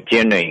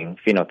genuine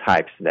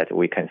phenotypes that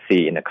we can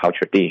see in the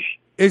culture dish.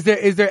 Is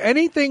there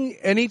anything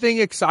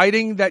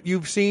exciting that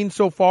you've seen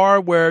so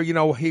far where,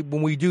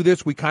 when we do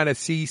this, we kind of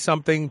see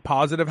something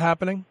positive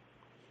happening?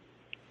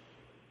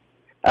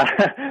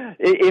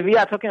 If we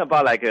are talking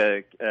about like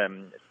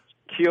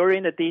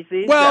curing the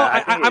disease,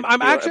 well,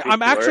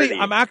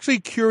 I'm actually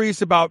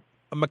curious about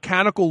a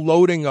mechanical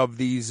loading of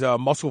these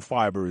muscle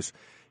fibers.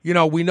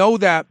 We know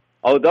that.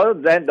 Oh,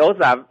 those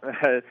are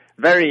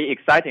very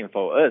exciting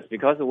for us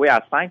because we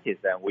are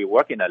scientists and we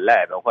work in a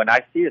lab. When I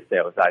see the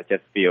cells, I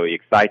just feel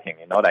exciting.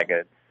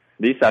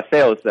 These are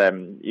cells.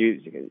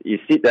 You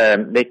see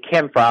they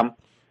came from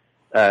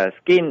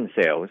skin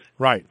cells,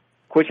 right?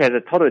 Which has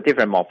a totally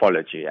different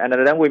morphology, and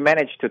then we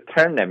managed to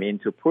turn them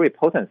into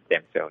pluripotent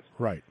stem cells.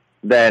 Right.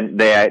 Then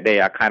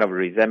they are kind of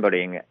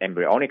resembling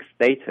embryonic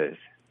status,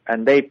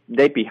 and they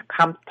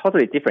become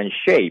totally different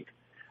shape.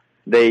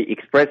 They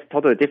express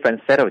totally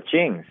different set of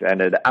genes,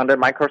 and under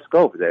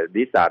microscope,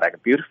 these are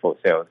like beautiful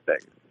cells.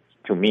 That,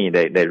 to me,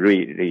 they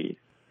really,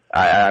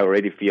 I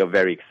already feel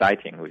very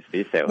exciting with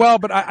these cells. Well,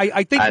 but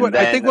I think what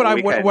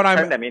I'm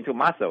turn them into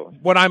muscle.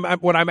 What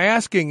I'm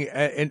asking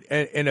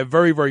in a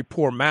very, very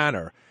poor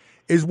manner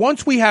is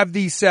once we have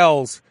these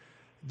cells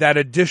that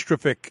are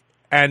dystrophic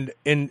and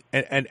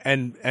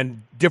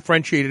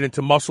differentiated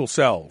into muscle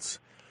cells,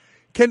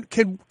 can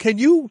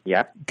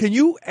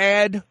you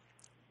add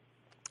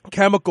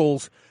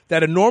chemicals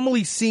that are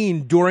normally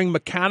seen during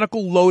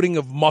mechanical loading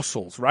of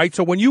muscles, right?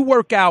 So when you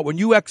work out, when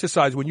you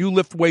exercise, when you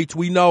lift weights,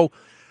 we know,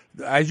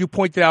 as you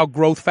pointed out,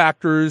 growth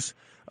factors,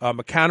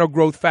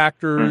 mechanogrowth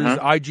factors,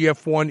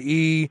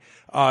 IGF-1E,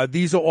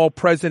 these are all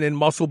present in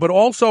muscle, but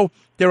also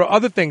there are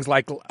other things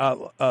like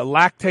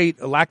lactate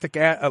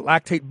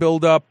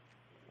buildup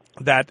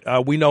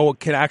that we know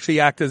can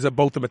actually act as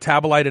both a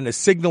metabolite and a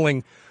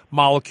signaling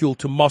molecule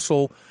to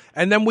muscle.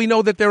 And then we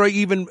know that there are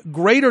even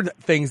greater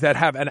things that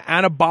have an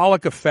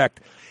anabolic effect.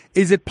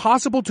 Is it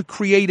possible to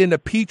create in a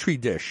petri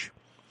dish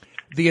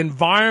the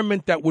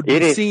environment that would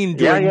be seen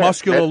during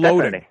muscular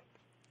loading? Definitely.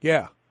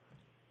 Yeah.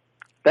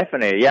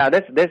 Definitely. Yeah,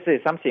 this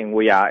is something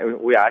we are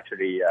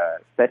actually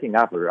setting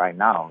up right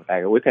now.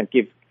 Like we can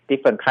give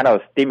different kind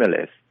of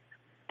stimulus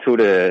to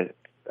the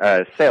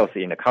cells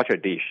in the culture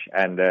dish,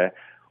 and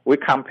we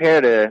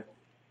compare the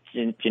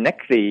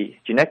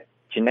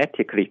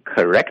genetically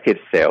corrected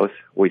cells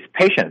with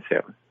patient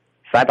cells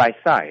side by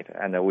side,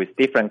 and with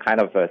different kind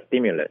of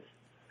stimulus,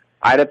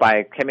 either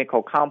by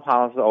chemical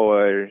compounds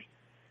or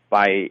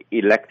by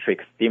electric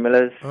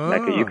stimulus.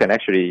 Like you can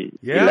actually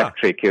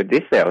electrocute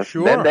these cells,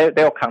 then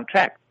they'll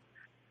contract.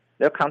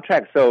 they'll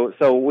contract. So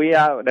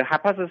the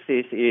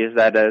hypothesis is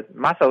that the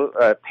muscle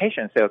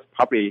patient cells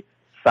probably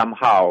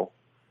somehow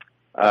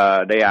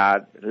they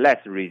are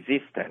less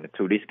resistant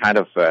to this kind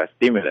of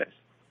stimulus.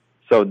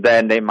 So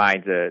then they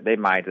might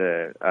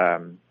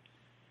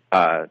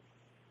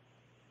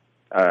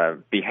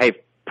behave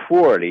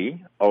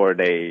poorly, or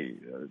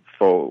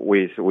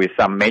with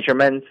some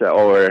measurements,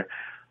 or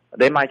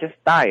they might just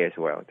die as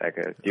well. Like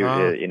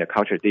in a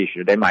culture dish,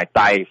 they might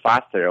die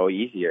faster or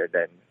easier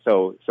than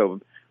so.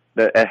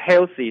 The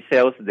healthy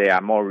cells, they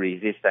are more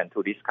resistant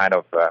to this kind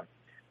of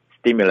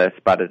stimulus,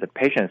 but the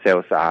patient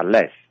cells are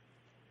less.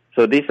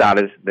 So these are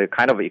the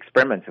kind of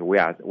experiments we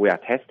are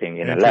testing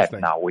in the lab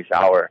now with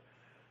our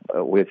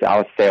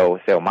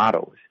cell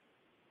models.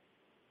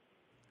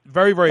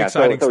 Very, very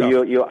exciting stuff.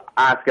 So you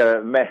ask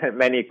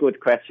many good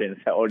questions.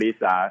 All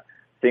these are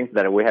things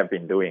that we have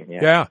been doing.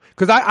 Yeah,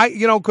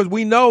 because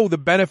we know the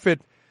benefit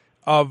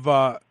of,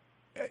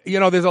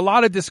 there's a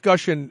lot of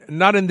discussion,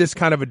 not in this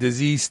kind of a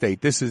disease state.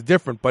 This is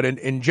different, but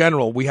in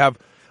general, we have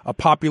a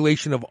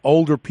population of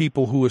older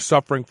people who are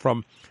suffering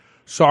from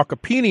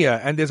sarcopenia,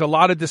 and there's a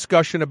lot of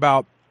discussion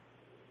about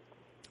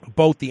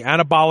both the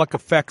anabolic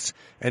effects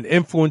and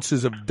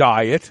influences of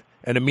diet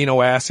and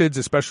amino acids,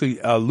 especially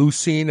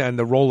leucine and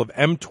the role of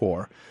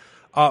mTOR.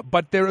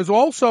 But there is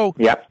also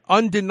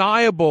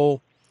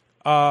undeniable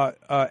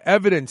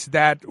evidence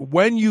that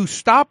when you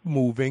stop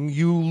moving,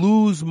 you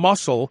lose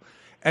muscle,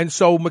 and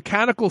so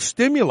mechanical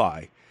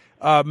stimuli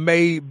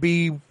may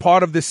be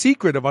part of the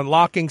secret of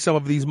unlocking some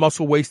of these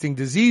muscle-wasting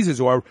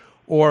diseases, or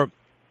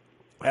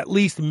at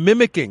least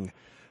mimicking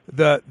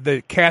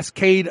the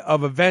cascade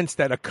of events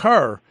that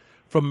occur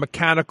from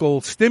mechanical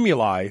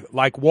stimuli,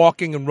 like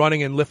walking and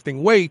running and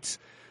lifting weights.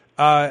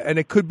 And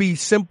it could be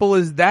simple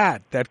as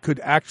that could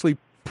actually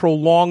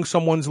prolong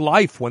someone's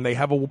life when they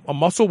have a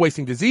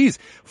muscle-wasting disease,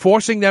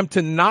 forcing them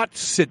to not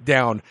sit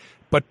down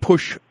but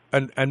push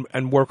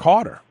and work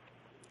harder.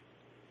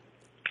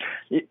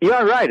 You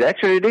are right.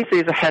 Actually, this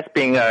has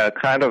been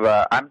kind of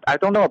I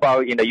don't know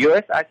about in the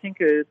U.S. I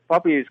think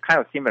probably it's kind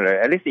of similar.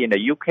 At least in the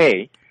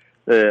U.K.,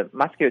 the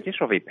muscular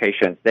dystrophy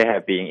patients, they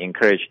have been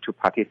encouraged to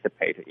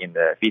participate in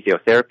the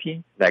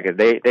physiotherapy. Like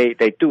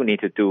they do need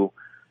to do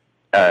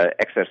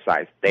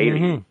exercise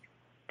daily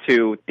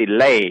to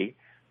delay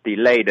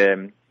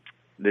the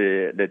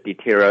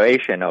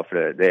deterioration of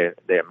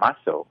their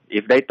muscle.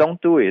 If they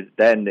don't do it,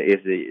 then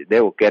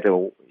they will get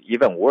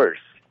even worse.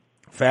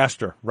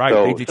 Faster, right?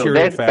 They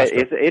deteriorate faster.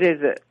 It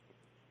is,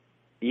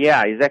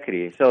 yeah,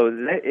 exactly. So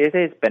it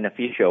is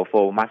beneficial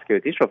for muscular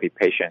dystrophy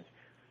patients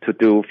to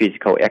do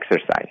physical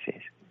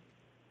exercises.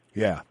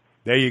 Yeah,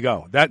 there you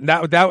go. That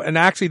and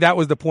actually that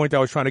was the point I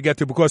was trying to get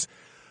to, because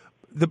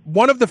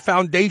one of the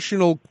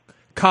foundational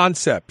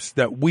concepts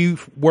that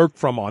we've worked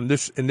from in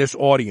this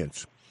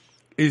audience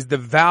is the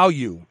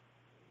value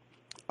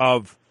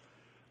of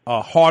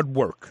hard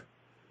work.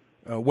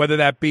 Whether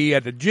that be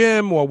at the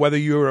gym, or whether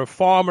you're a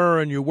farmer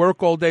and you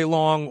work all day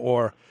long,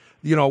 or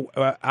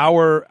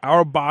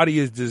our body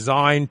is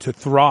designed to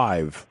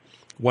thrive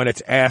when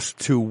it's asked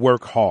to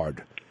work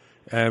hard,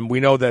 and we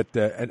know that,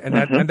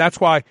 and that's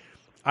why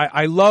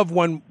I love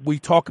when we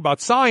talk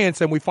about science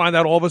and we find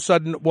out all of a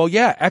sudden, well,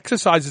 yeah,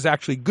 exercise is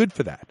actually good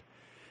for that.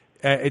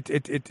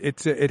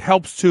 It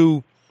helps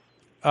to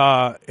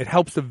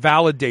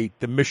validate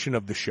the mission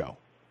of the show.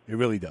 It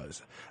really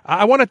does.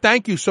 I want to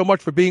thank you so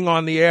much for being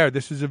on the air.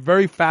 This is a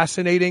very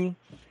fascinating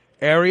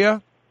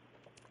area,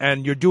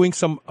 and you're doing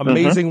some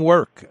amazing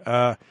work.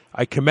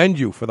 I commend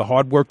you for the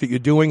hard work that you're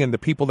doing and the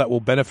people that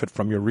will benefit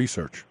from your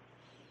research.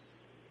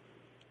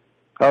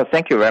 Oh,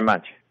 thank you very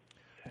much.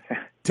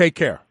 Take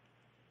care.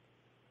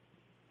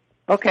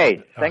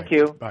 Okay, thank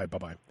you. Bye,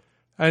 bye-bye.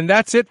 And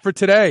that's it for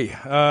today.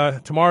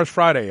 Tomorrow's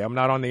Friday. I'm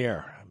not on the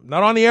air. I'm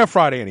not on the air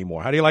Friday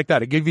anymore. How do you like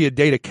that? I give you a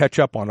day to catch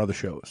up on other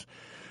shows.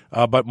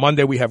 But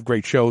Monday we have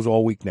great shows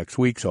all week next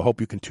week, so hope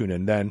you can tune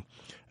in then.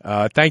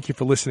 Thank you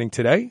for listening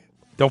today.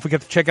 Don't forget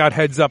to check out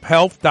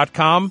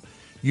headsuphealth.com.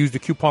 Use the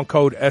coupon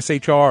code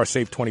SHR,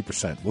 save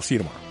 20%. We'll see you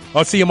tomorrow.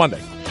 I'll see you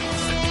Monday.